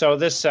 So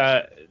this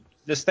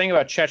thing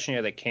about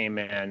Chechnya that came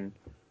in,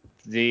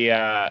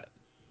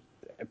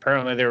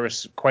 apparently there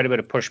was quite a bit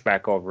of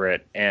pushback over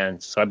it,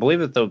 and so I believe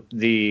that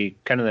the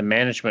kind of the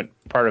management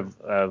part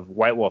of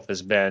White Wolf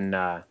has been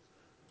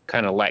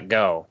kind of let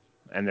go,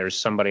 and there's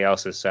somebody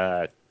else that's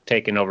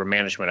taken over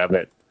management of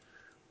it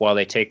while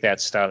they take that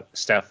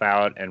stuff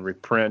out and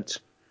reprint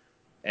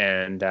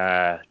and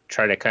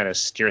try to kind of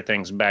steer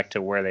things back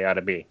to where they ought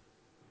to be.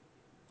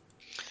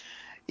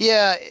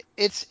 Yeah,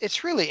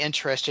 it's really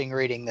interesting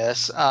reading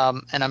this,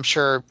 and I'm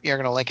sure you're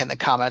going to link in the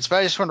comments, but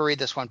I just want to read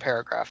this one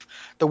paragraph.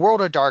 The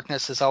world of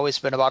darkness has always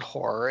been about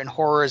horror, and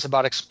horror is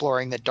about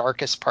exploring the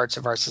darkest parts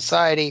of our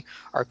society,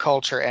 our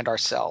culture, and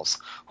ourselves.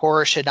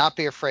 Horror should not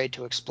be afraid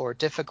to explore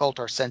difficult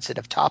or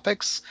sensitive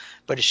topics,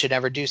 but it should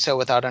never do so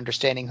without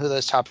understanding who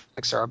those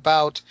topics are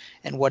about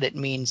and what it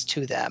means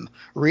to them.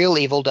 Real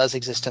evil does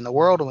exist in the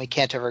world, and we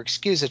can't ever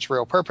excuse its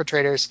real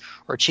perpetrators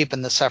or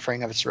cheapen the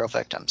suffering of its real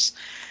victims.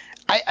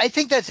 I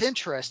think that's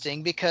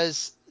interesting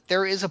because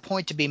there is a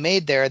point to be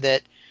made there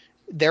that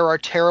there are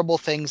terrible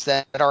things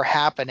that are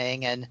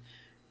happening, and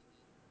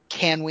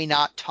can we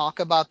not talk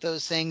about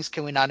those things?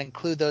 Can we not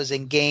include those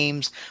in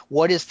games?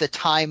 What is the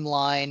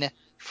timeline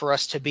for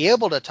us to be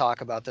able to talk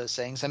about those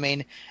things? I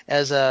mean,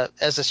 as a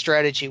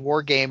strategy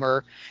war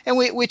gamer, and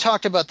we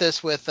talked about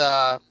this with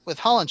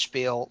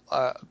Hollenspiel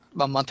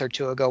a month or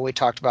two ago. We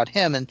talked about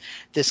him and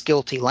this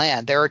guilty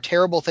land. There are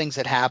terrible things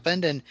that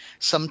happened, and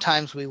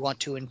sometimes we want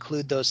to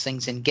include those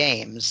things in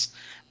games,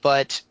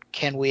 but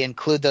can we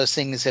include those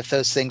things if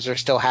those things are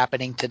still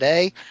happening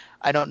today?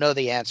 I don't know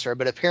the answer,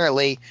 but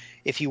apparently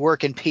if you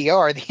work in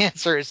PR, the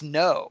answer is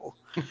no.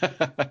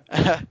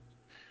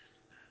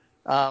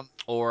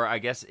 Or I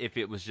guess if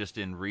it was just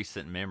in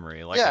recent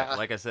memory, like Yeah.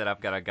 like I said,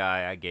 I've got a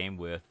guy I game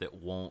with that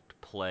won't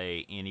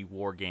play any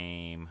war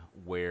game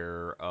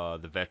where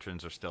the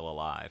veterans are still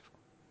alive.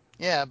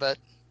 Yeah, but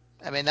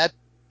I mean that.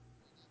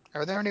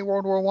 Are there any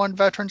World War One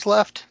veterans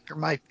left? There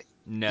might be.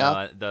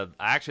 No, No.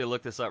 I actually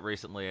looked this up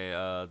recently.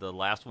 The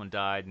last one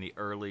died in the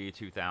early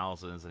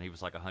 2000s, and he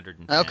was like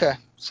 110. Okay.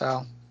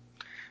 So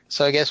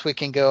I guess we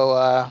can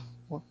go.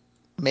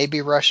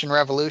 Maybe Russian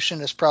Revolution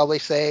is probably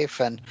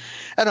safe, and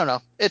I don't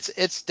know.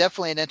 It's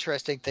definitely an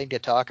interesting thing to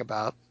talk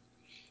about.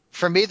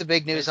 For me, the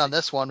big news It's on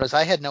this one was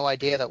I had no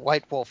idea that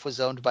White Wolf was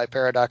owned by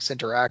Paradox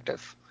Interactive.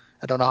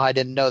 I don't know how I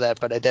didn't know that,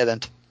 but I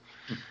didn't.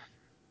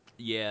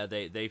 Yeah,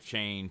 they've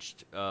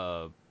changed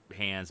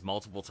hands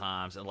multiple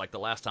times, and like the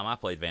last time I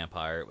played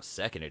Vampire, it was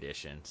second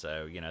edition,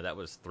 so that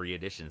was 3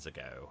 editions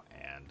ago,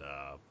 and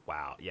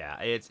wow,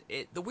 yeah,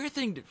 the weird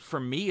thing for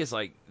me is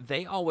like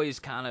they always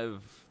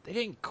they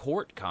didn't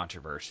court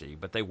controversy,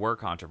 but they were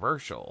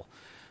controversial.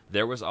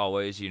 There was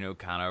always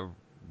kind of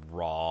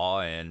raw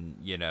and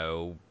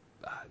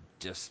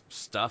just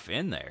stuff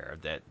in there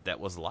that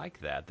was like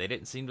that. They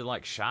didn't seem to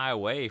like shy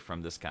away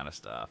from this kind of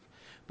stuff.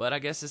 But I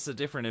guess it's a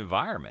different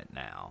environment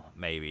now,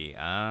 maybe.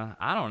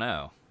 I don't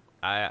know.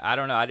 I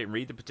don't know. I didn't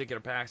read the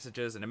particular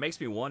passages, and it makes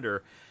me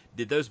wonder,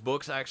 did those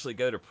books actually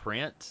go to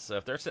print? So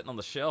if they're sitting on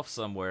the shelf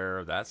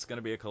somewhere, that's going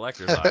to be a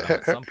collector's item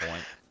at some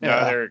point. No,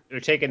 Yeah. they're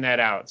taking that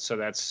out. So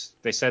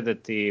they said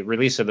that the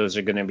release of those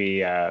are going to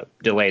be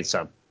delayed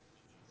some.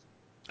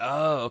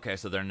 Oh, okay.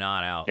 So they're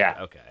not out.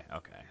 Yeah. Okay.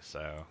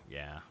 So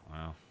yeah.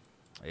 Well,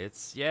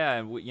 it's yeah,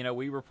 and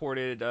we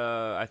reported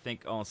I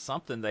think on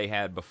something they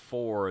had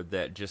before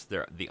that just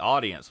the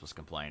audience was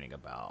complaining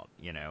about,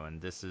 and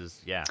this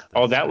is yeah.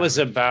 Oh, This is that kind was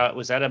of about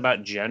was that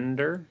about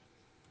gender?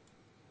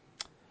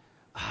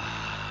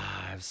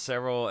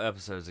 several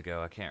episodes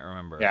ago. I can't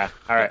remember. Yeah.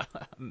 All right.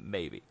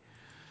 Maybe.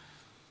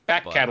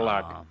 Back But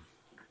catalog.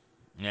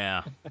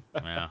 yeah,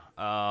 yeah.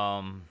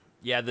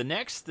 Yeah. The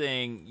next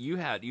thing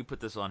you put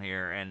this on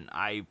here, and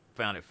I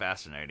found it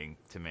fascinating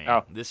to me.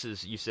 Oh. This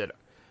is you said,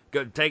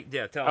 go tell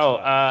us Oh,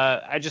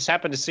 about it. I just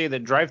happened to see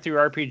that Drive-Thru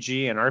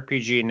RPG and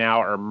RPG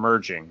Now are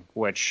merging,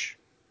 which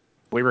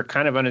we were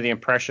kind of under the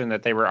impression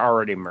that they were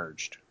already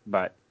merged,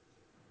 but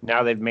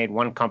now they've made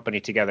one company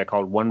together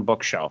called One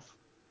Bookshelf.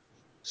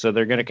 So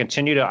they're going to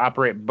continue to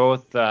operate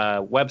both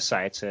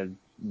websites and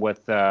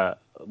with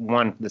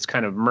one that's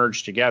kind of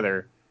merged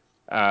together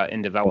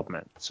in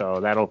development. So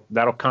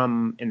that'll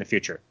come in the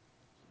future.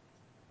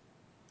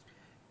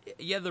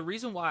 Yeah, the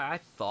reason why I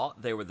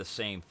thought they were the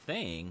same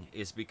thing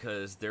is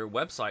because their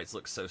websites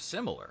look so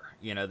similar.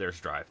 There's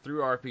Drive-Thru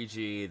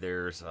RPG,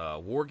 there's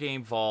War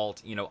Game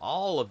Vault.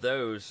 All of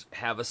those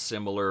have a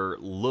similar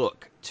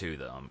look to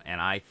them, and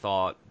I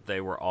thought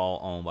they were all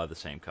owned by the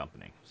same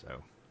company.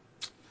 So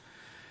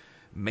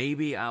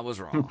maybe I was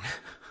wrong.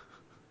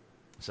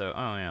 So,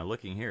 oh yeah,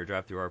 looking here,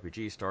 Drive-Thru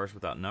RPG Stars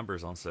Without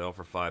Numbers on sale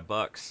for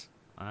 $5.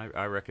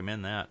 I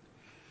recommend that.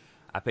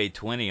 I paid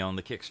 20 on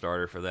the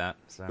Kickstarter for that.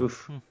 So.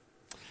 Oof.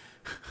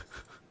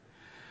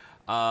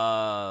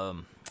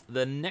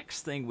 The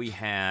next thing we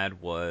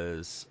had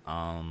was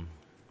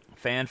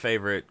fan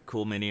favorite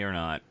Cool Mini or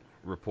Not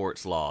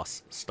reports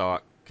loss.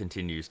 Stock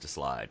continues to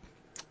slide,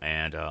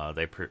 and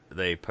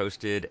they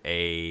posted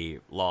a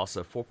loss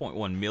of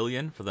 4.1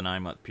 million for the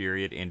 9-month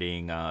period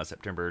ending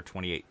September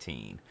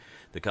 2018.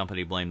 The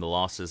company blamed the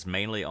losses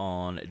mainly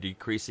on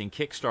decreasing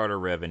Kickstarter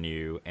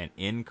revenue and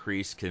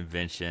increased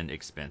convention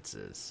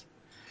expenses.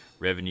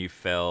 Revenue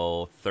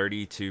fell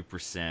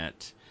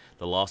 32%.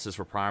 The losses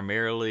were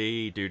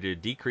primarily due to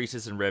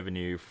decreases in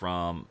revenue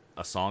from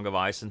A Song of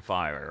Ice and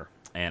Fire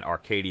and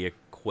Arcadia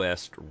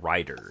Quest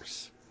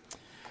Riders.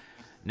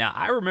 Now,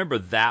 I remember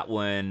that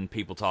one,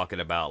 people talking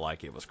about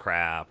like it was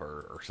crap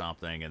or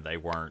something, and they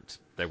weren't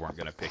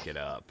going to pick it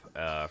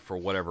up for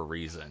whatever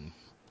reason.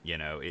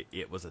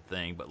 It was a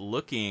thing. But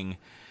looking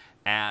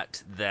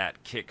at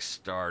that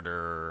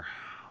Kickstarter,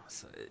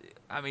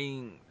 I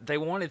mean, they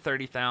wanted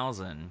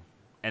 30,000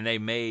 and they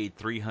made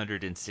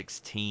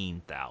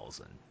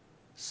 316,000.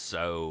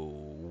 So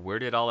where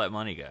did all that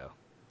money go?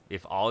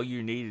 If all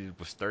you needed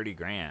was 30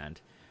 grand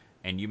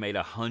and you made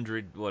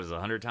 100, what is it,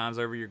 100 times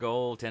over your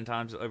goal, 10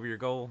 times over your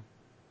goal?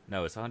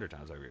 No, it's 100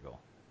 times over your goal,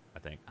 I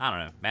think. I don't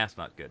know. Math's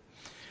not good.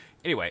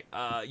 Anyway,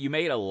 you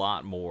made a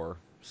lot more.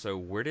 So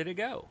where did it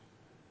go?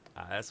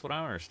 That's what I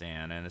don't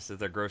understand. And it says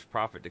their gross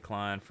profit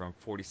declined from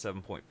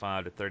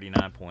 47.5 to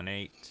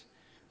 39.8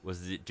 was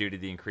due to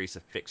the increase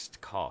of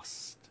fixed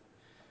cost.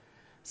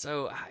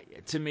 So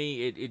to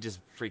me, it just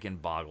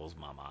freaking boggles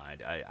my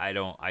mind. I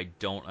don't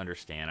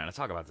understand, and I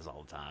talk about this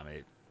all the time.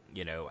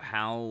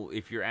 How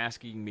if you're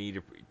asking me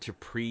to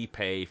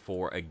prepay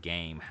for a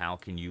game, how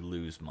can you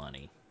lose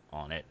money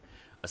on it,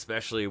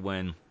 especially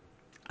when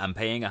I'm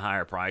paying a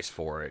higher price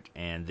for it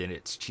and then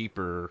it's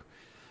cheaper,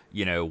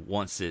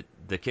 once the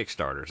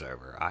Kickstarter's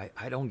over. I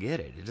don't get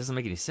it. It doesn't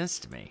make any sense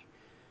to me.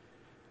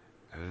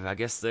 I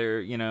guess they're,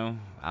 I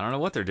don't know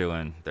what they're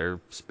doing. They're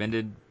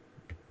spending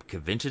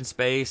convention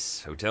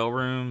space, hotel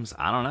rooms,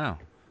 I don't know.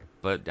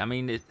 But I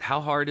mean, how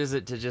hard is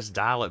it to just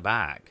dial it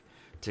back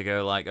to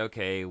go like,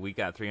 okay, we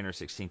got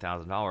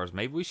 $316,000.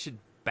 Maybe we should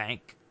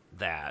bank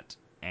that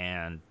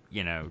and,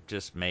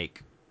 just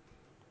make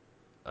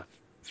a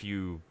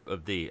few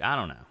of the. I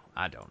don't know.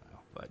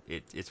 But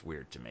it's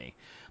weird to me.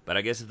 But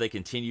I guess if they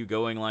continue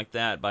going like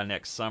that, by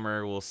next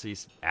summer we'll see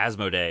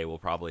Asmodee will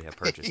probably have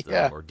purchased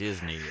Yeah. them, or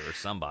Disney, or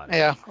somebody.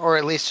 Yeah, or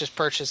at least just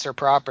purchase their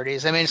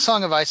properties. I mean,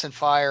 Song of Ice and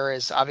Fire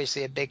is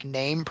obviously a big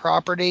name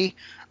property.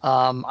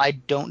 I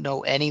don't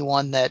know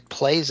anyone that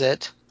plays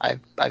it.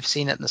 I've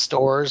seen it in the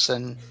stores,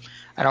 and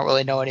I don't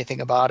really know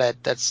anything about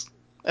it. That's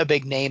a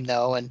big name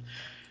though, and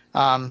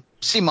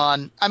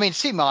CMON. I mean,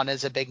 CMON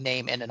is a big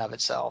name in and of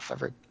itself.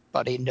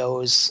 Everybody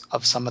knows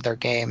of some of their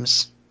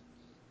games.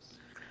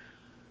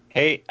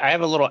 Hey, I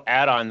have a little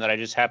add-on that I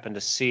just happened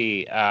to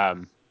see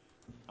on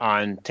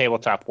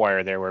Tabletop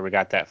Wire there, where we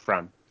got that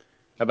from,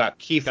 about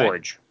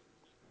Keyforge.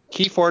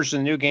 Okay. Keyforge, the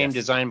new game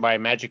designed by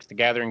Magic the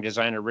Gathering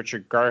designer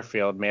Richard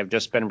Garfield, may have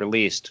just been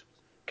released,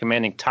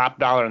 commanding top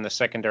dollar in the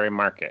secondary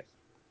market.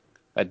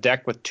 A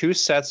deck with 2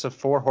 sets of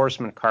 4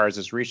 Horseman cards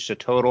has reached a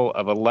total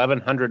of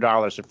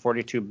 $1,100 of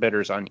 42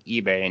 bidders on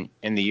eBay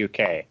in the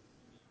UK.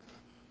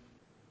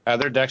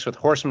 Other decks with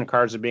Horseman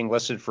cards are being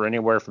listed for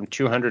anywhere from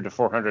 $200 to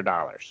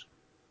 $400.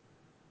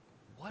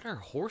 What are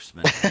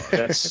horsemen?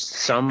 That's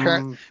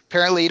some.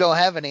 Apparently, you don't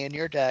have any in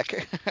your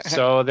deck.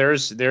 So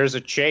there's a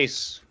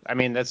chase. I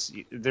mean,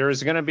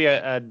 there's going to be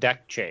a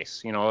deck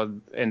chase.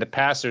 In the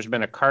past there's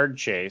been a card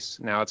chase.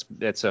 Now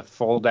it's a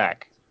full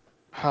deck.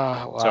 Oh,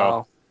 wow.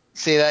 So,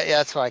 see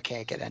that's why I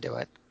can't get into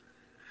it.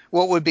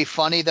 What would be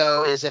funny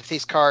though is if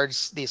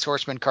these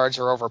Horseman cards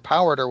are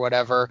overpowered or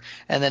whatever,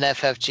 and then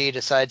FFG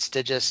decides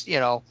to just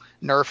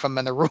nerf them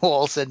in the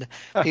rules, and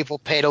people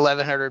paid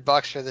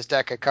 $1,100 for this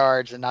deck of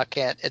cards, and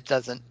it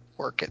doesn't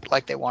work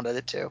like they wanted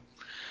it to.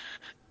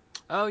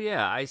 Oh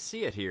yeah, I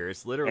see it here.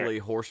 It's literally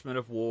Horsemen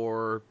of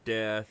War,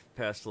 Death,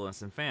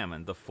 Pestilence, and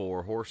Famine, the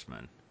 4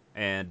 horsemen.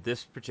 And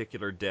this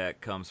particular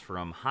deck comes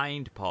from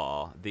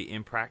Hindpaw, the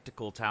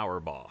Impractical Tower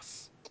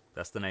Boss.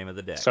 That's the name of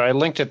the deck. So I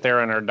linked it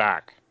there in our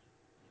doc,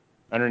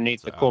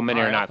 underneath the cool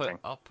mini or not thing.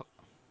 I'll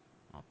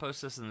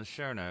post this in the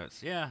show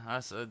notes. Yeah,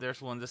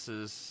 there's one. This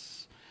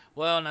is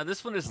now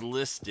this one is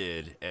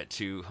listed at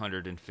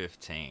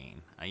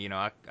 215.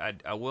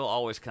 I will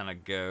always kind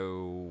of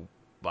go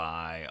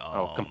by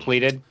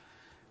completed.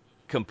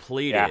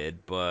 Completed,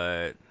 yeah.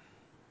 But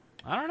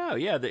I don't know.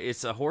 Yeah,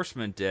 it's a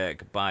Horseman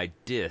deck by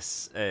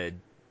DIS,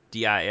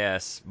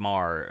 DIS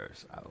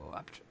Mars.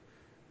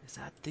 Is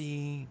that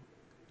the?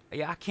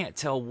 Yeah, I can't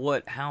tell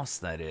what house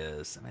that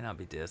is. It may not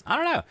be DIS. I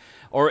don't know.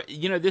 Or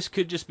this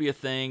could just be a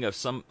thing of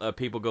some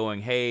people going,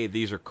 "Hey,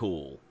 these are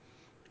cool,"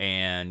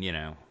 and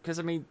because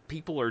I mean,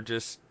 people are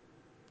just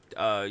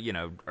are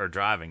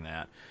driving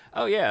that.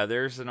 Oh yeah,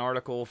 there's an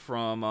article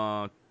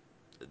from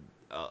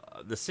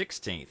the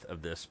 16th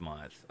of this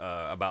month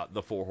about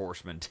the 4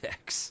 horsemen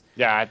decks.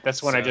 Yeah,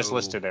 that's one I just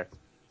listed there.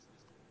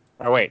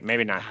 Oh wait,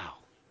 maybe not. Wow.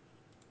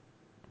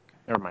 Okay.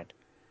 Never mind.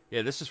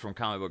 Yeah, this is from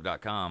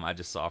comicbook.com. I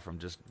just saw from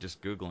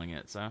just Googling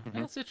it, so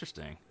that's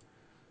interesting.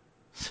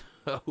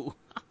 So,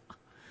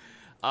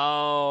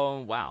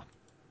 wow.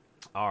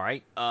 All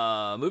right.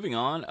 Moving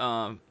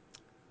on.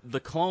 The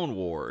Clone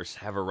Wars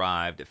have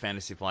arrived at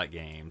Fantasy Flight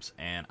Games,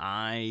 and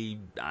I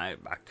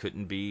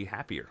couldn't be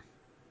happier.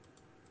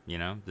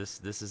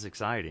 This is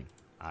exciting.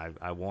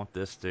 I want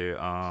this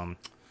to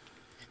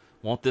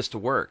want this to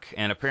work,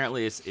 and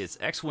apparently it's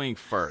X-wing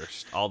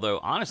first. Although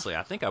honestly,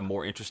 I think I'm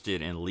more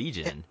interested in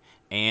Legion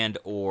and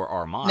or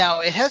Armada. Now,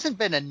 it hasn't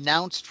been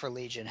announced for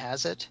Legion,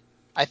 has it?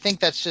 I think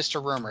that's just a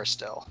rumor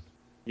still.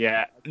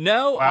 Yeah.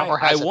 No, Well,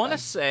 Or I has it want to been?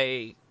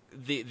 say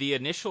the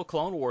initial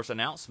Clone Wars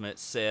announcement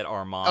said Oh,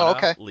 Armada,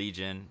 okay.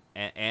 Legion,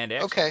 and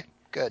Okay, X-wing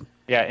good.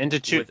 yeah, into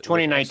with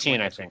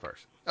 2019, I X-wing think.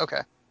 first.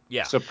 Okay.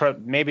 Yeah. So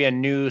maybe a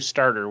new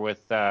starter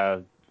with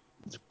the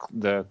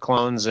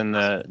clones and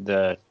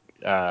the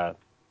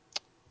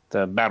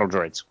battle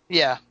droids.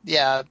 Yeah,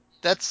 yeah.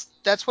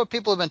 That's what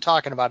people have been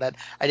talking about. It.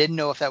 I didn't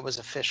know if that was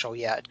official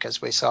yet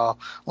because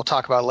we'll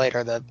talk about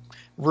later the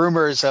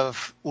rumors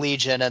of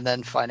Legion and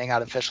then finding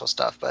out official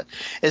stuff. But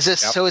Yep. is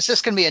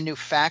this going to be a new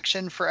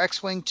faction for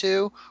X-Wing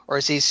 2, or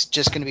is these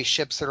just going to be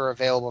ships that are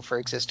available for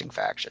existing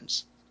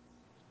factions?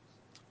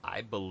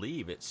 I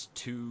believe it's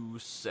two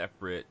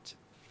separate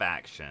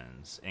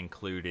factions,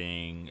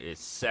 including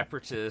it's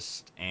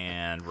Separatist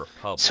and So is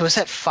Republic.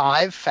 that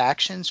 5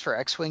 factions for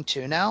X-Wing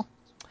 2 now?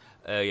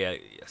 Yeah,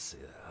 yes.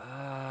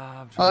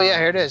 I'm Oh trying yeah, to.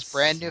 here it is.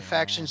 Brand It's new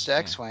factions to yeah,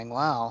 X-Wing.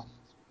 Wow.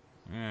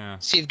 yeah.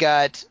 So you've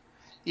got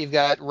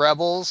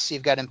rebels,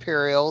 you've got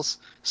Imperials,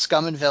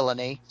 Scum and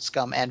Villainy.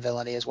 Scum and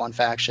Villainy is one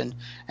faction,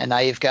 and now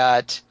you've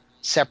got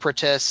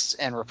Separatists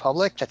and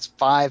Republic. That's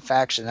 5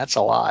 factions. That's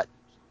a lot.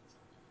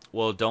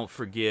 Well, don't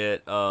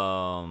forget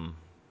the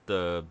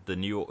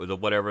new the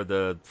whatever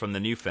the from the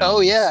new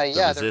Oh yeah, films,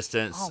 the yeah.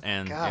 Resistance, Oh my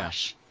and yeah.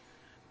 gosh,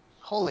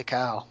 holy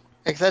cow!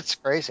 Like, that's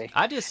crazy.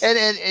 I just And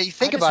you I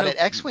think just about it,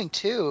 hope. X-Wing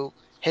 2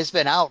 has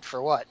been out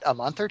for what, a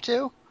month or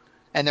two,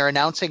 and they're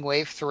announcing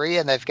Wave 3,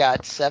 and they've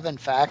got 7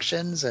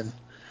 factions, and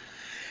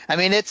I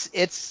mean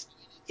it's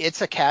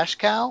a cash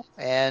cow,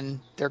 and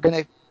they're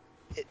gonna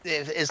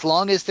as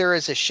long as there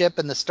is a ship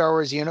in the Star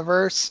Wars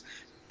universe,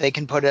 they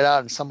can put it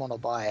out and someone will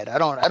buy it. I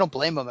don't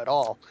blame them at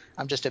all.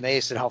 I'm just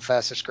amazed at how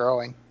fast it's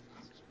growing.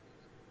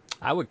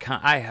 I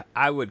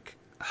would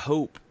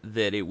hope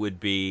that it would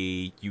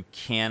be you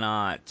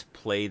cannot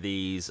play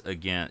these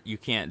against you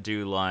can't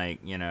do like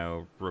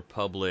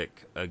Republic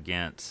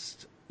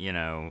against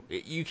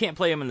you can't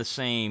play them in the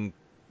same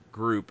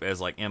group as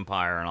like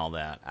Empire and all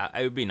that.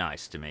 It would be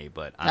nice to me,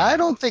 but I Now, don't I know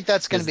don't think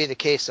that's going to because be the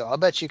case though. I'll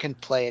bet you can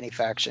play any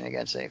faction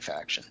against any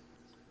faction.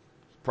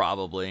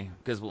 probably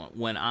because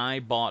when I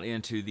bought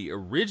into the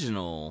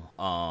original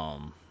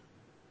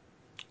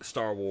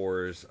Star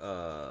Wars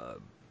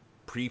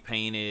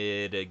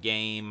pre-painted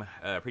game,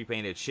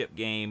 pre-painted ship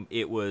game,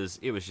 it was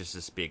just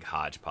this big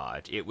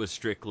hodgepodge. It was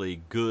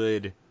strictly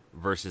good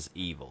versus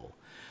evil.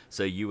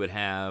 So you'd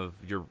have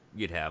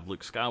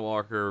Luke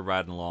Skywalker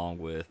riding along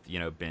with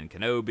Ben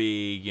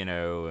Kenobi,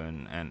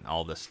 and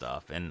all this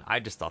stuff. And I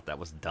just thought that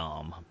was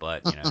dumb,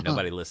 but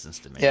nobody listens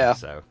to me. Yeah.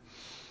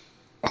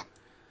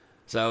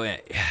 So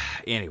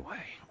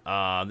anyway,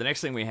 the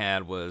next thing we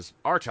had was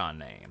Archon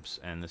names,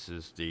 and this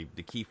is the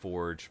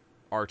KeyForge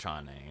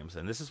Archon names,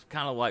 and this is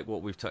kind of like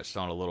what we've touched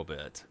on a little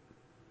bit,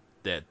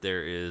 that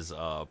there is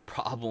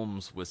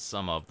problems with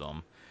some of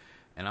them,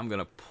 and I'm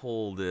gonna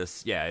pull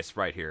this. Yeah, it's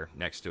right here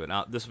next to it.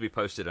 Now this will be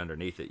posted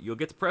underneath it. You'll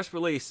get the press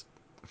release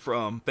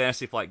from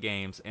Fantasy Flight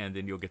Games, and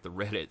then you'll get the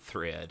Reddit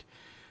thread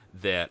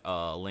that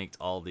linked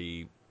all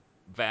the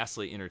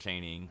vastly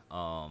entertaining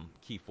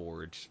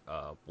KeyForge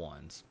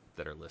ones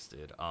that are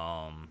listed.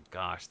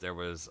 Gosh, there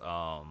was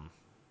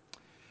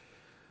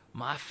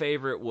my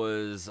favorite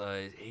was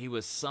he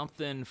was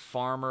something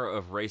farmer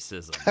of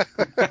racism.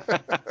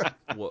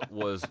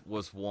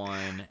 Was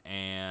one,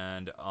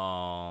 and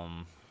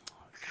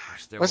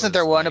gosh, there Wasn't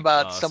there was one like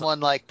about someone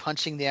like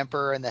punching the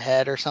emperor in the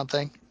head or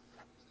something?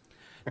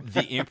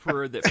 the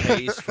emperor that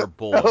pays for Oh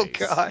boys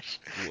gosh.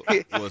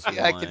 was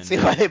Yeah, I can one. see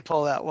why they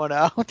pull that one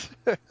out.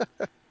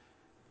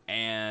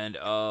 And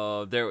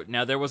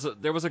there was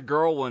a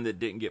girl one that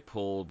didn't get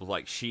pulled,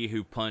 like she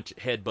who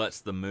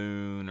headbutts the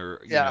moon, or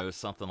Yeah.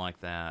 something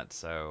like that.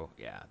 So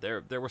yeah,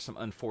 there were some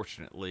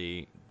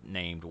unfortunately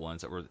named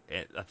ones that were.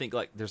 I think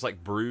like there's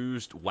like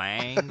Bruised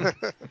Wang,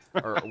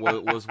 or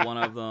was one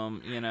of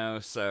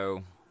them.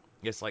 So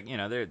it's like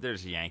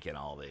there's yanking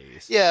all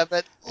these, Yeah,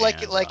 but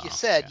and like you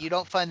said, yeah. you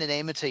don't find the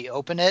name until you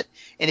open it.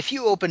 And if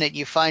you open it,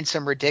 you find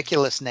some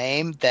ridiculous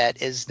name that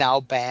is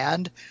now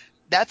banned.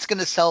 That's going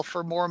to sell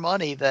for more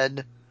money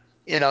than,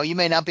 you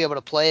may not be able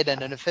to play it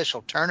in an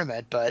official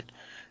tournament, but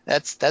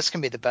that's going to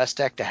be the best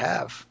deck to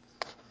have.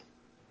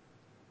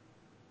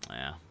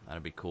 Yeah,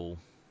 that'd be cool.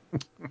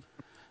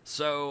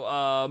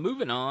 So,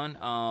 moving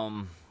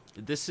on.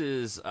 This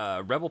is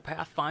Rebel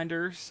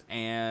Pathfinders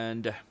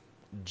and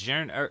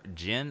Jyn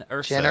Jyn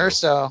Erso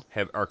Erso,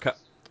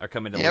 are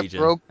coming to yep,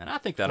 Legion, and I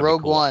think that'll be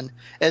Rogue cool. One,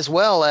 as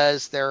well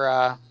as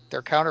their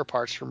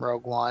counterparts from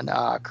Rogue One.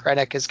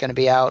 Krennic is going to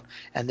be out,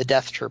 and the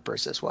Death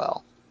Troopers as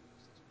well.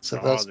 So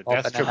Oh, those the have all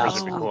Death been Troopers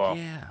would announced. be Oh cool.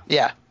 yeah.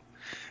 Yeah.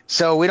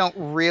 So we don't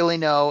really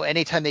know.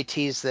 Anytime they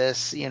tease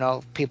this,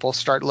 people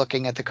start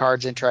looking at the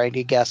cards and trying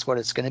to guess what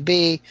it's going to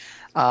be.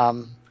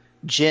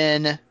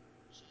 Jin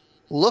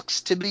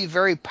looks to be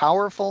very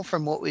powerful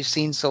from what we've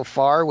seen so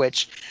far,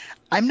 which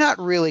I'm not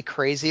really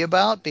crazy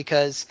about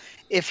because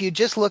if you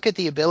just look at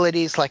the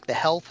abilities like the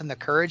health and the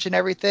courage and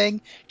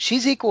everything,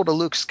 she's equal to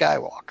Luke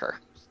Skywalker.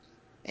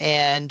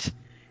 And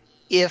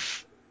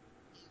if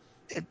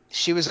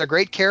she was a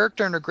great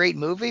character in a great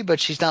movie, but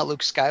she's not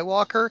Luke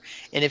Skywalker.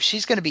 And if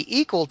she's going to be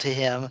equal to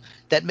him,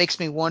 that makes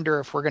me wonder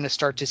if we're going to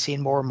start to see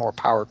more and more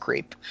power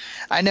creep.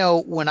 I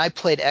know when I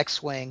played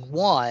X-Wing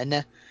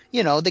 1,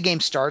 the game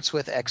starts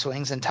with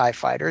X-Wings and TIE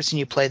fighters, and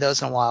you play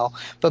those in a while.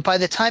 But by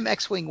the time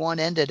X-Wing 1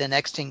 ended and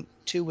X-Wing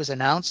 2 was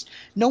announced,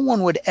 no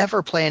one would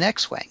ever play an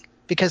X-Wing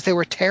because they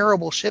were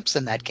terrible ships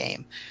in that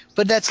game.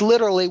 But that's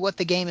literally what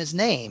the game is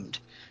named.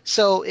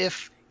 So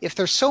if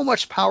there's so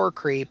much power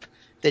creep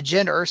that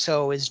Jyn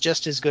Erso is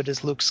just as good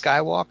as Luke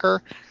Skywalker,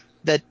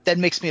 that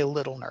makes me a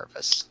little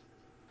nervous.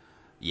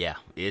 Yeah,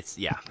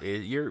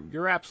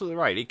 you're absolutely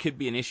right. It could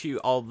be an issue,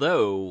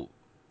 although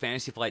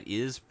Fantasy Flight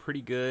is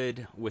pretty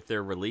good with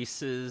their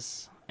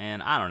releases,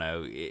 and I don't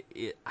know.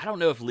 I don't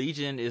know if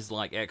Legion is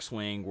like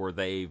X-Wing, where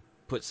they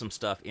put some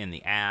stuff in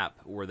the app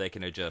where they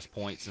can adjust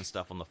points and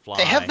stuff on the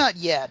They have fly. not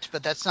yet,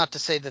 but that's not to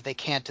say that they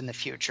can't in the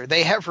future.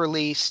 They have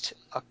released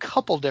a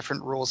couple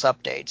different rules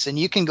updates, and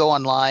you can go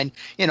online.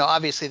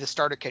 Obviously the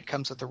starter kit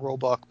comes with the rule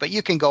book, but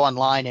you can go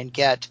online and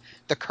get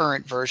the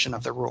current version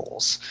of the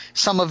rules.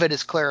 Some of it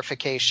is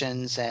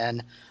clarifications,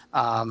 and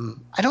I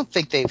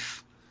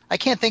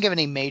can't think of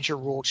any major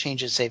rule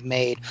changes they've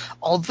made.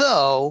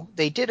 Although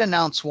they did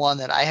announce one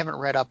that I haven't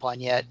read up on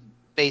yet.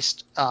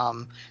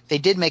 They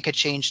did make a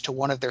change to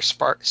one of their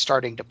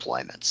starting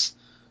deployments.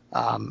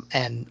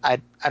 And I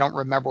don't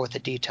remember what the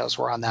details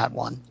were on that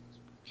one.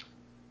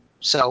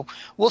 So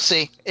we'll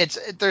see.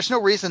 There's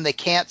no reason they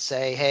can't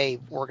say, hey,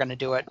 we're going to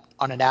do it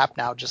on an app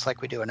now, just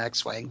like we do an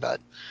X-Wing, but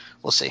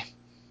we'll see.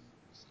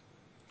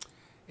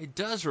 It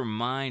does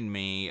remind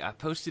me. I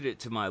posted it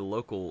to my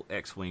local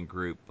X-Wing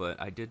group,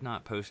 but I did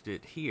not post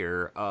it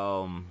here.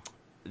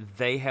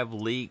 They have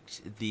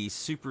leaked the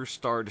Super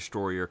Star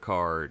Destroyer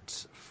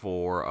cards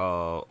for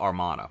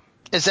Armada.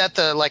 Is that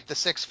the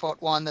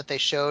 6-foot one that they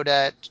showed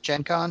at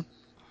Gen Con?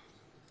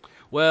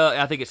 Well,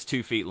 I think it's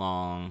 2 feet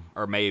long,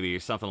 or maybe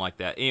something like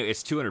that. Anyway,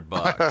 it's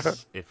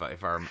 $200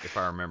 if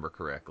I remember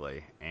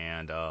correctly.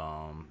 And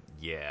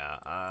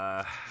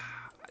yeah,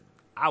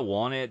 I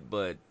want it,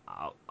 but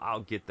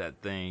I'll get that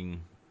thing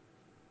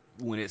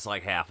when it's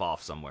like half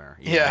off somewhere.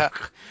 Yeah.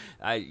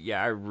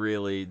 I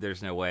really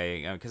there's no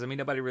way because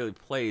nobody really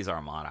plays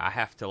Armada. I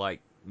have to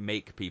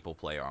make people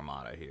play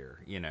Armada here,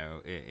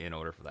 in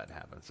order for that to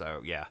happen.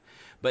 So yeah,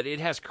 but it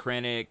has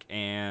Krennic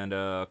and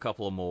a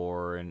couple of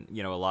more, and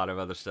a lot of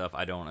other stuff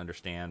I don't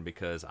understand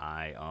because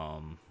I've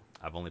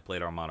only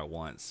played Armada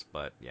once.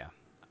 But yeah,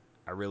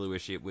 I really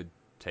wish it would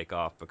take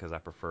off because I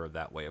prefer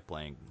that way of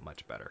playing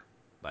much better.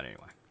 But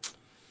anyway.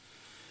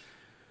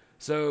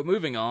 So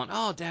moving on.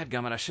 Oh,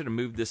 dadgummit, I should have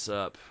moved this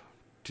up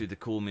to the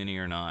cool mini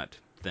or not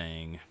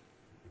thing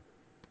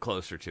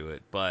closer to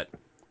it. But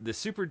the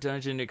Super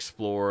Dungeon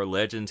Explorer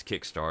Legends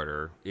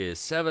Kickstarter is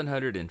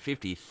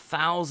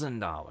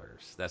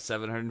 $750,000. That's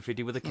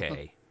 750 with a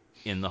K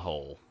in the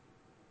hole.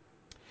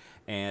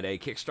 And a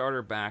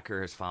Kickstarter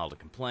backer has filed a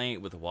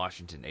complaint with the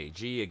Washington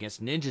AG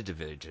against Ninja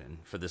Division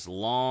for this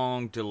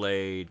long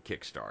delayed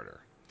Kickstarter.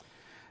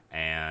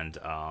 And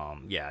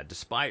yeah,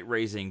 despite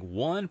raising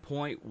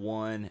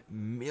 1.1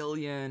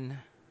 million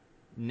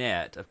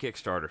net of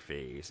Kickstarter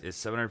fees,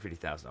 it's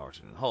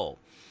 $750,000 in the hole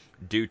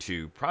due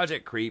to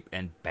project creep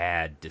and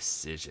bad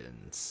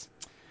decisions.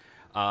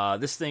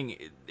 This thing,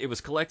 it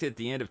was collected at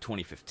the end of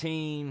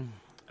 2015.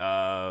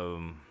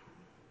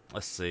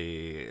 Let's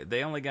see,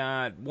 they only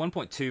got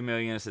 1.2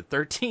 million. It's at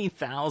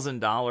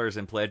 $13,000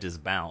 in pledges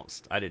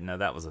bounced. I didn't know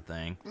that was a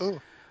thing. Ooh.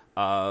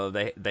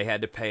 They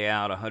had to pay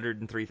out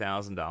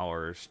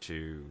 $103,000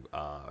 to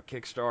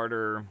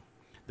Kickstarter.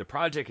 The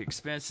project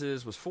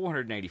expenses was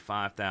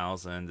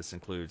 $485,000. This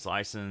includes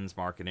license,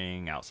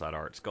 marketing, outside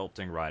art,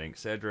 sculpting, writing,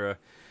 etc.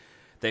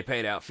 They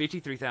paid out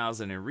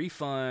 $53,000 in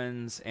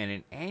refunds and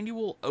an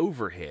annual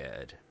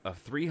overhead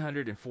of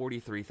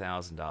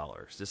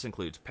 $343,000. This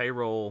includes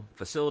payroll,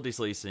 facilities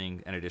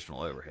leasing, and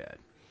additional overhead.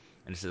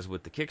 And it says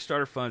with the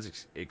Kickstarter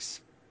funds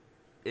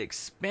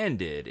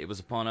expended, it was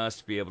upon us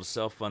to be able to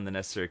self-fund the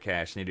necessary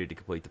cash needed to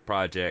complete the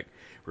project.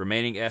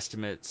 Remaining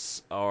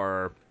estimates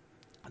are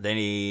they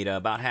need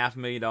about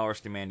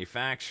 $500,000 to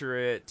manufacture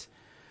it,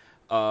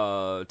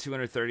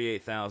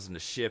 $238,000 to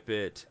ship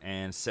it,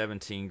 and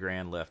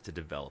 $17,000 left to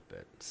develop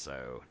it.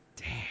 So,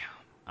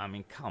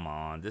 damn. Come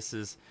on. This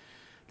is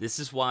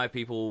why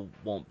people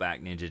won't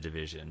back Ninja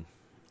Division,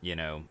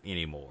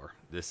 anymore.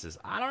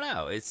 I don't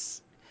know.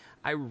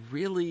 I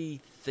really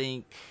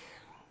think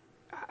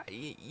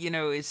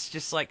it's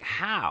just like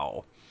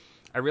how.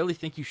 I really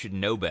think you should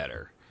know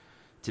better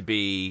to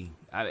be.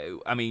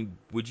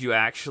 Would you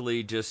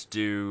actually just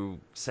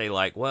say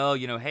well,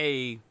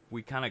 hey,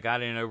 we kind of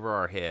got in over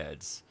our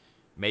heads.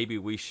 Maybe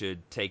we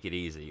should take it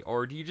easy,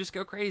 or do you just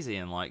go crazy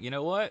and you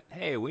know what?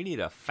 Hey, we need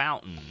a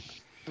fountain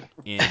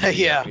in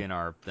Yeah. in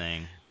our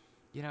thing.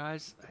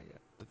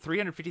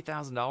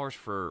 $350,000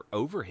 for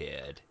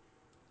overhead.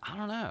 I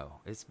don't know.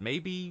 It's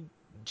maybe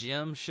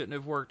Jim shouldn't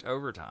have worked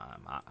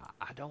overtime.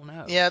 I don't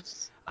know. Yeah,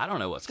 I don't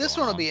know what's this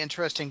going one will on. be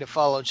interesting to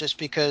follow just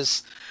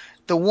because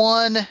the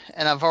one,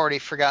 and I've already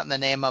forgotten the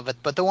name of it,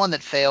 but the one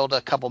that failed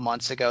a couple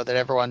months ago that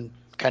everyone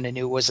kind of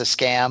knew was a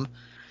scam.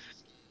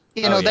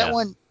 Oh That yeah,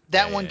 one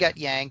yeah. got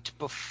yanked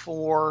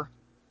before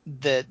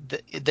the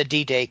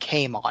D-Day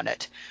came on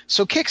it.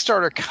 So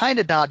Kickstarter kind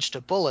of dodged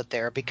a bullet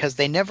there because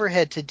they never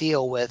had to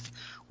deal with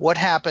what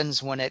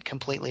happens when it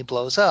completely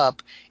blows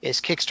up. Is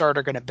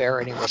Kickstarter going to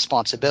bear any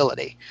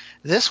responsibility?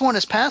 This one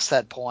is past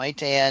that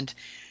point, and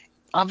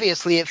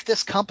obviously, if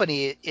this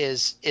company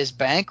is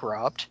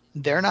bankrupt,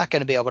 they're not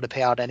going to be able to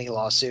pay out any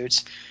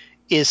lawsuits.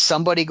 Is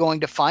somebody going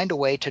to find a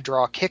way to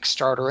draw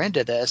Kickstarter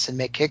into this and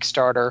make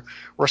Kickstarter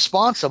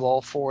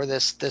responsible for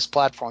this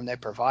platform they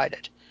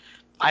provided?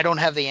 I don't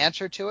have the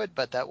answer to it,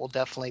 but that will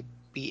definitely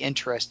be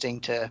interesting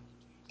to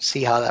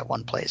see how that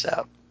one plays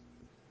out.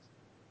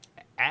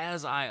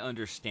 As I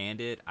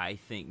understand it, I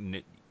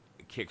think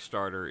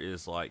Kickstarter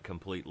is like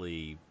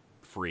completely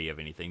free of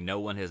anything. No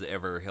one has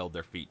ever held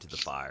their feet to the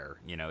fire.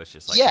 It's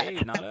just like, Yet. hey,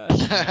 not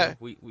us.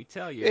 We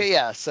tell you.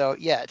 Yeah, so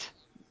yet.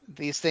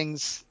 These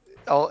things,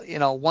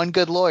 one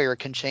good lawyer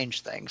can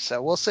change things,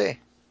 so we'll see.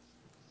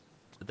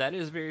 That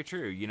is very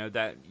true.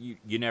 That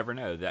you never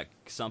know that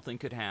something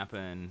could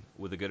happen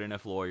with a good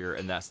enough lawyer,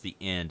 and that's the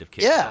end of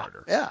Yeah,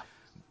 Kickstarter. yeah.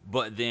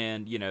 But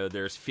then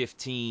there's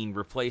 15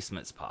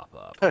 replacements pop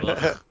up.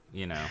 Ugh,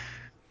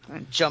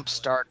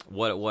 Jumpstart.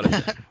 what a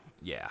thing.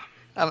 Yeah,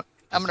 I'm just going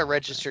a to whole thing.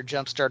 register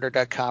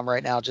jumpstarter.com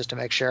right now just to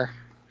make sure.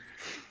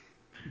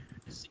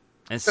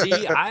 And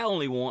see, I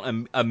only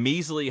want a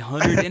measly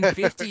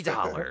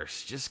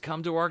 $150. Just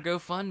come to our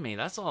GoFundMe.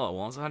 That's all I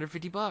want. It's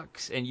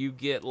 $150, and you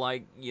get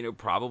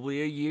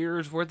probably a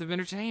year's worth of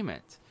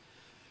entertainment.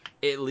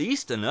 At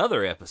least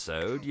another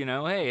episode.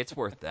 Hey, it's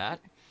worth that.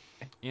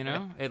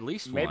 At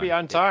least Maybe one.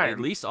 on At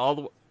time. least all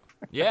the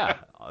yeah,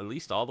 at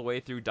least all the way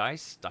through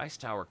Dice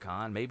Tower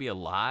Con. Maybe a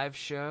live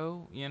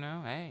show.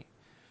 Hey,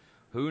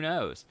 who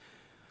knows?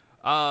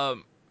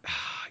 Um,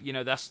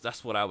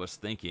 that's what I was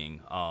thinking.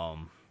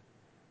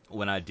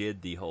 When I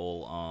did the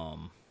whole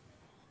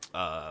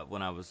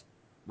when I was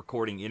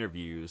recording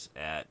interviews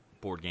at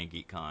Board Game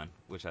Geek Con,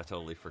 which I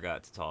totally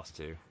forgot to toss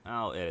to.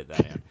 I'll edit that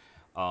in.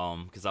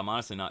 Because I'm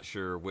honestly not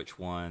sure which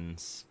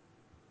ones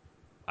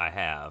I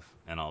have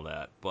and all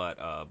that.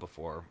 But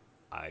before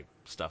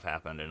stuff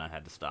happened and I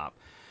had to stop.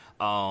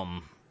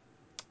 Um,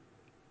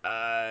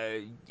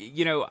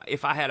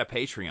 if I had a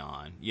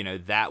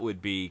Patreon, that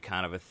would be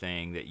kind of a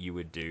thing that you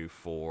would do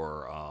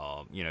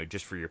for,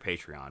 just for your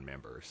Patreon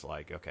members.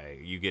 Like, okay,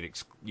 you get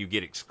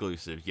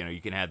exclusive.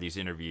 You can have these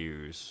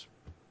interviews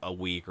a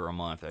week or a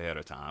month ahead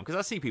of time because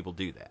I see people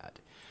do that.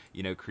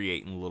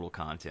 Creating little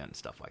content and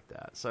stuff like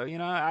that. So,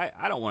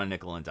 I don't want to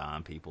nickel and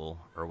dime people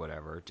or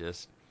whatever.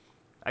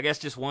 I guess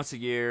just once a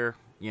year,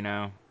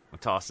 we'll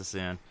toss this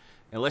in.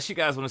 Unless you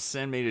guys want to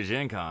send me to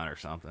Gen Con or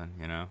something.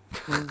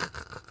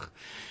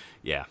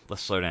 Yeah,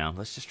 let's slow down.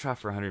 Let's just try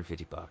for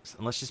 $150.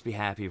 And let's just be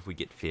happy if we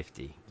get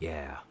 50.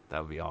 Yeah,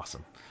 that would be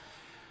awesome.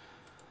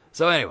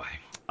 So anyway,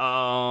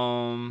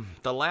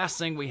 the last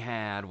thing we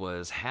had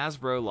was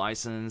Hasbro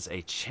license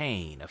a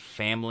chain of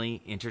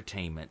family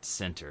entertainment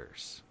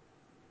centers.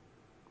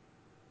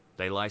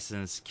 They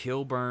licensed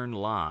Kilburn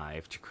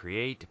Live to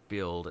create,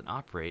 build, and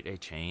operate a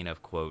chain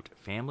of, quote,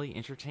 family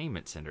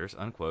entertainment centers,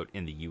 unquote,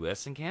 in the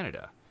U.S. and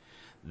Canada.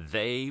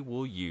 They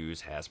will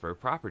use Hasbro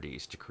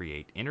properties to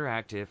create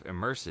interactive,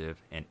 immersive,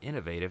 and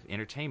innovative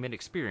entertainment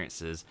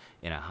experiences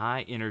in a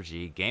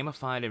high-energy,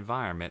 gamified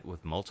environment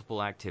with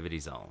multiple activity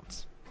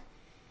zones.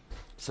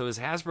 So is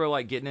Hasbro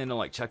like getting into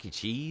like Chuck E.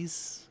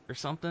 Cheese or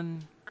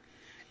something?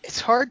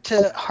 It's hard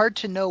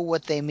to know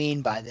what they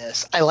mean by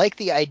this. I like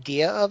the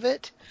idea of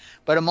it,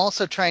 but I'm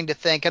also trying to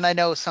think, and I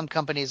know some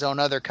companies own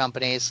other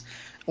companies.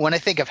 When I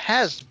think of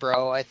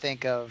Hasbro,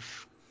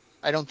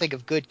 I don't think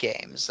of good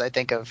games. I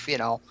think of,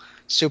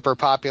 super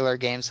popular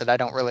games that I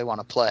don't really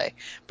want to play.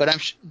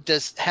 But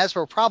does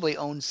Hasbro probably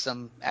owns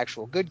some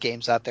actual good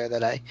games out there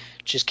that I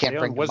just can't They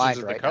own bring to Wizards mind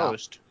of the right now.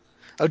 Coast.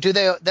 Oh, do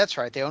they? That's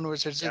right. They own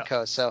Wizards of Yeah. the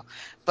Coast. So,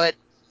 but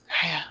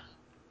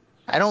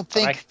I don't But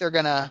think they're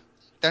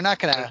not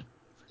gonna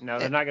no,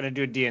 they're not going to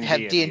do D&D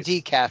have at D&D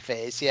least.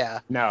 cafes. Yeah.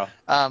 No.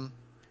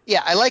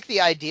 Yeah, I like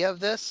the idea of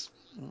this.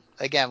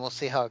 Again, we'll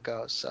see how it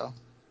goes. So,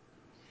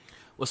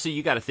 Well, see,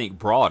 you got to think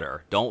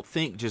broader. Don't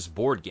think just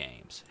board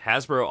games.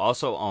 Hasbro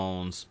also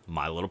owns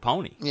My Little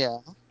Pony. yeah.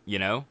 You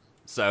know,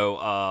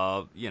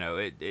 so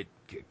it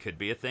could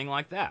be a thing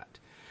like that.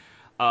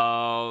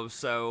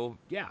 So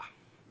yeah,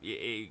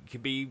 it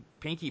could be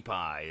Pinkie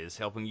Pie is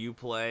helping you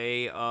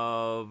play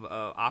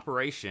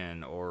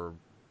Operation or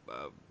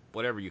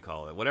whatever you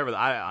call it, whatever.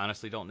 I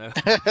honestly don't know.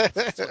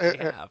 That's what they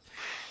have.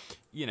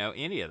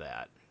 Any of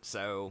that.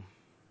 So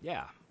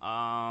yeah,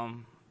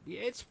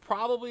 it's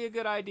probably a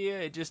good idea.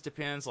 It just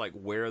depends like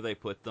where they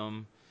put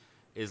them.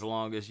 As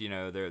long as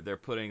they're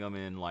putting them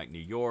in like New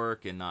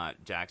York and not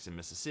Jackson,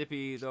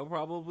 Mississippi, they'll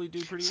probably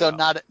do pretty So well.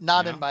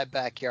 not You in know. my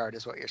backyard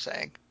is what you're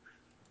saying.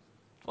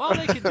 Well,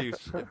 they could do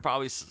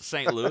probably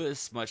St.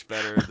 Louis much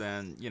better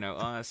than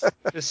us.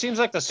 It seems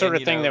like the sort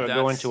And of thing that would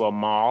go that's into a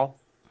mall,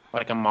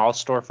 like a mall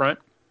storefront.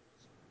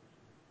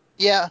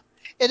 Yeah,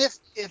 and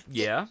if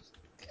yeah.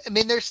 I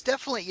mean, there's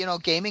definitely,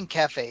 gaming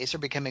cafes are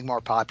becoming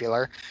more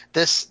popular.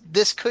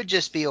 This could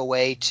just be a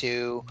way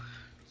to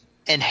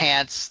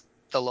enhance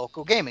the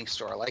local gaming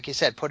store. Like you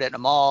said, put it in a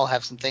mall,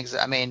 have some things.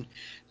 I mean,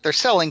 they're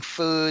selling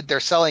food, they're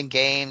selling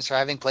games, they're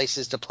having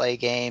places to play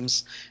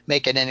games,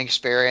 make it an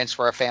experience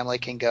where a family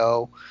can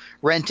go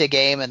rent a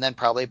game and then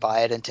probably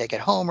buy it and take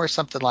it home or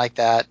something like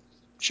that.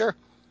 Sure.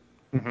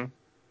 Hmm.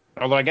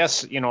 Although I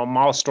guess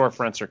mall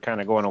storefronts are kind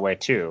of going away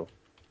too.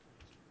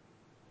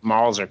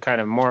 Malls are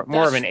kind of more of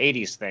an That's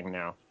 '80s thing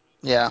now.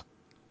 Yeah.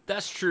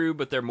 That's true,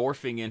 but they're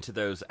morphing into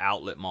those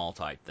outlet mall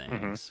type Hmm.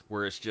 things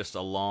where it's just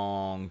a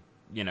long,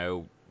 you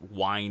know,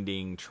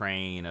 winding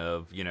train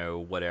of,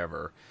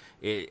 whatever.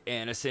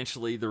 And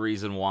essentially the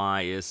reason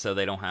why is so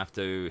they don't have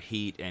to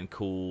heat and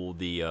cool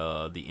the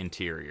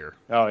interior.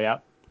 Oh yeah.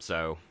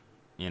 So,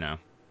 you know.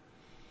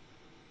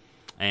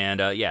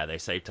 And yeah, they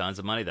save tons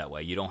of money that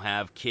way. You don't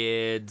have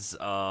kids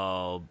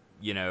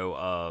hanging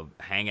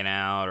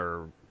out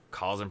or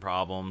causing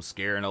problems,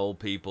 scaring old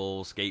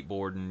people,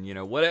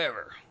 skateboarding,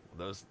 whatever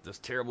those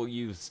terrible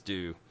youths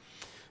do.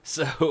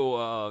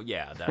 So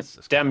yeah, that's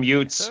just kind Dem of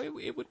Utes. so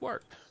it would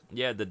work.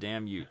 Yeah, the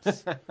damn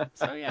Utes.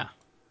 So yeah,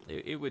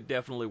 it would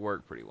definitely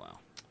work pretty well.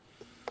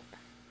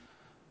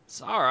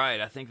 So, all right,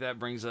 I think that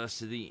brings us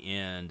to the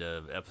end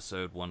of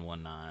episode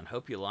 119.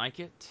 Hope you like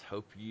it.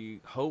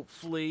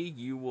 Hopefully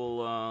you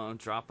will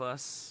drop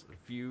us a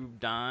few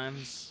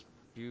dimes,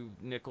 a few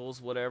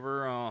nickels,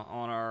 whatever,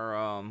 on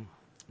our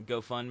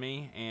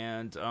GoFundMe.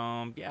 And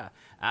yeah,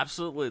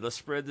 absolutely, let's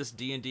spread this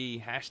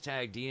D&D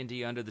hashtag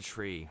D&D under the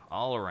tree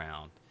all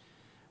around.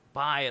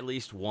 Buy at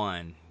least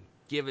one.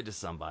 Give it to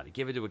somebody.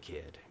 Give it to a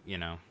kid.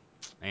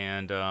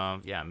 And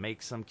yeah,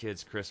 make some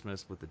kids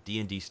Christmas with the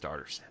D&D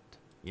starter set.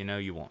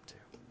 You want to.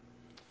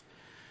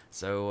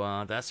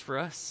 So that's for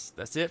us.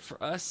 That's it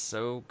for us.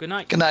 So good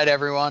night. Good night,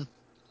 everyone.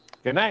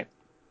 Good night.